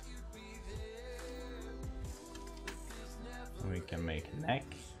 We can make a neck.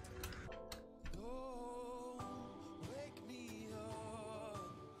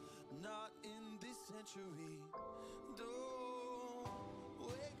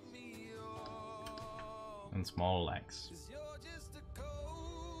 And small legs.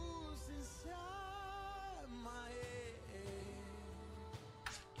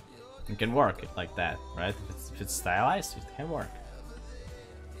 You can work it like that, right? If it's stylized, it can work.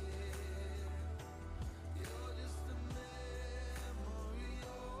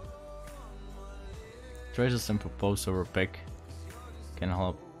 Trace a simple pose over pick can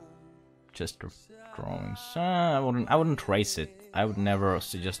help just drawings. I wouldn't trace it. I would never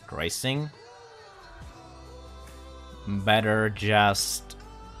suggest tracing. Better just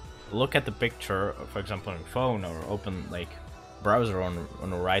look at the picture, for example on your phone, or open like browser on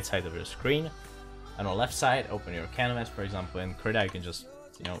the right side of your screen. On the left side, open your canvas, for example. In Krita, you can just,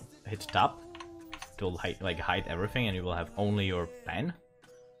 you know, hit tab to hide everything, and you will have only your pen.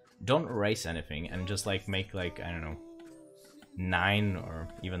 Don't erase anything, and just like make like, I don't know, 9 or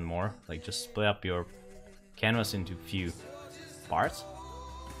even more. Like just split up your canvas into few parts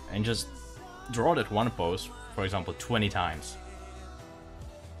and just draw that one pose, for example, 20 times.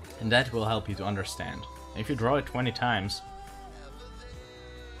 And that will help you to understand. If you draw it 20 times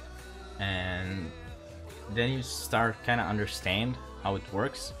and then you start kind of understand how it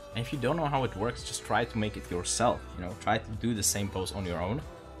works, And if you don't know how it works, just try to make it yourself, you know, try to do the same pose on your own.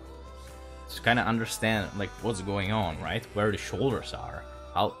 To kind of understand like what's going on, right? Where the shoulders are.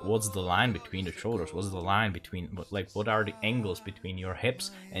 What's the line between the shoulders? What's the line between, like, what are the angles between your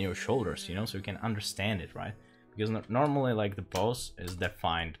hips and your shoulders, you know, so you can understand it, right? Because normally, like, the pose is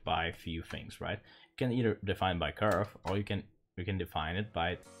defined by a few things, right? You can either define by curve, or you can define it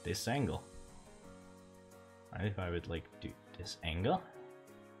by this angle. Right? If I would, like, do this angle,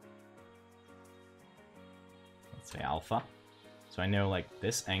 let's say alpha, so I know, like,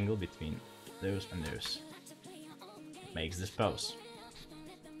 this angle between those and those makes this pose.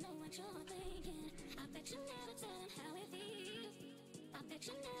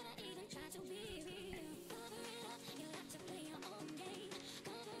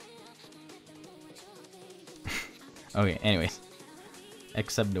 Okay, anyways.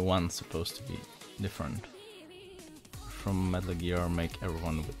 Except the one's supposed to be different. From Metal Gear, make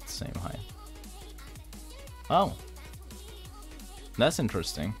everyone with the same height. Oh! That's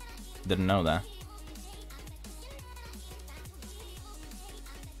interesting. Didn't know that.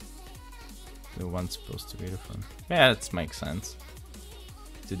 The one's supposed to be different. Yeah, that makes sense.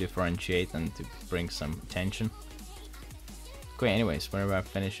 To differentiate and to bring some attention. Okay, anyways, whenever I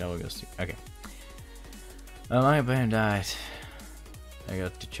finish, I will go see. Okay. My pain died. I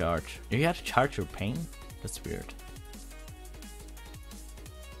got to charge. You got to charge your pain? That's weird.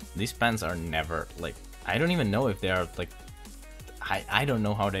 These pens are never, like, I don't even know if they are, like, I don't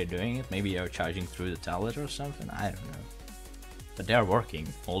know how they're doing it. Maybe they're charging through the tablet or something. I don't know. But they're working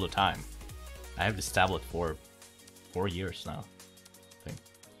all the time. I have this tablet for 4 years now, I think.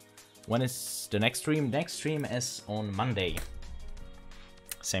 When is the next stream? Next stream is on Monday.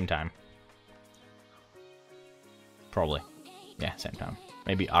 Same time. Probably. Yeah, same time.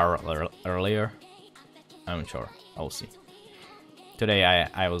 Maybe hour earlier. I'm not sure. I'll see. Today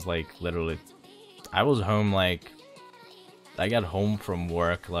I was like literally, I was home like, I got home from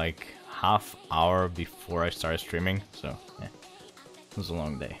work like half hour before I started streaming. So yeah, it was a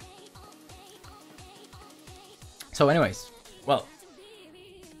long day. So anyways, well,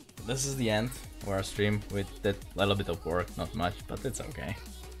 this is the end of our stream with that little bit of work, not much, but it's okay.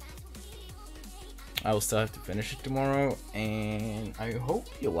 I will still have to finish it tomorrow, and I hope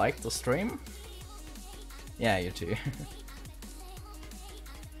you liked the stream. Yeah, you too.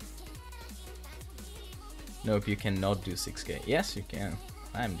 Nope, you cannot do 6K. Yes, you can.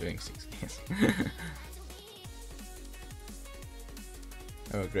 I'm doing 6Ks.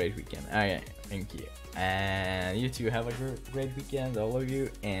 Have a great weekend. Okay, thank you. And you too have a great weekend, all of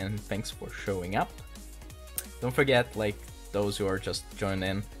you, and thanks for showing up. Don't forget, like, those who are just joining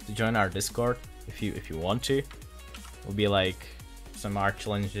in, to join our Discord. If you want to, will be like some art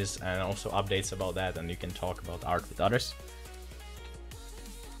challenges and also updates about that, and you can talk about art with others.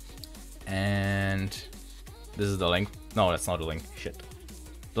 And this is the link. No, that's not the link. Shit.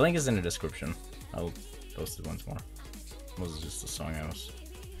 The link is in the description. I'll post it once more. It was just a song I was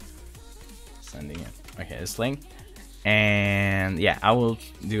sending it. Okay, this link. And yeah, I will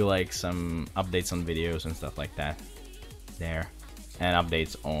do like some updates on videos and stuff like that there. And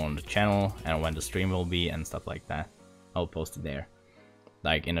updates on the channel and when the stream will be and stuff like that. I'll post it there,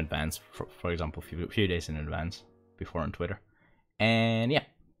 like in advance, for example, a few days in advance, before on Twitter. And yeah,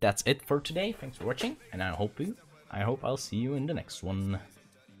 that's it for today. Thanks for watching, and I hope I'll see you in the next one.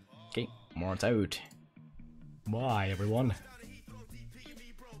 Okay, more out. Bye everyone.